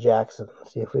 Lamar Jackson.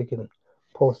 See if we can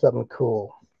pull something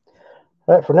cool.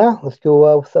 All right, for now, let's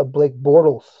go with Blake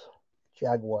Bortles,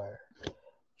 Jaguar.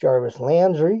 Jarvis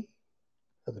Landry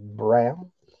of the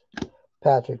Browns.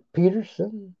 Patrick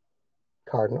Peterson,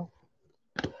 Cardinal.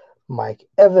 Mike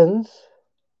Evans,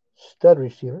 stud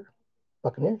receiver,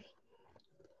 Buccaneers.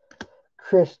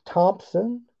 Chris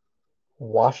Thompson,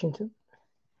 Washington.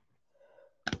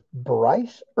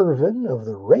 Bryce Irvin of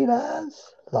the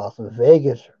Raiders, Las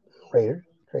Vegas Raiders.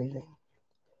 Crazy.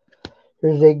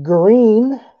 Here's a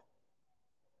green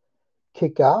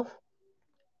kickoff.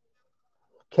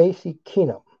 Casey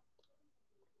Keenum.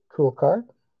 Cool card.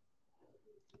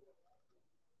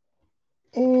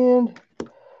 And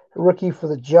rookie for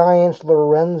the Giants,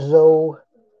 Lorenzo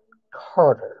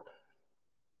Carter.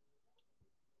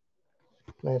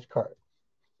 Nice card.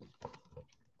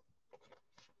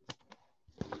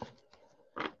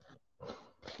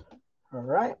 All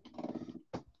right.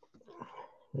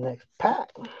 Next pack.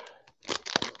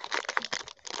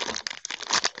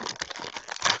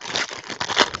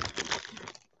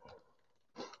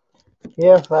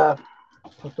 If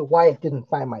the wife didn't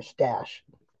find my stash,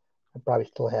 I'd probably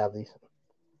still have these.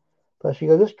 But she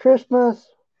goes, "This Christmas,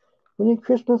 we need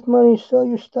Christmas money, sell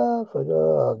your stuff." I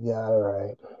go, "Oh, God, all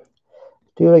right.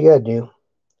 Do what I got to do."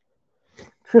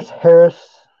 Chris Harris,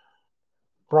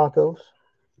 Broncos.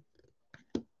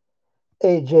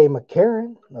 A.J.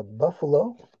 McCarron of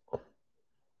Buffalo.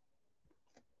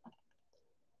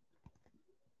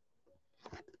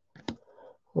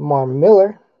 Lamar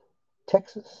Miller,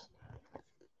 Texas.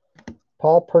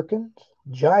 Paul Perkins,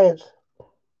 Giants.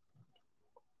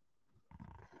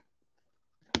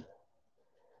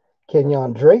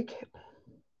 Kenyon Drake.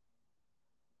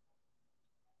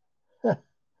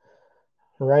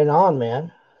 Right on,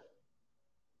 man.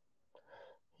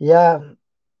 Yeah.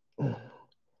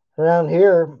 Around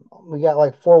here, we got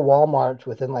like 4 Walmarts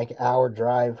within like an hour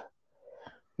drive,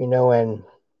 and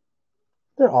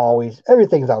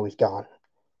everything's always gone.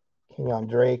 King on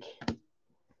Drake.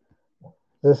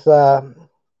 This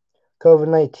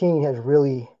COVID-19 has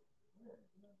really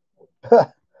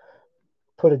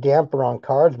put a damper on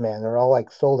cards, man. They're all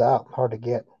like sold out, hard to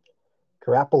get.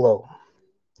 Garoppolo,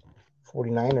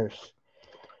 49ers.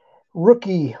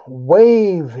 Rookie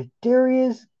Wave,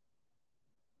 Darius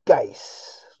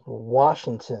Geis,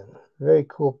 Washington. Very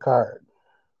cool card.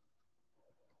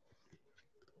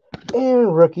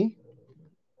 And rookie,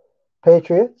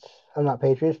 Patriots. I'm not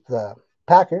Patriots, the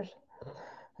Packers.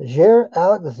 Jaire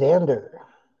Alexander.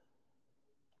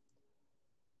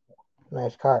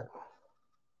 Nice card.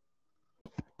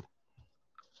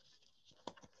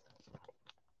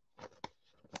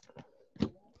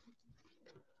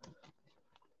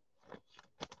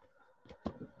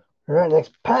 All right,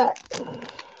 next pack.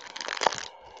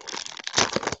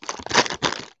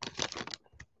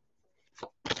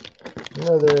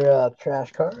 Another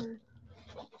trash card.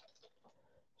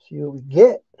 See what we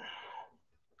get.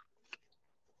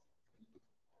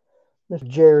 Mr.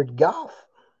 Jared Goff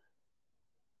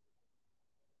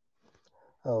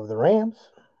of the Rams.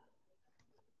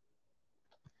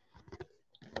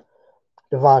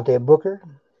 Devontae Booker,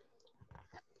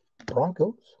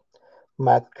 Broncos.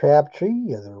 Michael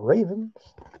Crabtree of the Ravens.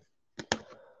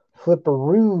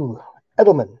 Flipperoo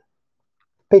Edelman,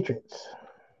 Patriots.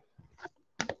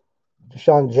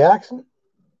 Deshaun Jackson,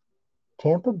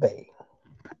 Tampa Bay.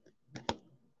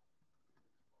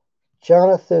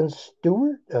 Jonathan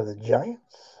Stewart of the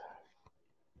Giants.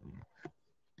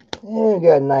 And we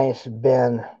got a nice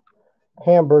Ben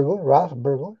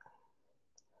Roethlisberger.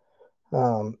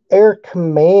 Air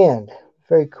Command,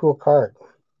 very cool card.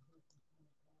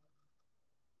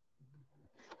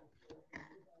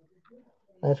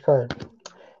 Nice card.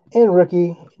 And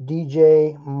rookie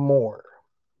DJ Moore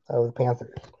of the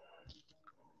Panthers.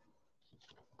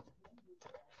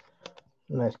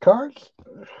 Nice cards.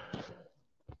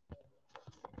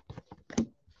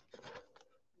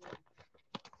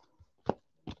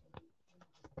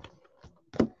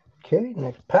 Okay,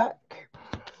 next pack.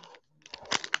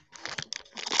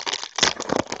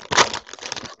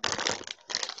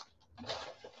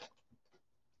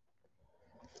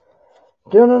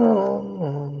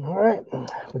 All right,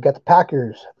 we got the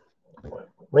Packers.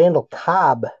 Randall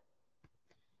Cobb.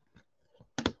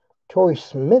 Torrey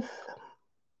Smith.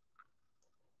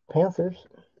 Panthers.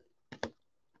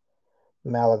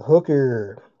 Malik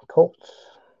Hooker. Colts.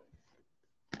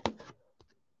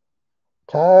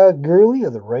 Todd Gurley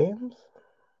of the Rams.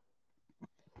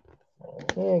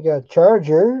 And we got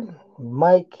Charger.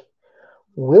 Mike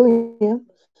Williams.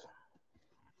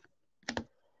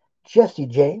 Jesse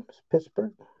James,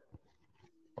 Pittsburgh.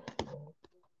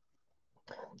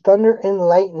 Thunder and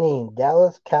Lightning,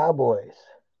 Dallas Cowboys.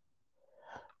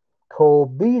 Cole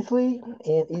Beasley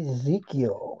and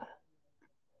Ezekiel.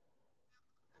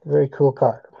 Very cool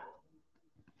card.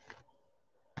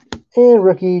 And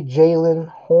rookie Jalen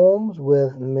Holmes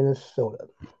with Minnesota.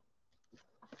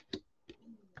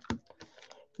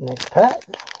 Next pack.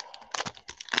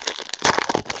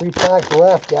 3 packs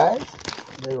left, guys.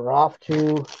 They were off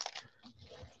to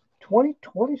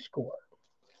 2020 score.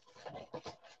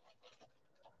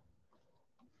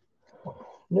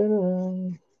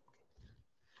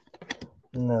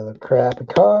 Another crappy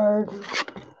card.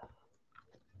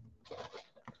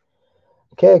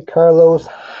 Okay, Carlos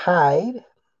Hyde,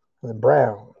 the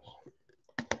Browns.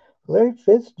 Larry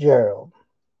Fitzgerald,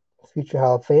 future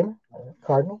Hall of Famer,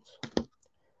 Cardinals.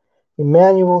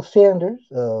 Emmanuel Sanders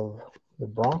of the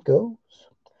Broncos.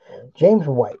 James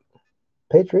White,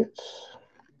 Patriots.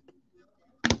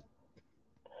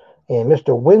 And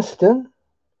Mr. Winston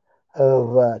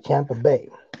of Tampa Bay.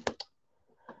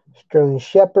 Sterling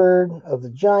Shepard of the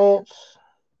Giants.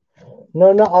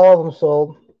 No, not all of them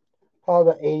sold.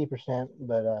 Probably about 80%,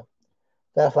 but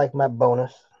that's like my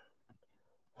bonus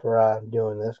for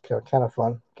doing this. Kind of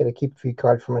fun. Get to keep a few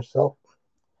cards for myself.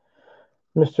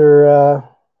 Mr.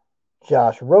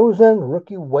 Josh Rosen,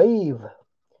 rookie wave.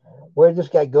 Where'd this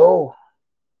guy go?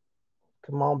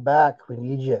 Come on back. We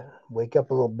need you. Wake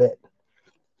up a little bit.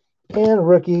 And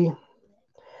rookie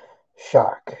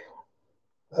Shark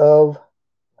of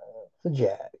the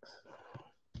Jags.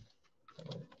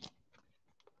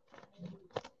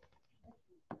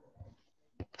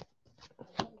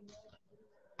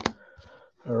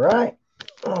 All right.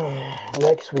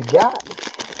 Next we got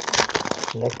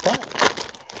next pack.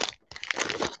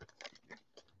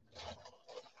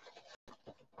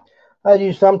 I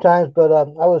do sometimes, but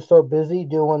I was so busy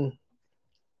doing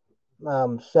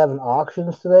 7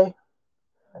 auctions today.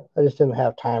 I just didn't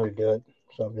have time to do it,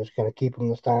 so I'm just gonna keep them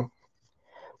this time.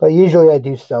 But usually I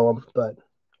do sell them, but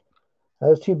I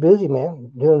was too busy,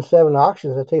 man. Doing 7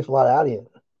 auctions, that takes a lot out of you.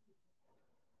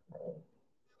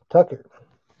 Tucker,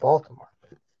 Baltimore.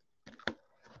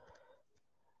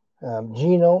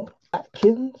 Geno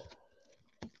Atkins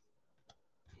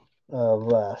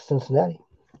of Cincinnati.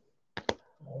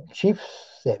 Chiefs,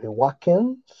 Sammy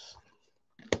Watkins.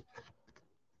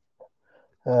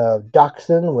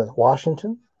 Doxson with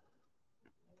Washington.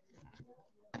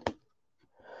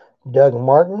 Doug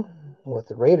Martin with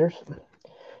the Raiders.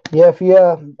 Yeah, if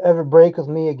you ever break with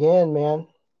me again, man,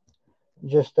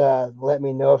 just let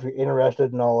me know if you're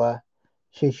interested, and I'll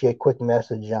shoot you a quick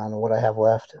message on what I have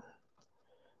left.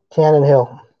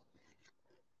 Tannenhill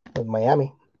with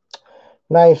Miami.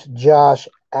 Nice Josh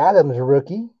Adams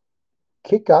rookie.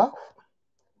 Kickoff.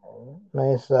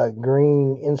 Nice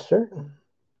green insert.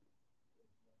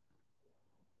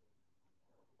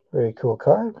 Very cool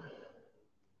card.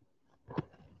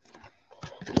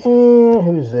 And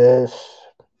who's this?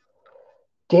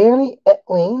 Danny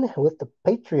Etling with the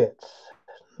Patriots.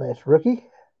 Nice rookie.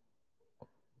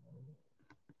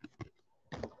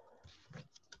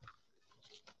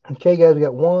 Okay, guys, we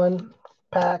got 1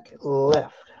 pack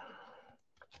left.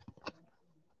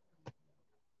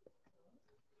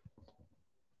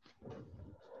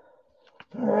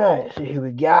 All right, see who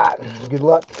we got. Good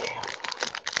luck.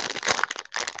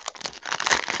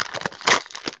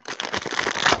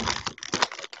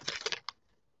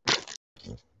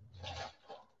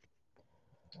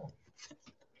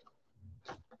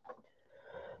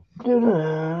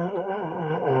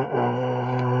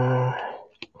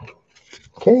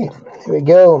 Okay, here we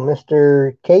go.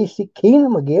 Mr. Casey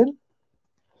Keenum again.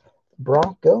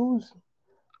 Broncos.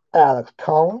 Alex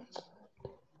Collins.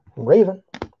 Raven.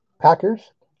 Packers.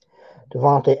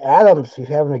 Devontae Adams. He's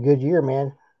having a good year,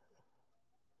 man.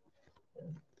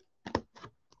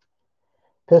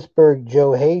 Pittsburgh.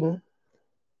 Joe Hayden.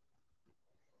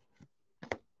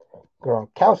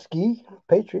 Gronkowski.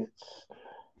 Patriots.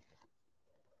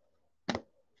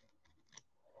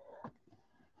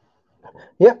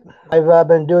 Yep, I've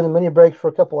been doing the mini breaks for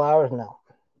a couple hours now.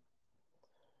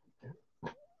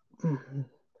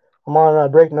 I'm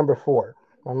on break number 4.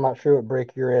 I'm not sure what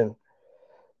break you're in.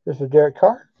 This is Derek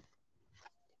Carr.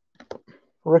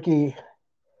 Rookie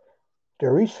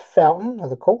Darius Fountain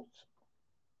of the Colts.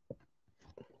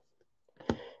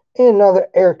 And another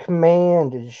Air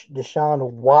Command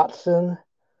Deshaun Watson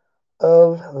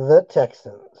of the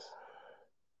Texans.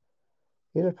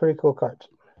 These are pretty cool cards.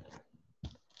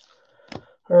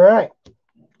 All right.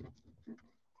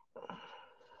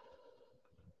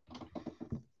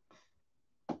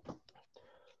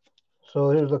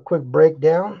 So here's a quick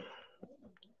breakdown.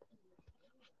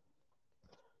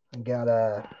 I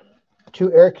got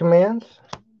 2 Air Commands.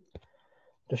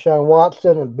 Deshaun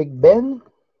Watson and Big Ben.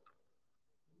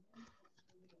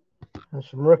 And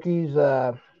some rookies.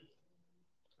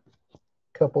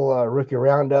 Couple rookie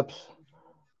roundups.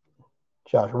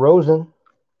 Josh Rosen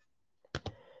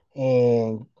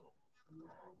and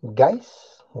Geis,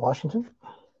 Washington.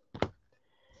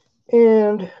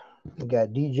 And we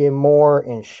got DJ Moore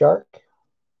and Shark.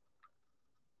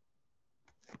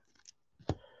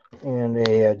 And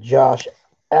a Josh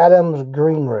Adams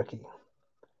green rookie.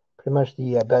 Pretty much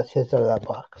the best hits out of that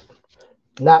box.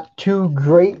 Not too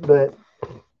great, but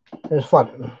it's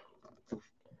fun.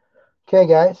 Okay,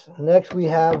 guys. Next we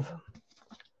have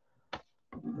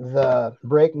the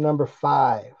break number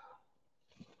 5.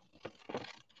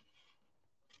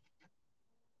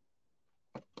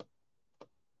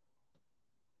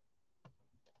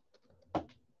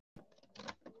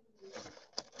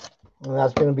 And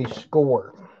that's going to be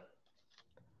score.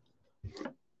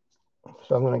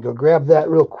 So I'm going to go grab that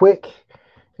real quick.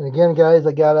 And again, guys,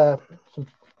 I got some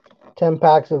 10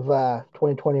 packs of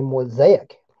 2020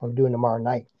 Mosaic I'm doing tomorrow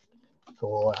night.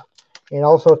 So, and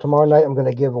also tomorrow night, I'm going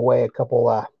to give away a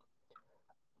couple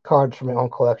cards from my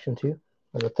own collection too,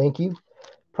 as a thank you.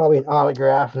 Probably an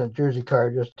autograph and a jersey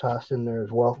card just tossed in there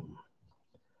as well.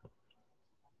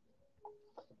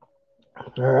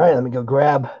 All right, let me go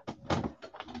grab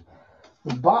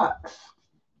the box.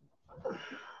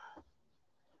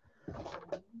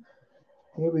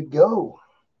 Here we go.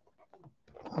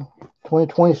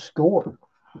 2020 score.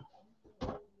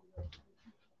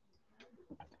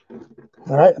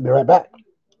 All right, I'll be right back.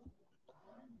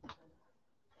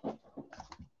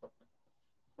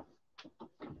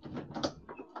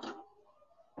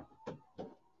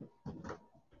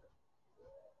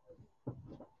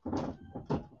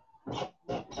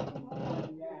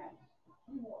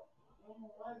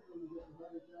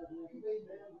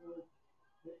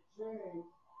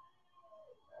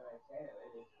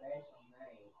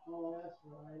 Oh, that's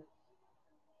right.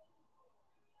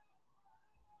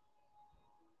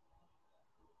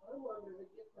 I wanted to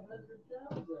get the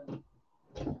 100,000.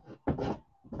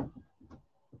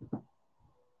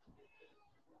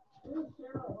 Here's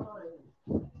Cheryl Hines.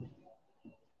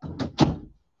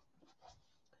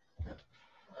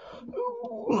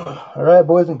 All right,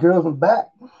 boys and girls, I'm back.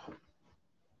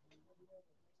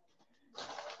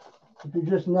 If you're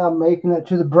just now making it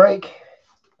to the break,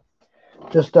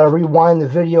 just rewind the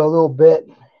video a little bit,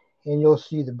 and you'll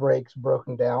see the breaks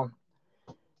broken down.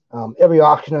 Every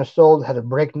auction I sold had a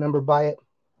break number by it,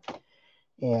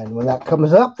 and when that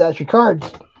comes up, that's your cards.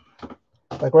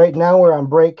 Like right now, we're on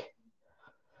break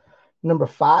number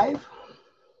 5,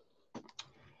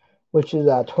 which is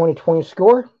a 2020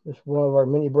 score. This is one of our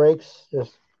mini breaks.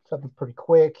 Just something pretty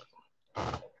quick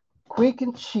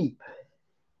and cheap.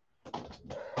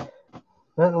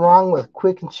 Nothing wrong with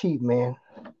quick and cheap, man.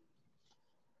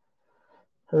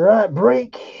 All right,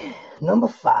 break number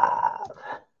 5.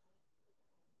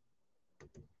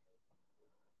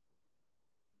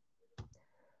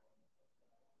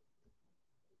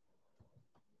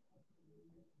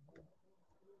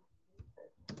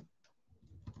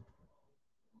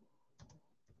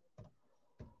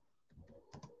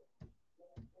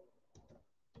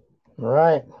 All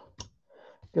right.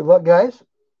 Good luck, guys.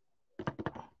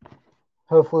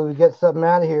 Hopefully we get something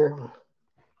out of here.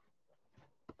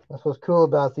 That's what's cool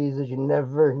about these is you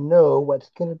never know what's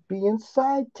going to be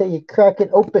inside till you crack it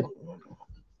open.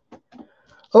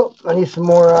 Oh, I need some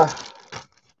more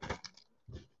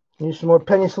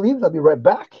penny sleeves. I'll be right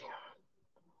back.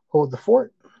 Hold the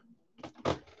fort.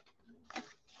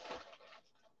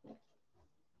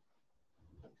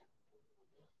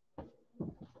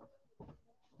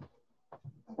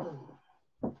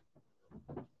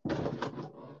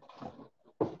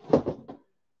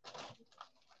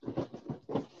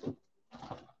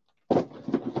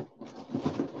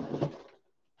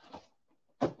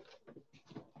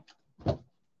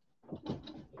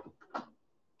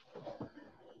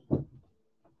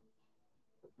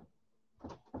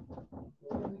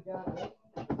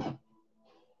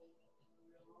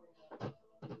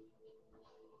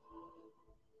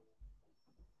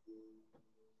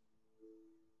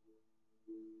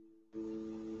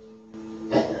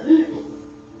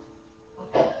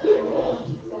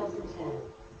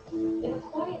 In a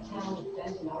quiet town of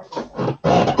Benton, Arkansas,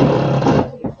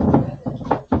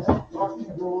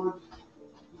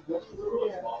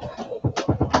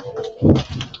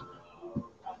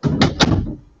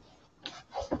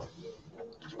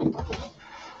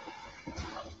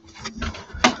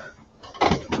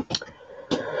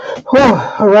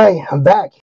 All right, I'm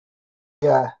back.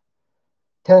 10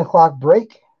 o'clock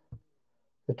break.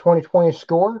 The 2020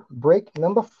 score, break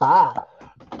number 5.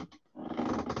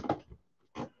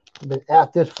 I've been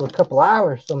at this for a couple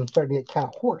hours, so I'm starting to get kind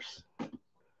of hoarse.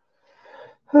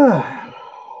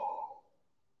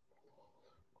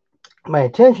 My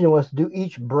intention was to do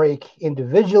each break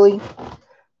individually,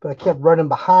 but I kept running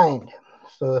behind.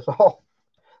 So it's all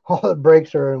the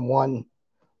breaks are in one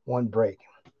break.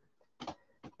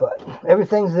 But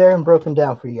everything's there and broken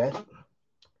down for you guys.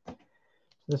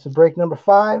 This is break number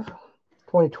 5,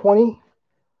 2020.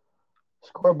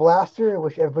 Score Blaster. I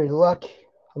wish everybody luck.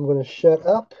 I'm going to shut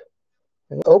up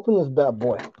and open this bad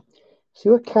boy. See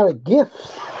what kind of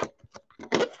gifts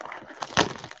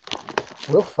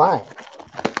we'll find.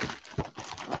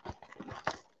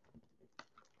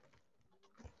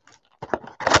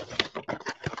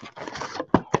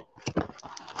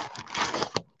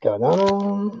 Going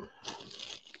on.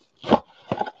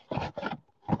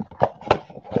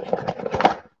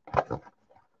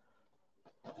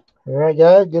 All right,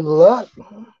 guys, good luck.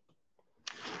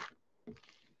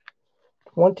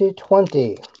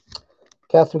 2020.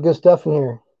 Got some good stuff in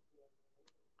here.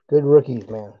 Good rookies,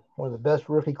 man. One of the best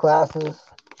rookie classes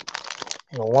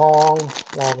in a long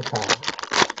time.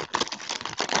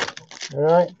 All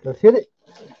right, let's hit it.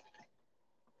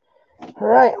 All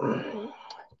right.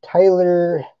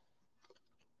 Tyler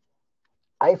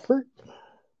Eifert,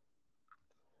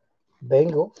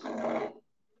 Bengals.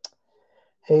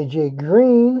 AJ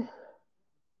Green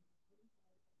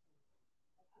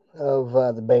of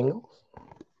the Bengals.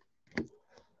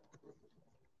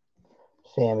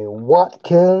 Sammy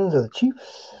Watkins of the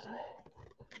Chiefs.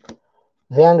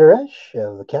 Van Der Esch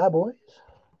of the Cowboys.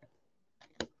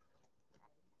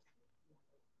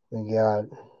 We got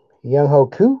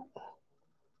Younghoe Koo,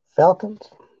 Falcons.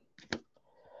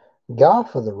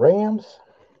 Goff of the Rams.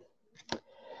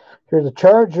 Here's the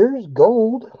Chargers,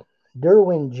 gold,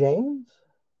 Derwin James.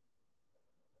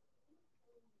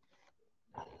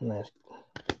 Nice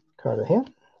card of him.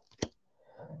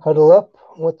 Huddle up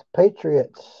with the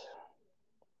Patriots.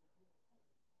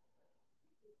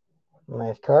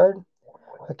 Nice card.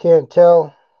 I can't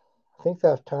tell. I think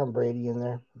that's Tom Brady in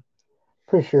there.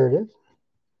 Pretty sure it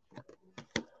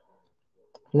is.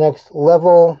 Next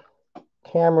level,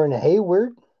 Cameron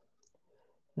Hayward.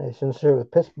 Nice insert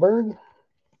with Pittsburgh.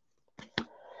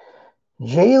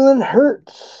 Jalen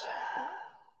Hurts.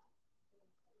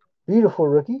 Beautiful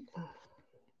rookie.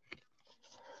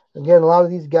 Again, a lot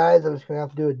of these guys I'm just going to have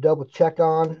to do a double check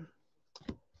on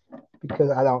because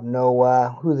I don't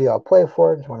know who they all play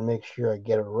for. I just want to make sure I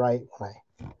get it right when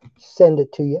I send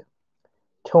it to you.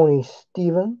 Tony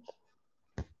Stevens.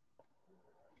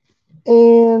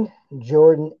 And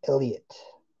Jordan Elliott.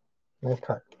 Nice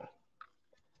card.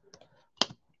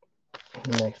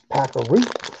 Next pack of Reap.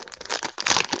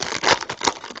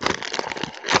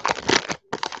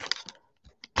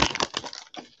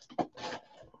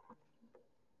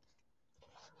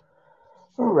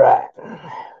 All right.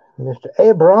 Mr.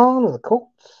 Abram of the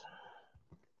Colts.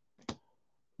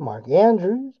 Mark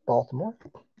Andrews, Baltimore.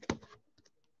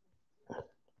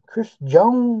 Chris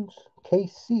Jones,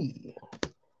 KC.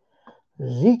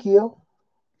 Ezekiel,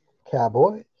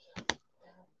 Cowboys.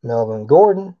 Melvin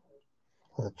Gordon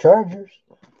of the Chargers.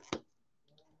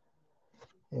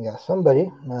 You got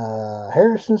somebody.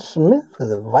 Harrison Smith of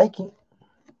the Vikings.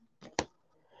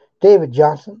 David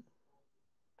Johnson,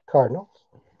 Cardinals.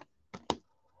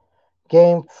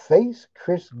 Game face,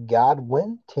 Chris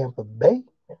Godwin, Tampa Bay.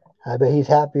 I bet he's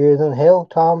happier than hell.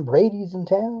 Tom Brady's in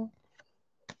town.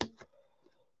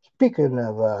 Speaking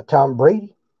of Tom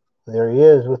Brady, there he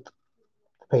is with the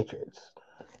Patriots.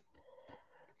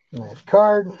 Nice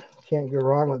card. Can't go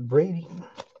wrong with Brady.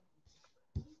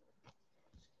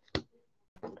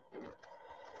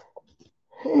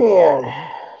 And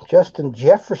Justin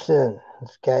Jefferson.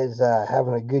 This guy's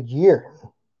having a good year.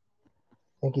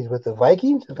 I think he's with the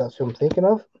Vikings. That's who I'm thinking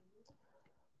of.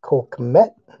 Cole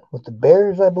Kmet with the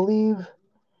Bears, I believe.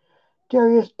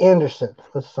 Darius Anderson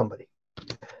with somebody.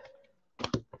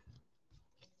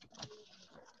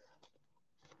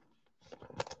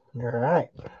 All right.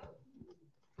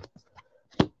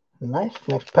 Nice.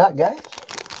 Next pack, guys.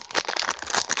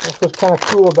 That's what's kind of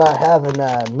cool about having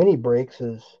mini breaks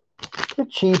is they're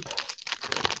cheap.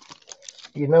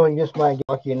 You know, you just might get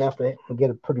lucky enough to get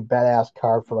a pretty badass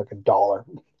card for like $1,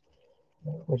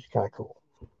 which is kind of cool.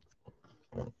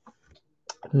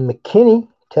 McKinney,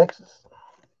 Texas.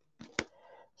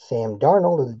 Sam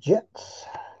Darnold of the Jets.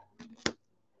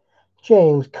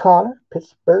 James Conner,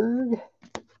 Pittsburgh.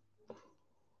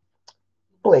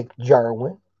 Blake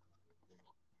Jarwin,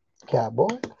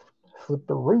 Cowboy.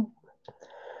 Flipperoo.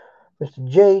 Mr.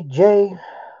 J.J.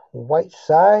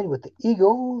 Whiteside with the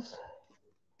Eagles.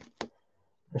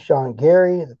 Rashawn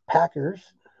Gary, the Packers.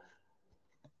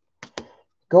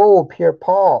 Gold, Pierre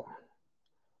Paul,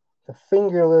 the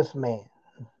Fingerless Man,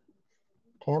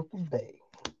 Tampa Bay.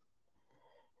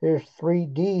 Here's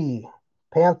 3D,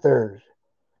 Panthers.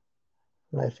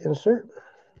 Nice insert.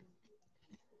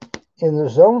 In the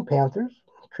zone, Panthers,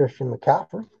 Christian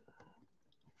McCaffrey.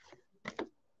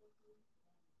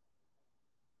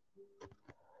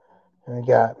 And we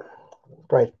got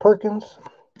Bryce Perkins,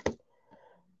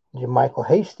 JaMychal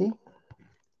Hasty,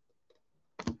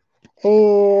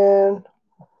 and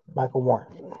Michael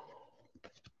Warren.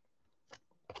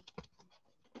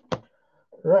 All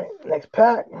right, next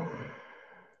pack.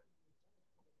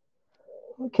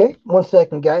 Okay, 1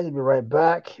 second, guys. I'll be right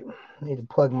back. I need to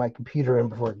plug my computer in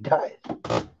before it dies.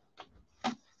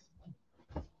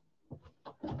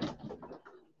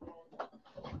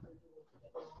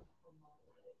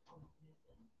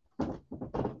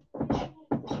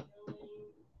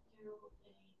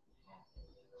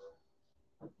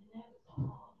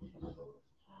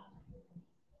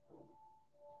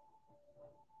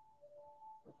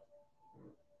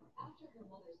 After her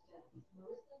mother's death,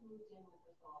 Marissa moved in with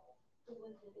her father, who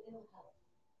was in ill health.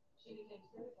 She became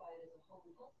certified as a home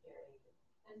health care aide,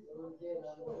 and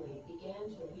slowly began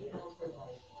to rebuild her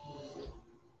life.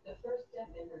 The first step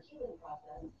in her healing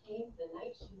process came the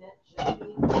night she met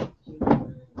Jody Jr.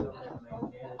 at a fun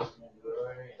fest.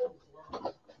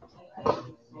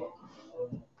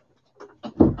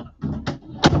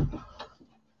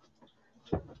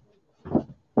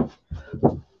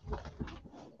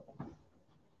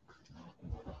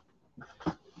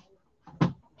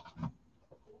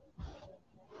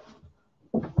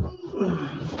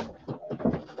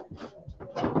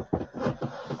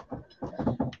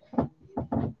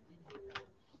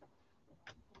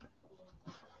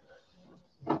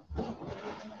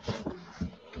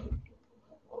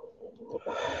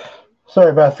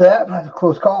 Sorry about that. That's a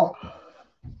close call.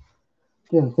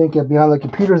 Didn't think I'd be on the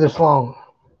computer this long.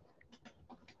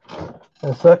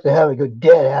 It sucks to have it go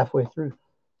dead halfway through.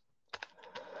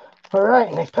 All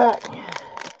right, next pack.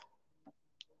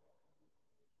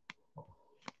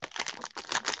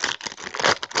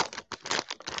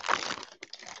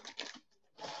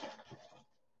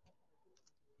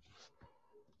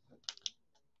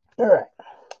 All right,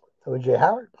 O.J.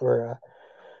 Howard or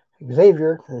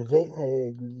Xavier Howard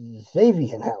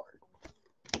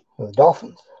for the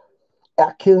Dolphins.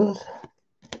 Atkins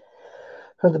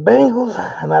for the Bengals.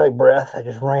 I'm out of breath. I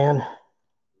just ran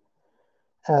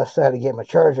outside to get my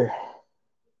charger.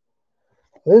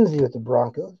 Lindsay with the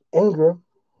Broncos. Ingram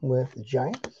with the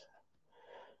Giants.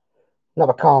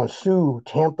 Nabakan Sue,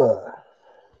 Tampa.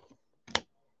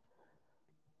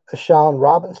 Ashawn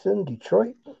Robinson,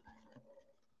 Detroit.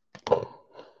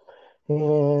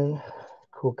 And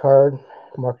cool card,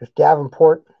 Marcus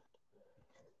Davenport,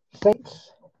 Saints.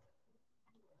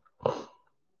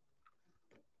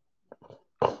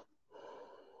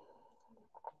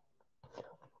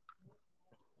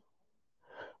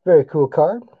 Very cool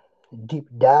card. Deep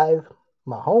dive,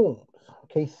 Mahomes,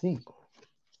 KC.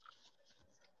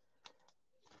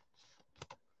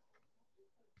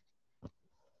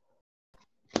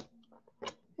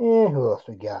 And who else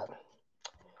we got?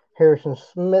 Harrison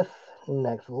Smith,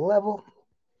 next level.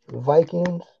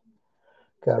 Vikings.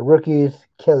 Got rookies,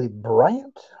 Kelly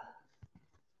Bryant.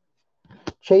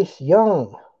 Chase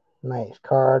Young, nice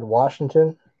card,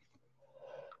 Washington.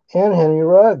 And Henry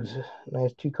Ruggs,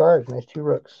 nice two cards, nice two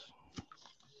rooks.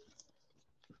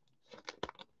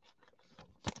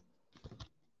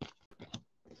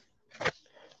 You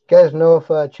guys know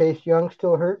if Chase Young's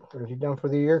still hurt, or is he done for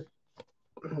the year?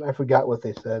 I forgot what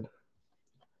they said.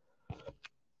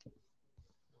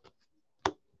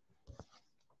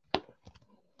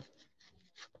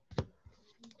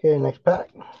 Okay, next pack.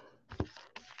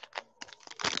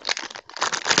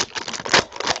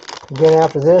 Again,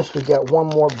 after this, we got one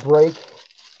more break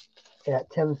at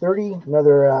 10:30.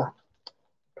 Another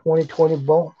 2020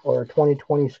 bowl or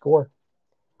 2020 score.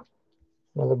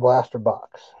 Another blaster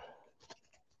box.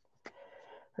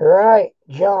 All right,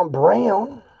 John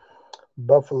Brown,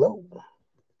 Buffalo.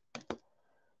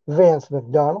 Vance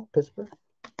McDonald, Pittsburgh.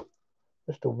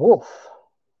 Mr. Wolf,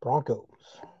 Broncos.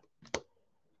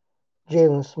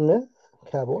 Jalen Smith,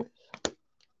 Cowboys.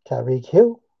 Tyreek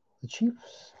Hill, the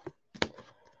Chiefs.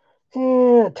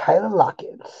 And Tyler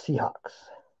Lockett, Seahawks.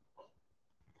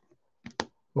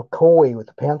 McCoy with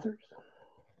the Panthers.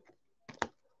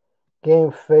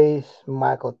 Game face,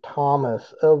 Michael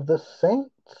Thomas of the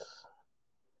Saints.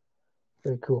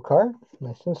 Very cool card.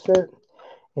 Nice insert.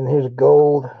 And here's a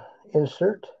gold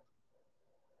insert.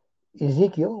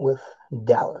 Ezekiel with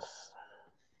Dallas.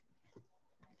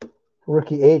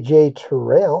 Rookie A.J.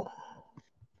 Terrell.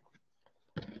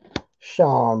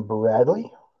 Sean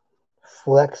Bradley.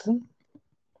 Flexen.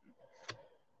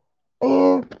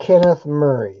 And Kenneth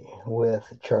Murray with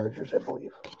the Chargers, I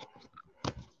believe.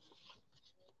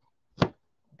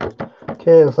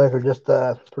 Okay, looks like we're just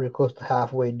pretty close to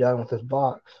halfway done with this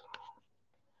box.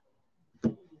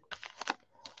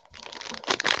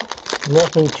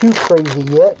 Nothing too crazy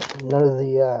yet. None of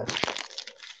the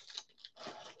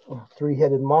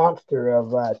three-headed monster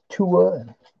of Tua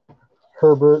and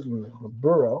Herbert and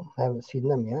Burrow. I haven't seen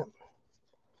them yet.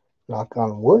 Knock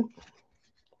on wood.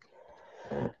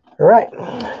 All right.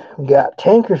 We got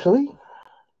Tankersley,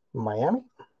 Miami.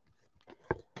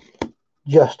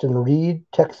 Justin Reed,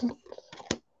 Texans.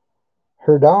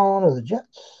 Herdon of the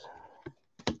Jets.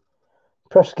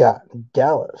 Prescott,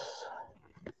 Dallas.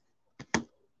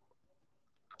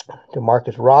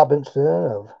 Demarcus Robinson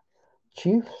of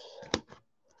Chiefs.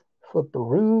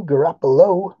 Flipperoo,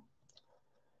 Garoppolo.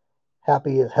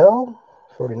 Happy as hell,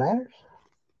 49ers.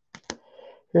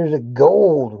 Here's a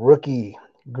gold rookie,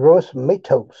 Gross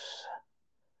Matos.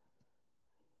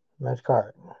 Nice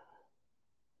card.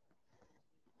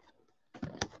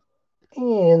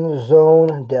 In the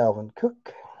zone, Dalvin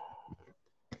Cook.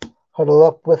 Huddle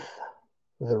up with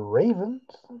the Ravens.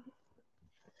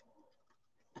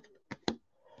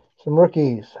 Some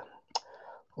rookies.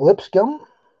 Lipscomb.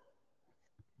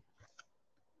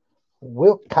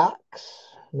 Wilcox.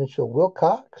 Mitchell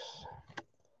Wilcox.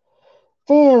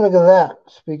 And look at that.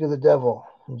 Speak of the devil.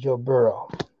 Joe Burrow.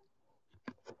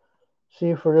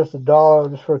 See, for just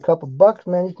 $1, just for a couple bucks,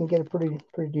 man, you can get a pretty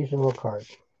decent little card.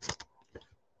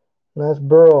 And that's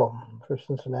Burrow for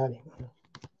Cincinnati.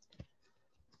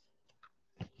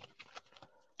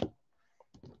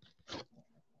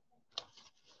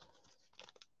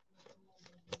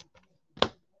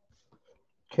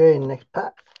 Okay, next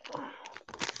pack.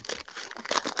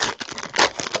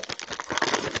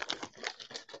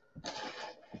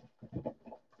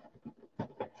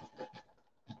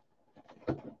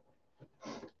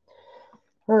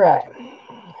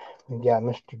 We got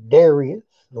Mr. Darius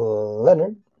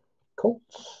Leonard,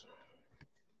 Colts.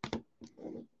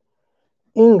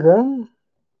 Ingram,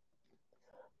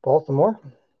 Baltimore.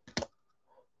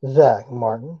 Zach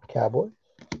Martin, Cowboys.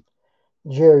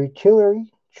 Jerry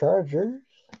Tillery, Chargers.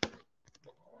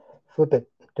 Flip it,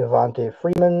 Devontae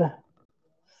Freeman,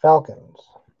 Falcons.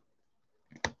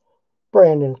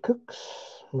 Brandon Cooks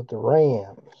with the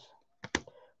Rams.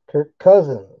 Kirk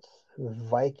Cousins,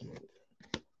 Vikings.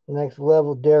 Next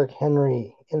level, Derrick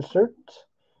Henry, insert. This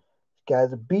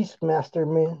guy's a beastmaster,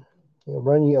 man. He'll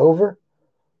run you over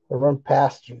or run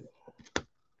past you.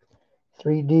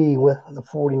 3D with the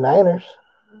 49ers.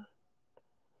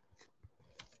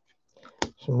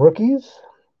 Some rookies.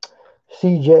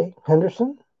 CJ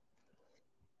Henderson.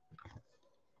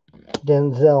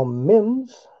 Denzel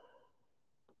Mims.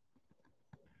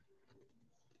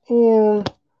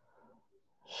 And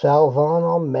Salvon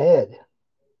Ahmed.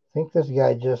 I think this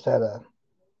guy just had an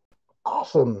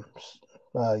awesome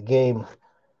game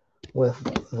with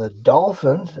the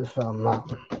Dolphins, if I'm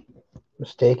not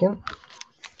mistaken.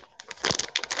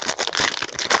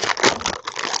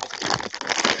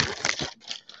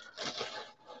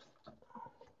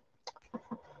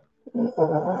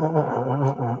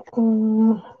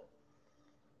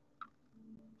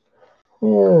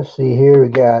 Let's see here. We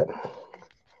got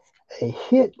a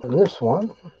hit in this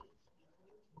one.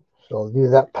 So I'll do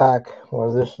that pack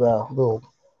or this little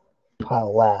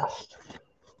pile last.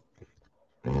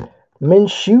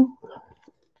 Minshew,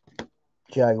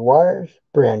 Jaguars,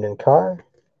 Brandon Carr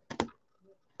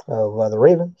of the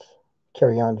Ravens,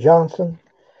 Kerryon Johnson,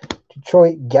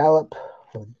 Detroit, Gallup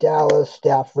of Dallas,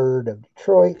 Stafford of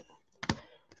Detroit,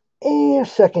 and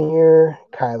second year,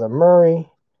 Kyler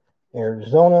Murray,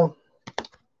 Arizona.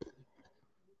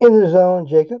 In the zone,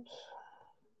 Jacobs,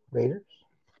 Raiders.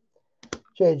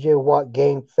 J.J. Watt,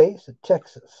 game face of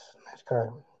Texas. Nice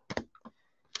card.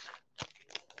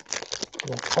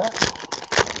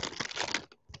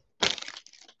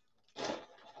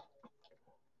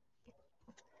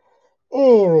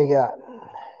 And we got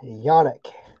Yannick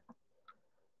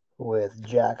with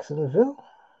Jacksonville.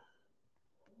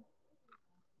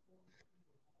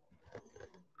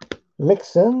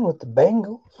 Mixon with the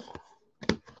Bengals.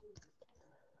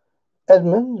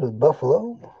 Edmonds with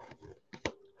Buffalo.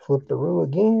 Flipperoo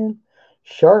again.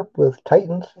 Sharp with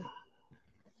Titans.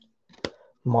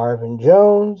 Marvin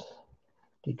Jones,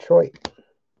 Detroit.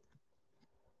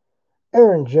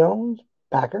 Aaron Jones,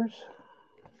 Packers.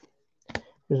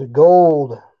 Here's a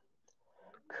gold.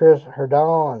 Chris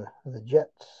Herndon of the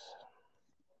Jets.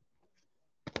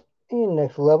 And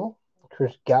next level,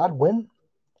 Chris Godwin,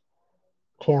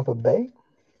 Tampa Bay.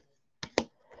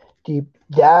 Deep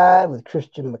dive with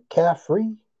Christian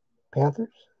McCaffrey,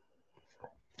 Panthers.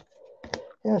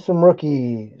 And some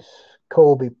rookies.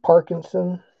 Colby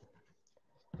Parkinson,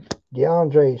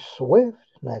 DeAndre Swift,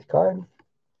 nice card.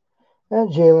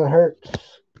 And Jalen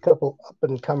Hurts, a couple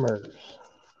up-and-comers.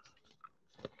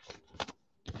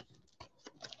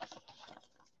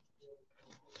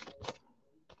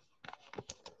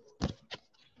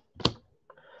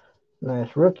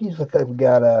 Nice rookies. Looks like we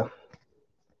got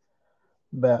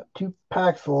about 2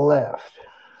 packs left.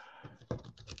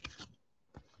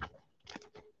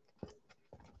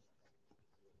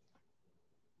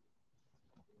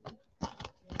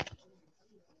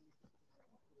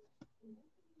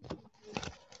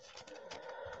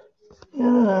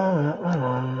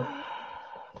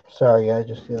 Sorry, guys,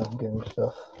 just getting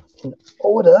stuff in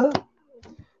order.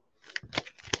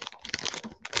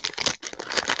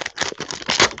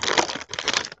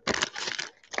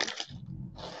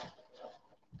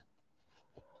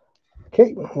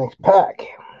 Okay, next pack.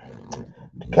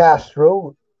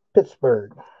 Castro,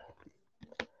 Pittsburgh.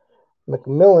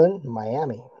 McMillan,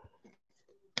 Miami.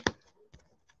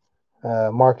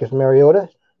 Marcus Mariota,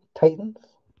 Titans.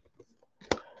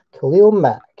 Khalil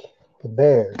Mack, the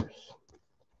Bears.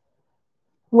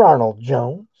 Ronald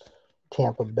Jones,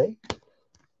 Tampa Bay.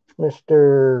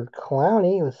 Mr.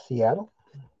 Clowney with Seattle.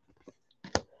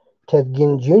 Ted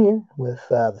Ginn Jr. with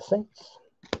the Saints.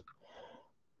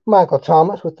 Michael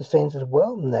Thomas with the Saints as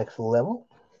well, next level.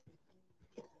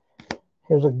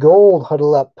 Here's a gold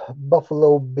huddle up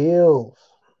Buffalo Bills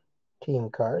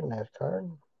team card, nice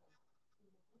card.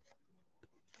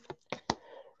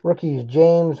 Rookies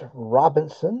James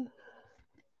Robinson,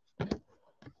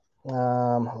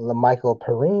 LaMichael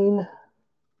Perrine,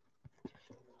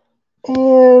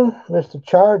 and Mr.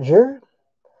 Charger,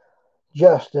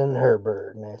 Justin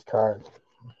Herbert, nice card.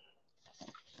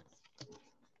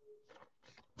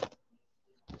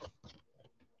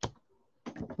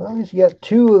 Well, at least you got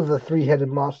 2 of the 3-headed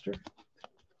monster,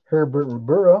 Herbert and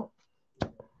Burrow.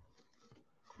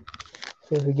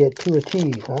 See if we get 2 of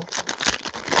T's, huh?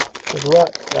 Good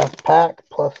luck. That's pack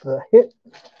plus the hit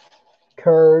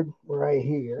card right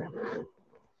here.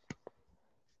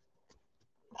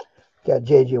 Got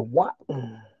J.J. Watt,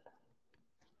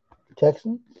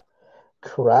 Texans.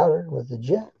 Crowder with the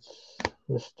Jets.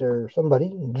 Mr.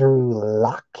 Somebody, Drew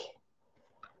Lock.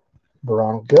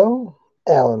 Bronco.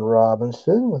 Allen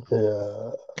Robinson with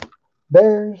the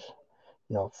Bears.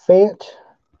 No Fant.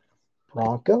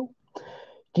 Bronco.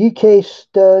 DK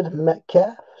Stud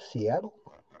Metcalf, Seattle.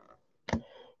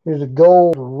 Here's a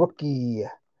gold rookie,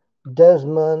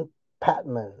 Desmond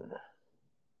Patman.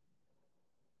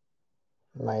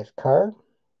 Nice card.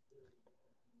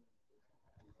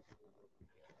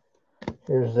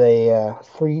 Here's a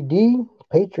 3D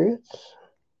Patriots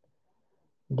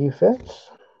defense.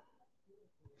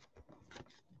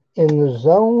 In the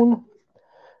zone,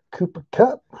 Cooper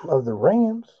Kupp of the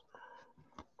Rams.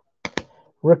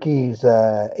 Rookies,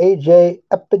 AJ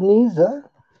Epineza,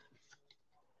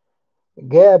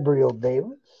 Gabriel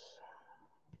Davis,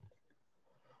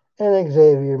 and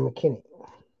Xavier McKinney.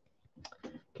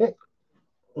 Okay,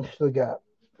 we still got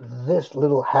this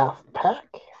little half pack.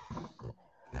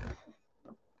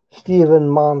 Steven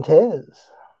Montez,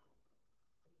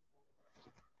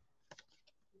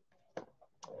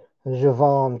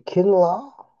 Javon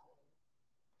Kinlaw,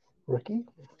 rookie.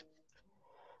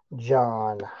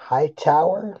 John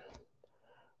Hightower,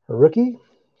 rookie.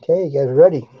 Okay, you guys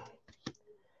ready?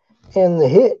 And the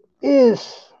hit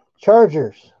is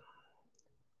Chargers.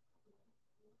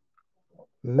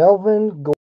 Melvin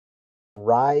Gordon,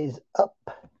 Rise Up.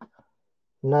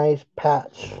 Nice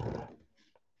patch.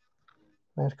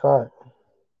 Nice card.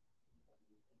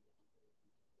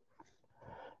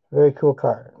 Very cool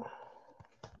card.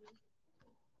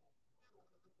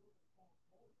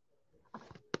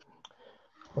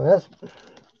 Well, that's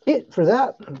it for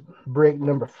that. Break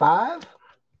number 5. Let's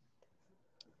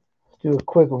do a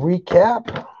quick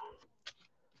recap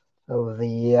of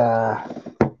the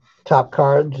top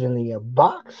cards in the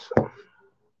box.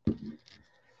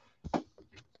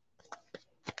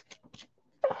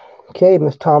 Okay,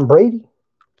 Miss Tom Brady,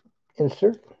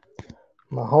 insert.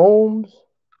 Mahomes,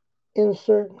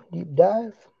 insert. Deep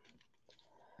dive.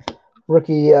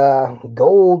 Rookie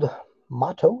gold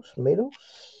Matos.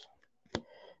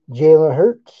 Jalen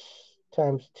Hurts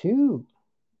times 2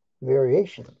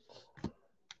 variations.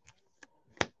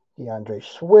 DeAndre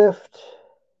Swift,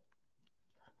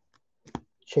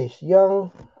 Chase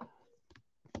Young,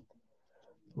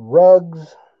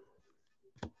 Ruggs,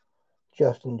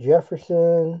 Justin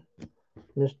Jefferson,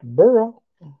 Mr. Burrow,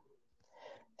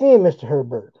 and Mr.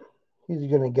 Herbert. He's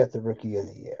going to get the Rookie of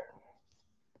the Year.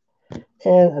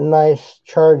 And a nice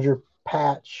Charger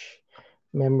patch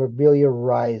memorabilia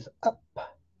Rise Up.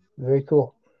 Very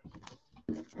cool.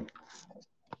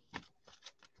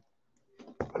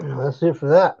 That's it for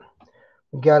that.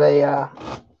 We got a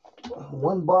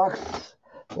 1 box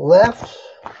left.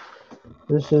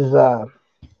 This is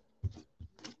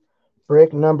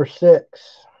break number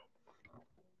 6.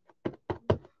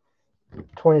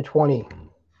 2020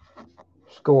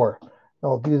 score.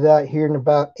 I'll do that here in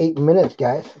about 8 minutes,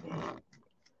 guys.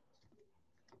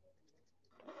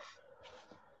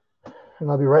 And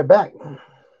I'll be right back.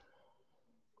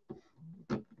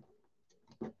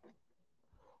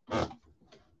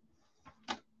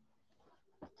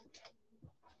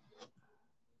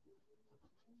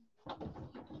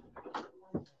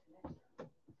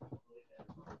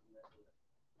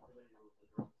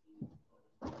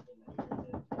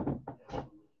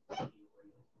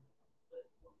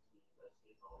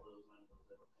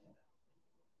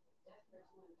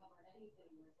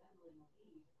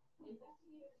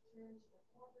 Investigators turned to the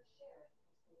former sheriff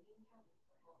of Saline County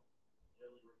for help.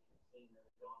 Joey Richardson had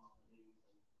gone on the news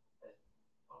and had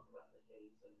talked about the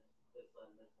case and this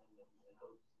and missing in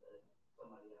hopes that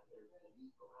somebody out there could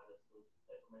provide us with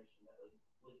information that would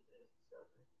lead to his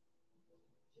discovery.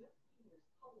 Jeff Peters'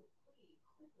 public plea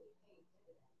quickly paid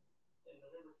dividends. In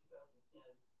November 2010,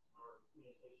 our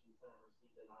communications center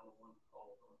received a 911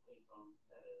 call from a payphone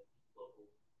at a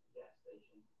local gas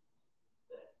station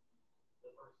that the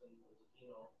person was a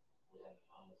female. We had an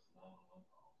honest 911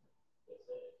 call that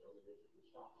said Joey Richard was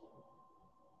shot.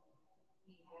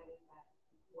 He had, in fact,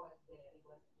 was dead. He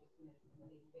wasn't just missing, but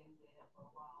he'd been dead for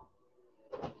a while.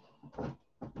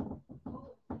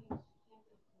 Paula claims she can't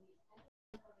give police any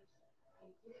information,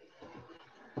 including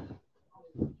on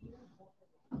his view or her.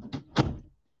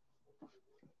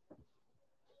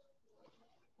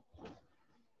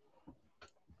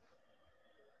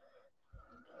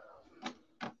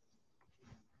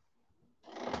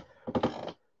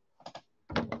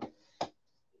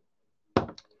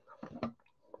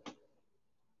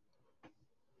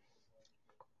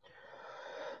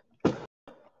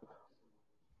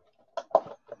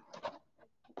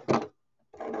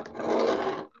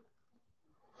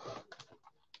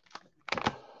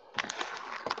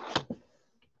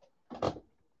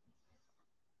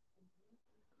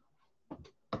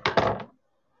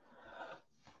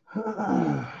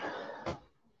 What's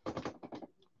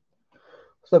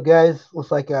up, guys?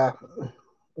 Looks like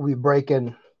we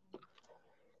breaking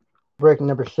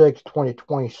number 6,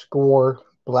 2020 score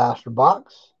blaster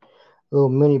box. Little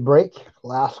mini break,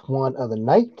 last one of the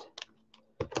night.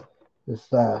 It's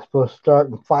supposed to start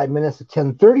in 5 minutes at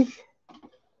 10:30.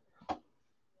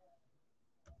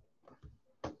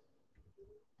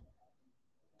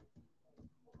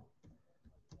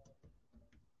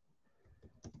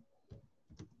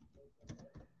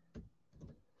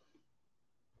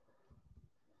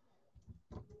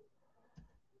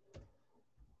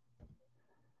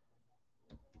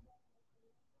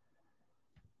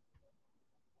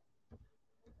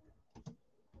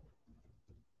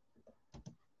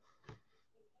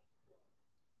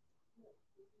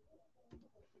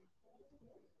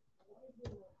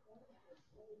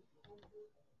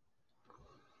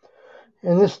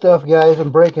 And this stuff, guys,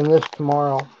 I'm breaking this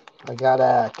tomorrow. I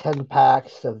got 10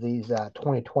 packs of these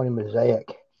 2020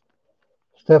 Mosaic.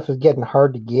 Stuff is getting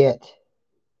hard to get.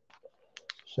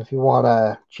 So if you want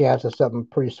a chance of something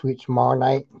pretty sweet tomorrow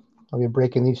night, I'll be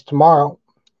breaking these tomorrow.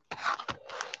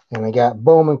 And I got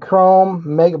Bowman Chrome,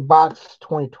 Mega Box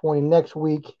 2020 next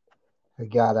week. I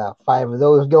got 5 of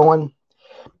those going.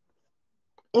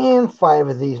 And 5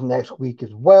 of these next week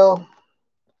as well.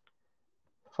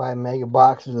 5 mega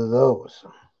boxes of those.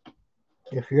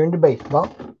 If you're into baseball.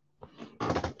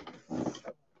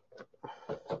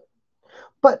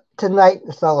 But tonight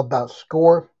it's all about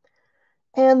score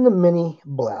and the mini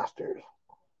blasters.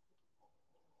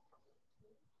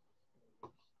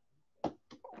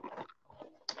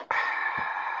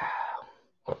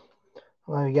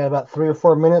 Well, we got about 3 or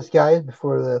 4 minutes, guys,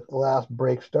 before the last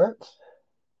break starts.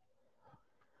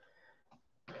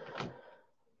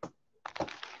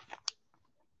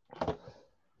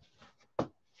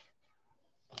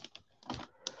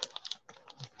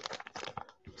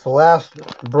 So last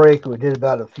break we did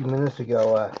about a few minutes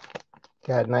ago,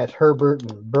 got a nice Herbert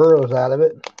and Burrows out of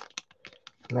it.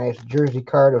 Nice jersey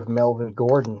card of Melvin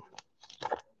Gordon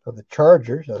of the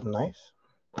Chargers. That was nice.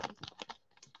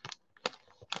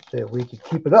 See if we could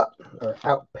keep it up or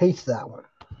outpace that one.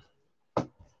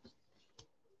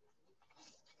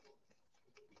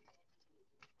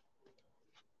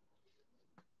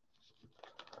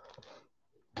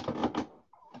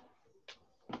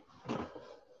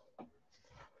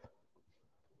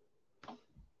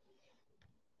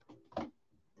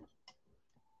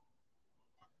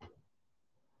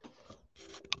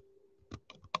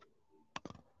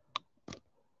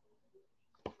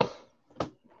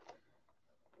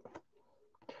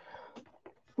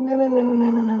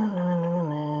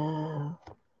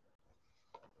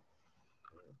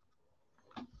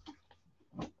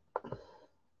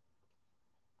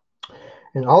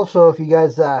 And also, if you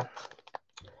guys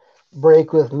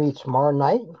break with me tomorrow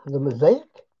night, the Mosaic,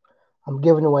 I'm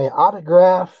giving away an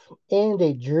autograph and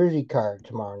a jersey card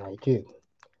tomorrow night, too.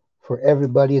 For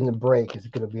everybody in the break is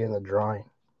going to be in the drawing.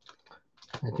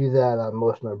 I do that on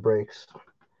most of my breaks.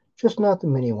 Just not the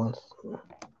mini ones.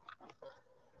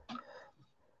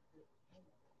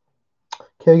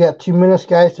 Okay, we got 2 minutes,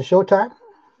 guys, to showtime.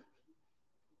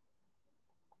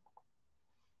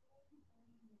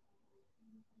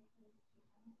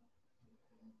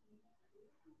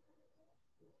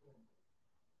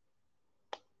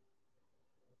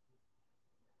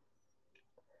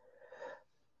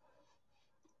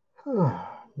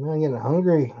 Man, I'm getting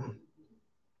hungry.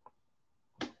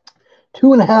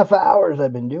 2.5 hours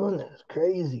I've been doing this.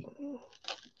 Crazy.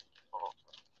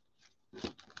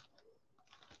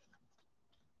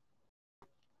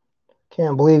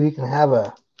 Can't believe you can have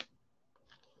a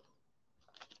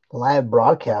live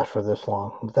broadcast for this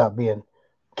long without being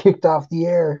kicked off the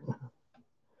air.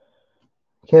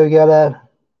 Okay, we got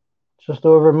just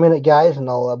over a minute, guys, and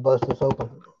I'll bust this open.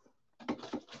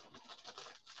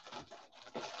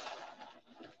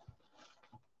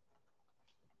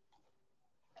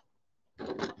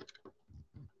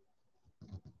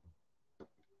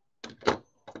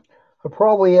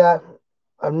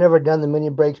 I've never done the mini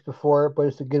breaks before, but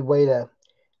it's a good way to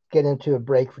get into a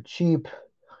break for cheap,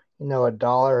 $1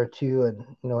 or $2,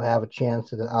 and have a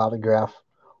chance at an autograph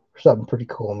or something pretty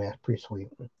cool, man. It's pretty sweet.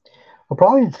 I'll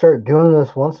probably start doing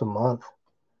this once a month,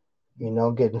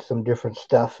 getting some different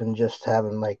stuff and just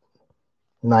having like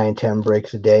 9, 10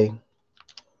 breaks a day,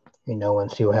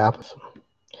 and see what happens.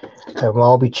 Have them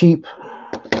all be cheap.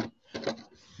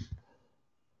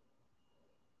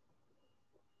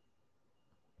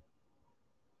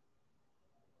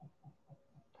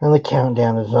 And the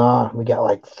countdown is on. We got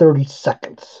like 30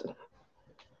 seconds.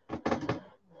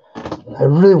 I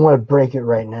really want to break it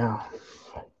right now.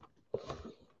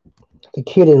 The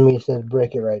kid in me says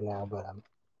break it right now, but I'm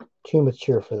too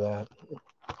mature for that.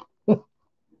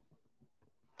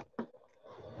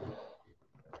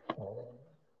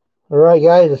 All right,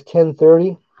 guys, it's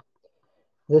 10:30.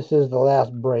 This is the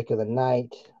last break of the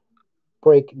night.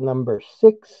 Break number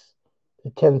 6,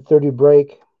 the 10:30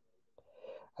 break.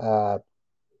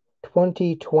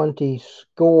 2020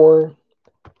 score,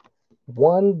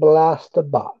 1 blaster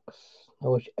box. I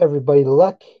wish everybody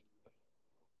luck.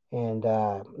 And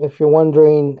if you're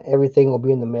wondering, everything will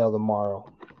be in the mail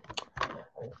tomorrow.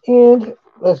 And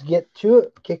let's get to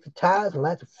it. Kick the tires and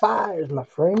light the fires, my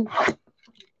friend.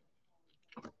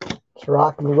 Let's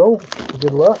rock and roll.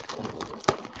 Good luck.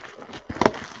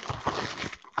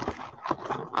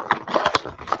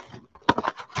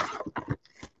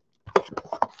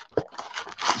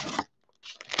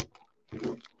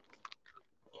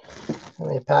 How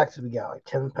many packs have we got? Like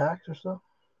 10 packs or so?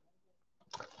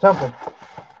 Something.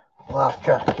 Lost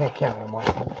track. I can't count anymore.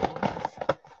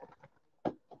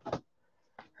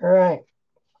 All right.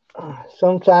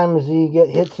 Sometimes you get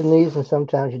hits in these and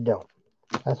sometimes you don't.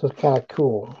 That's what's kind of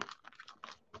cool.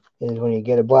 Is when you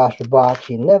get a blaster box,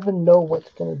 you never know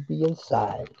what's going to be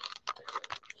inside.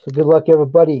 So good luck,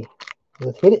 everybody.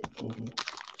 Let's hit it.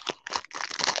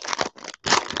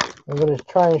 I'm going to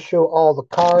try and show all the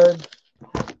cards.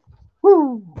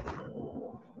 Woo!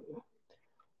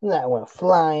 And that went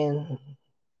flying.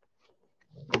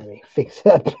 Let me fix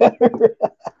that better.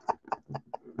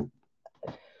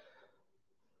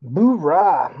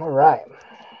 Boo-rah. All right.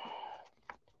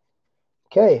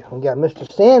 Okay, we got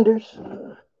Mr. Sanders.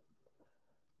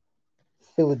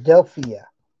 Philadelphia.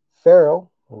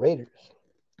 Farrell. Raiders.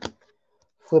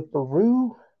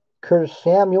 Flipperoo. Curtis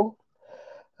Samuel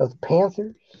of the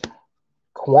Panthers.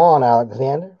 Quan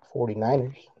Alexander.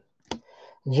 49ers.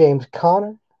 James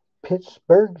Conner.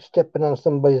 Pittsburgh. Stepping on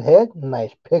somebody's head.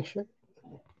 Nice picture.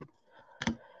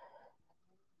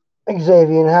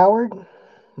 Xavier Howard.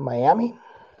 Miami.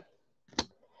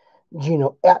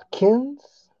 Geno Atkins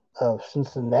of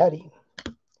Cincinnati.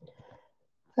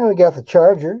 And we got the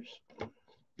Chargers.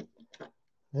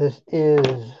 This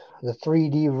is the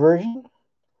 3D version.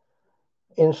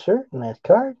 Insert. Nice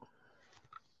card.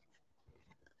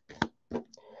 And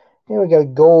we got a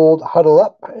gold huddle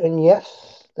up. And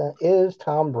yes, that is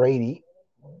Tom Brady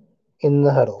in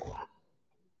the huddle.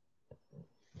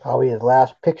 Probably his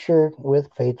last picture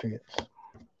with Patriots.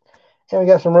 And we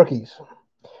got some rookies.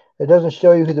 It doesn't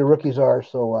show you who the rookies are,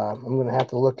 so I'm going to have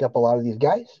to look up a lot of these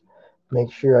guys.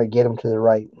 Make sure I get them to the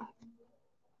right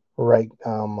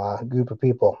group of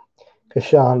people.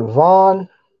 Keshawn Vaughn.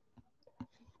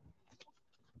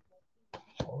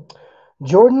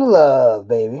 Jordan Love,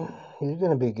 baby. He's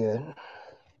going to be good.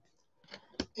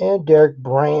 And Derek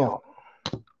Brown.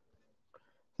 I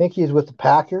think he's with the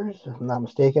Packers, if I'm not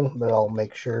mistaken, but I'll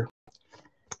make sure.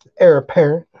 Heir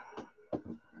apparent.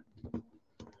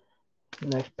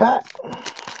 Next pack.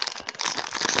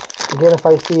 Again, if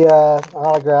I see an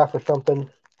autograph or something,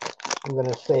 I'm going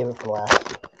to save it for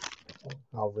last.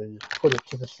 I'll just put it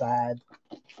to the side.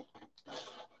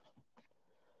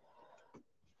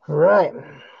 All right.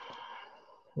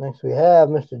 Next we have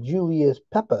Mr. Julius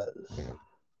Peppers.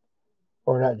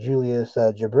 Or not Julius,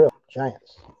 Jabril,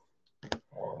 Giants.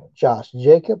 Josh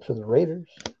Jacobs of the Raiders.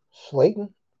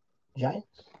 Slayton,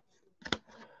 Giants.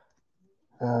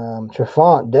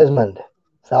 Trefont Desmond,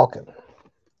 Falcon.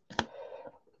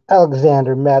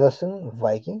 Alexander Madison,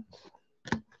 Vikings.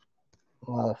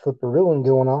 A lot of flipperooing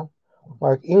going on.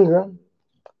 Mark Ingram,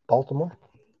 Baltimore.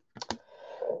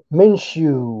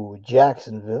 Minshew,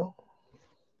 Jacksonville.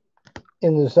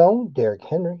 In the zone, Derrick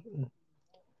Henry.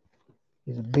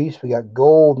 He's a beast. We got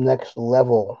gold next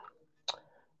level.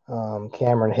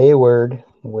 Cameron Hayward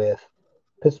with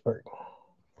Pittsburgh.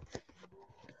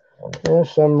 And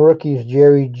some rookies,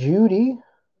 Jerry Jeudy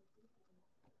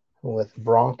with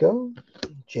Broncos.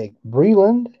 Jake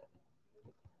Breland.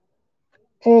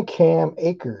 And Cam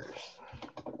Akers.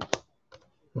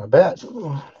 Not bad.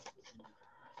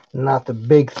 Not the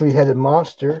big three-headed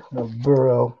monster of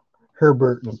Burrow,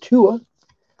 Herbert, and Tua.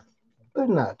 But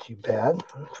not too bad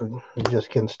for just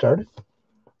getting started.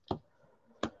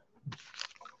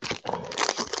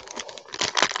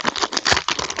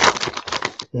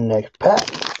 Next pack.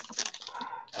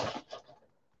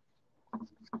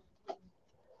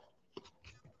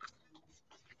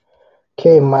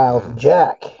 K. Miles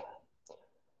Jack,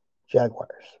 Jaguars.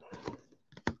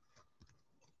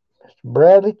 Mr.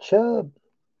 Bradley Chubb,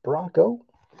 Bronco.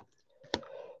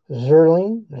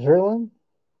 Zerlin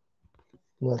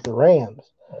with the Rams.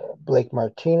 Blake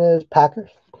Martinez,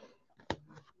 Packers.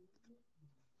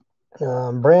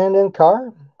 Brandon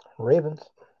Carr, Ravens.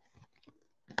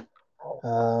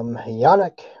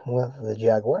 Yannick with the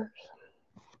Jaguars.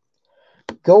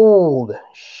 Gold,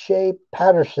 Shea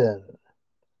Patterson.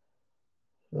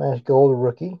 Nice gold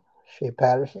rookie, Shea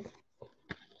Patterson.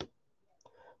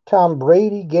 Tom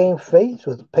Brady game face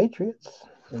with the Patriots.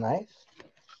 Nice.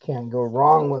 Can't go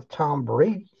wrong with Tom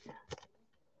Brady.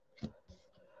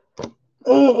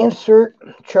 And insert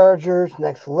Chargers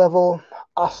next level,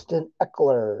 Austin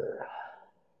Eckler.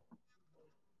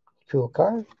 Cool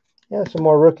card. And some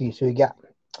more rookies. Who we got?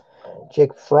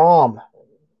 Jake Fromm.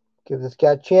 Give this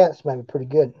guy a chance. Might be pretty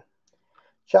good.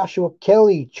 Joshua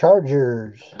Kelly,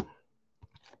 Chargers.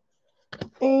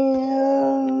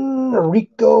 And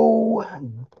Rico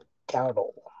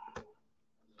Dowdle.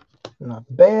 Not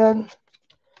bad.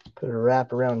 Put a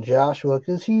wrap around Joshua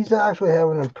because he's actually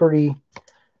having a pretty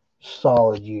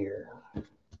solid year.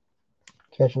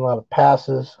 Catching a lot of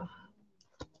passes.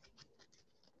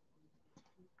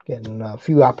 Getting a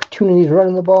few opportunities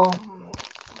running the ball.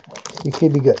 You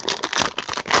could be good.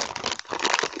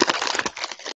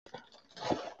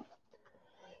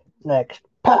 Next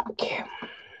pack.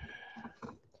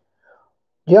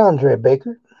 DeAndre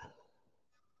Baker.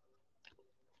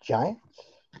 Giants.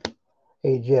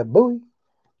 AJ Bowie.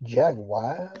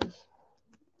 Jaguars.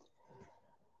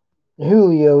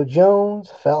 Julio Jones.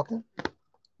 Falcons.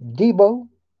 Debo.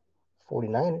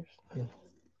 49ers.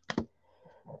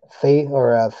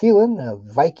 Thielen.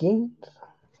 Vikings.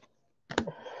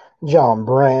 John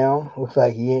Brown. Looks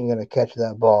like he ain't going to catch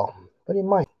that ball, but he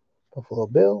might. Buffalo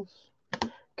Bills.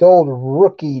 Gold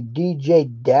rookie DJ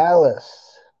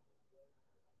Dallas.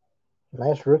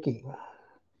 Nice rookie.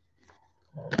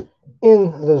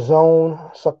 In the zone,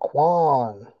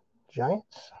 Saquon.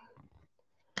 Giants.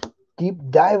 Deep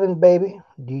diving, baby.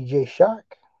 DJ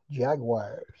Shark.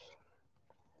 Jaguars.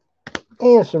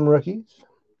 And some rookies.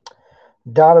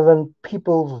 Donovan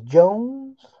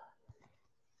Peoples-Jones.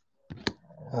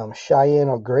 Cheyenne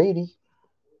O'Grady.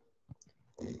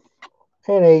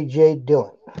 And A.J.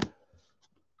 Dillon.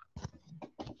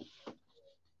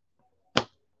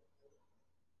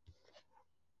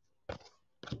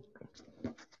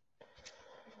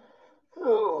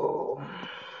 Oh.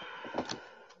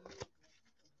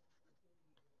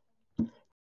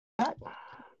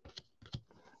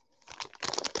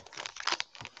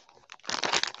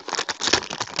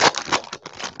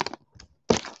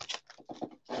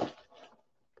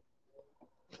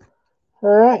 All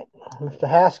right, Mr.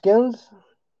 Haskins,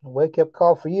 a wake-up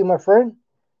call for you, my friend.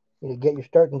 You need to get your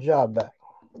starting job back.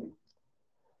 And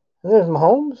there's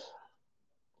Mahomes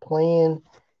playing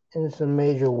in some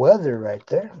major weather right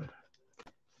there.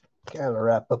 Gotta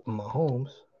wrap up on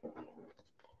Mahomes.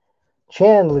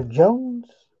 Chandler Jones,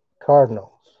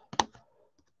 Cardinals.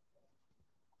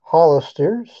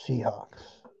 Hollister, Seahawks.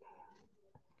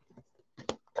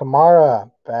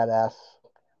 Kamara, badass.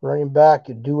 Running back,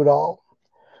 you do it all.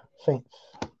 Saints.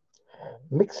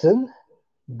 Mixon,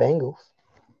 Bengals.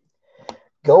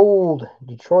 Gold,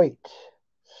 Detroit.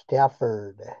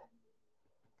 Stafford.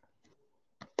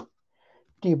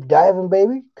 Deep diving,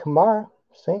 baby. Kamara,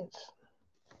 Saints.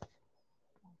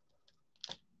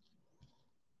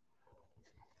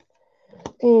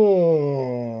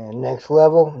 And next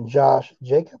level, Josh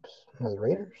Jacobs, the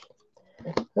Raiders.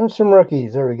 And some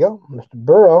rookies. There we go. Mr.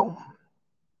 Burrow,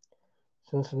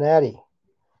 Cincinnati.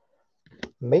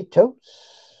 Matos.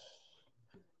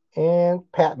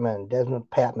 And Patman, Desmond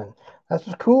Patman. That's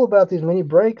what's cool about these mini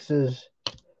breaks is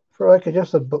for like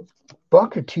just a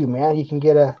buck or two, man, you can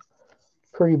get a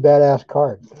pretty badass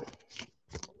card.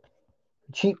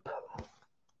 Cheap.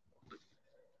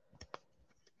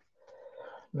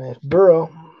 Nice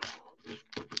Burrow.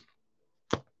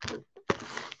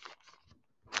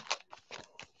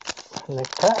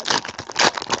 Next pack.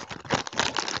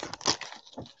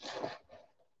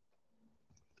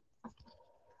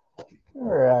 All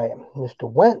right, Mr.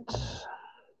 Wentz,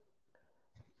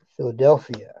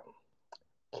 Philadelphia.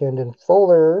 Kendall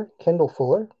Fuller,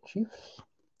 Chiefs.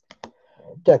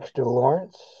 Dexter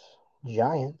Lawrence,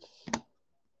 Giants.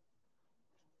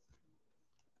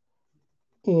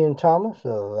 Ian Thomas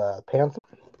of Panthers.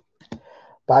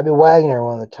 Bobby Wagner,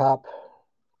 one of the top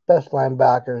best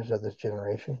linebackers of this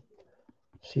generation.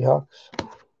 Seahawks.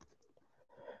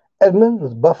 Edmonds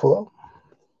with Buffalo.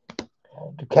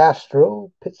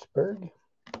 DeCastro, Pittsburgh.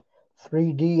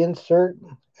 3D insert,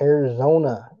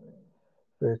 Arizona.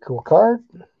 Very cool card.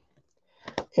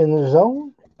 In the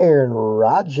zone, Aaron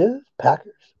Rodgers,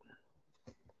 Packers.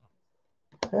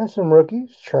 And some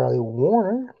rookies, Charlie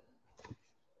Warner,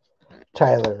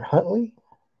 Tyler Huntley,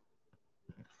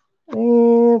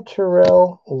 and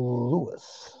Terrell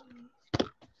Lewis.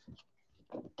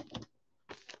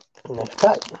 Next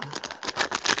pack.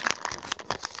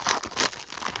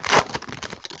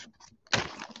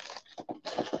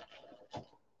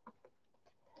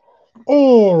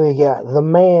 We got the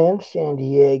man, San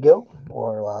Diego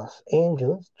or Los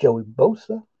Angeles, Joey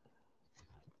Bosa.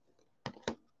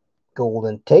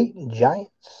 Golden Tate,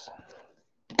 Giants.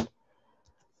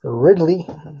 Ridley,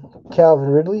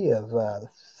 Calvin Ridley of the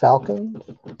Falcons.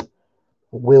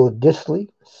 Will Dissly,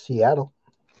 Seattle.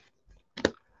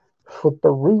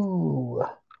 Flipperoo,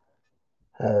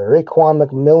 Raekwon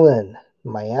McMillan,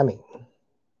 Miami.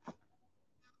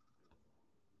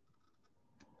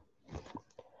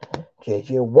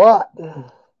 J.J. Watt,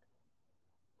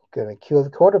 gonna kill the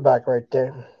quarterback right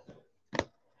there.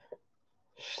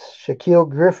 Shaquille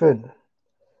Griffin,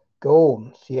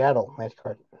 gold, Seattle, nice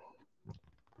card.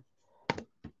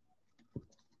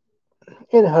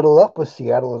 And huddle up with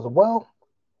Seattle as well.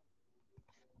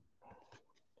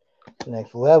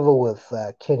 Next level with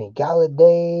Kenny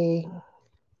Galladay.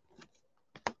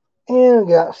 And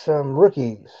we got some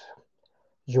rookies.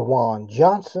 Juwan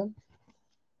Johnson,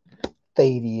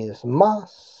 Thaddeus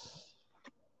Moss,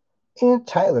 and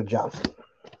Tyler Johnson.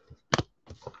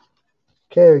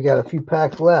 Okay, we got a few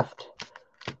packs left.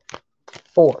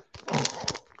 4.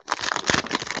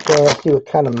 So let's see what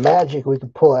kind of magic we can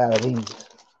pull out of these.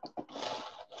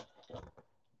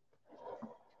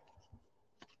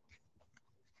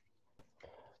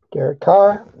 Derek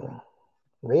Carr,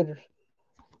 Raiders.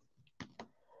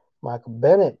 Michael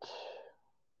Bennett,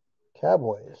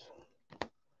 Cowboys.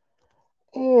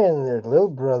 And their little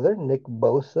brother, Nick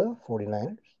Bosa,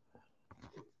 49ers.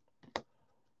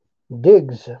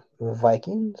 Diggs,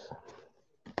 Vikings.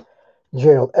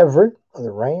 Gerald Everett of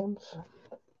the Rams.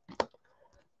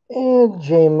 And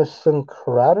Jamison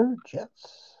Crowder,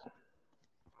 Jets.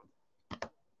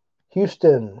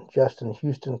 Houston, Justin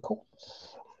Houston,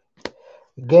 Colts.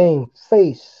 Game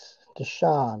face,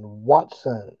 Deshaun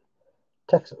Watson,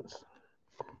 Texans.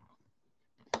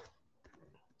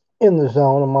 In the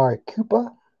zone, Amari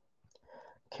Cooper,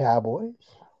 Cowboys.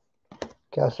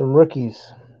 Got some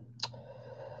rookies.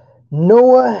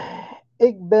 Noah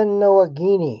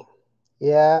Igbenogany.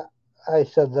 Yeah, I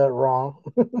said that wrong.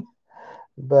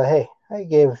 But hey, I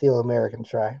gave it the All-American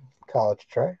try, college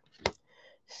try.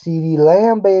 CeeDee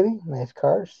Lamb, baby. Nice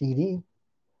card, CD.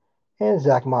 And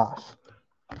Zach Moss.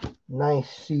 Nice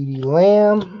CeeDee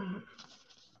Lamb.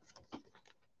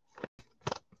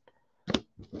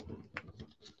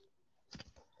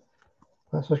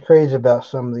 That's what's crazy about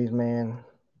some of these, man.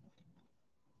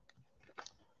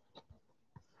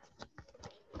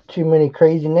 Too many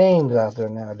crazy names out there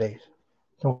nowadays.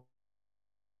 Don't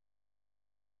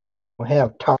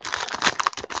have time.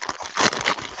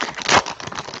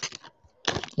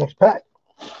 Next pack.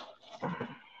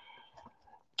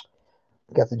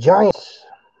 Got the Giants.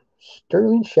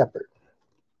 Sterling Shepard.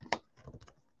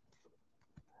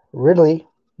 Ridley,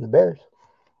 the Bears.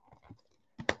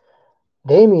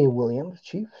 Damian Williams,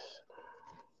 Chiefs.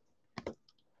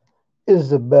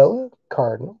 Isabella,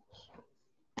 Cardinals.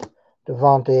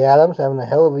 Devontae Adams having a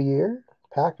hell of a year,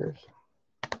 Packers.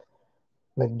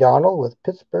 McDonald with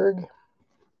Pittsburgh.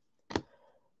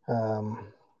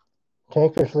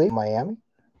 Tankersley, Miami.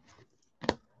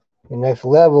 Your next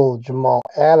level, Jamal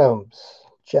Adams,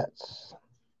 Jets.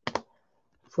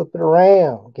 Flip it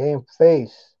around, game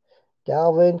face.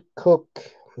 Dalvin Cook,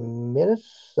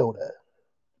 Minnesota.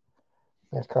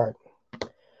 Nice card.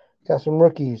 Got some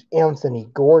rookies. Anthony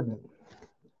Gordon.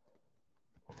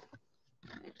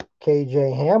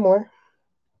 KJ Hamler.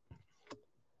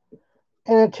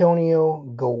 And Antonio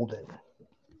Golden.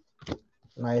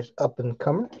 Nice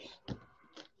up-and-comers.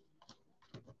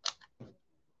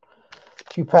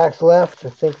 2 packs left. I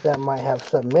think that might have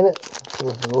something in it. It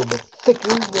was a little bit thicker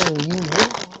than usual.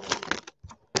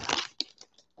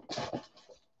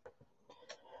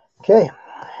 Okay.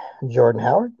 Jordan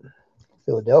Howard,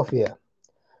 Philadelphia.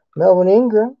 Melvin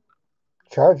Ingram,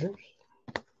 Chargers.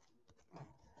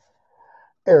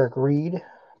 Eric Reed,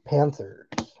 Panthers.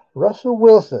 Russell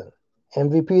Wilson,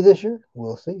 MVP this year?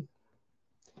 We'll see.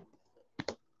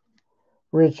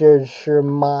 Richard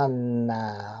Sherman,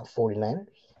 49ers.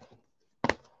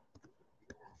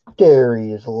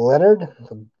 Darius Leonard,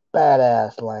 the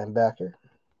badass linebacker,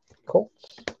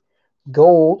 Colts.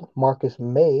 Gold, Marcus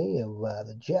May of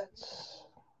the Jets.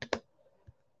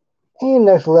 And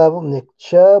next level, Nick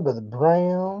Chubb of the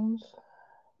Browns.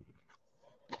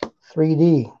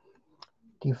 3D,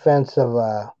 defensive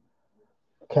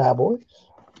Cowboys.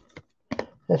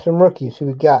 And some rookies who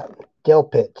we got.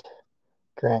 Delpit,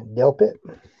 Grant Delpit.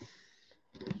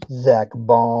 Zach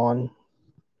Bond,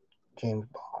 James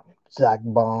Bond, Zach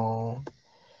Bond,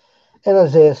 and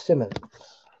Isaiah Simmons.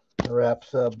 That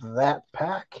wraps up that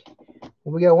pack.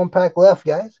 We got 1 pack left,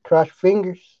 guys. Cross your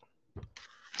fingers.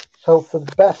 Let's hope for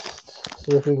the best.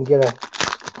 See if we can get a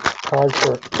card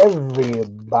for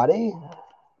everybody.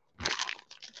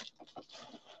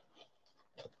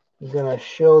 I'm going to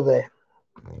show the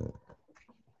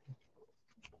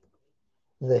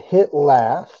hit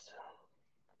last.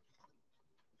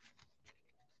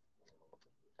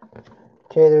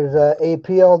 Okay, there's AP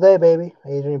all day, baby.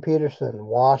 Adrian Peterson,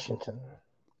 Washington.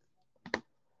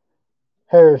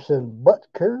 Harrison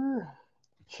Butker,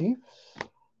 Chiefs.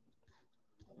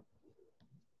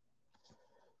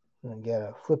 And I got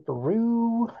a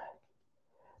flipperoo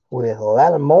with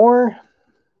Lattimore,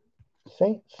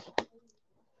 Saints.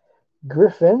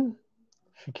 Griffin,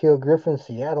 Shaquille Griffin,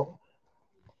 Seattle.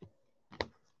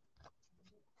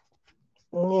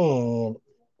 And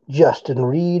Justin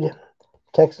Reed,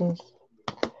 Texans.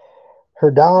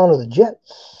 Herdon of the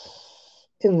Jets.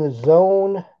 In the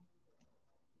zone,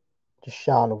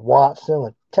 Deshaun Watson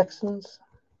with Texans.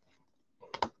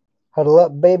 Huddle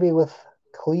up, baby, with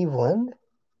Cleveland.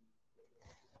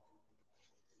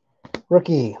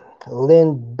 Rookie,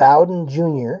 Lynn Bowden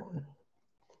Jr.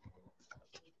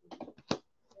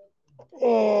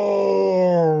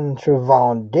 And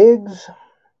Trevon Diggs.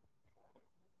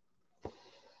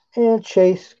 And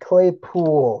Chase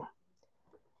Claypool.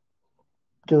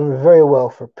 Doing very well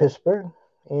for Pittsburgh.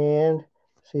 And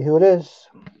see who it is.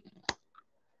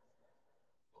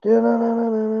 It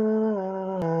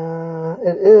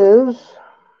is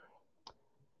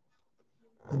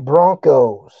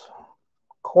Broncos.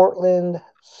 Cortland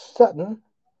Sutton.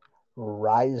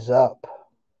 Rise up.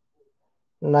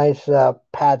 Nice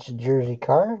patch jersey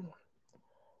card.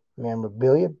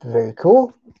 Memorabilia. Very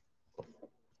cool.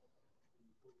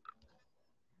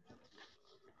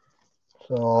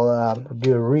 So I'll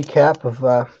do a recap of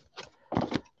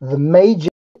the majors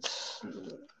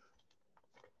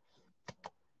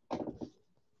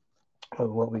of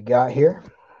what we got here.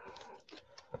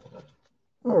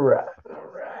 All right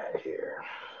here.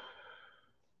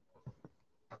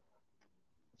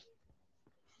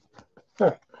 All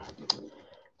right.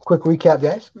 Quick recap,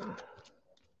 guys.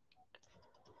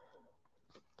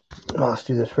 Let's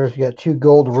do this first. We got 2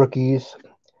 gold rookies,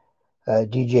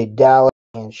 DJ Dallas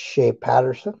and Shea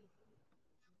Patterson.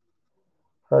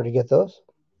 Hard to get those.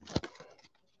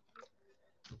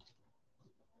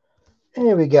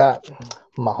 And we got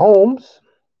Mahomes.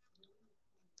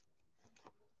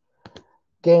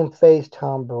 Game face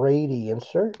Tom Brady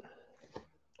insert.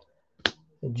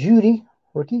 Judy,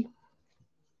 rookie.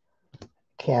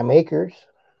 Cam Akers.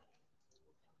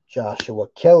 Joshua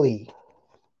Kelly.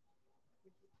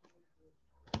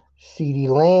 CeeDee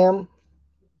Lamb.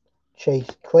 Chase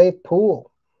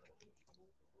Claypool.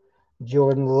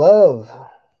 Jordan Love.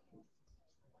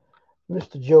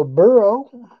 Mr. Joe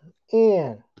Burrow.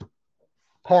 And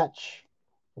patch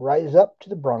rise up to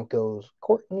the Broncos.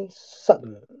 Courtney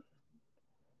Sutton.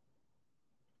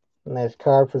 Nice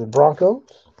card for the Broncos.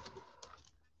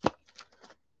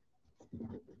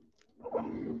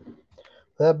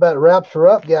 That about wraps her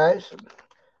up, guys.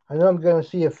 I know I'm going to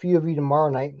see a few of you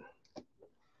tomorrow night.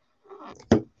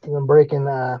 I'm breaking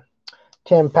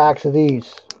 10 packs of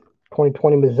these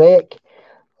 2020 Mosaic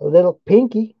Little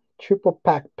Pinky triple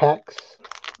pack packs.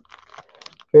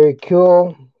 Very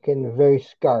cool, getting very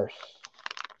scarce.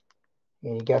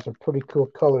 And you got some pretty cool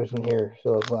colors in here.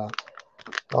 So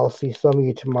I'll see some of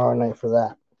you tomorrow night for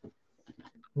that.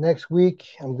 Next week,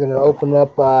 I'm going to open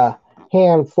up a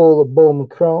handful of Bowman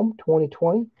Chrome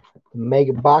 2020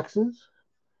 mega boxes,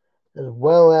 as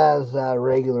well as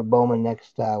regular Bowman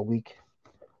next week.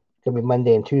 It's going to be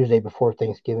Monday and Tuesday before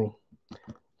Thanksgiving.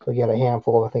 So you got a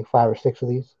handful of, I think, 5 or 6 of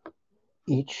these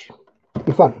each.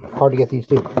 Be fun. Hard to get these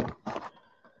too.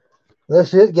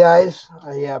 That's it, guys.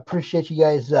 I appreciate you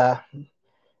guys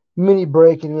mini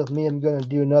breaking with me. I'm going to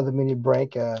do another mini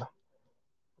break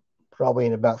probably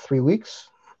in about 3 weeks.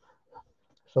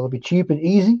 So it'll be cheap and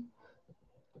easy.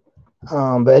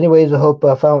 But anyways, I hope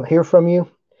if I don't hear from you,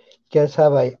 you guys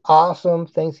have an awesome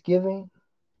Thanksgiving.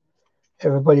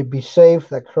 Everybody be safe.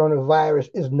 That coronavirus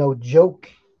is no joke.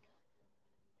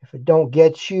 If it don't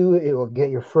get you, it will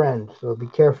get your friends. So be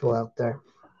careful out there.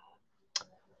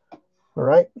 All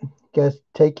right. Guys,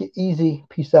 take it easy.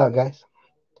 Peace out, guys.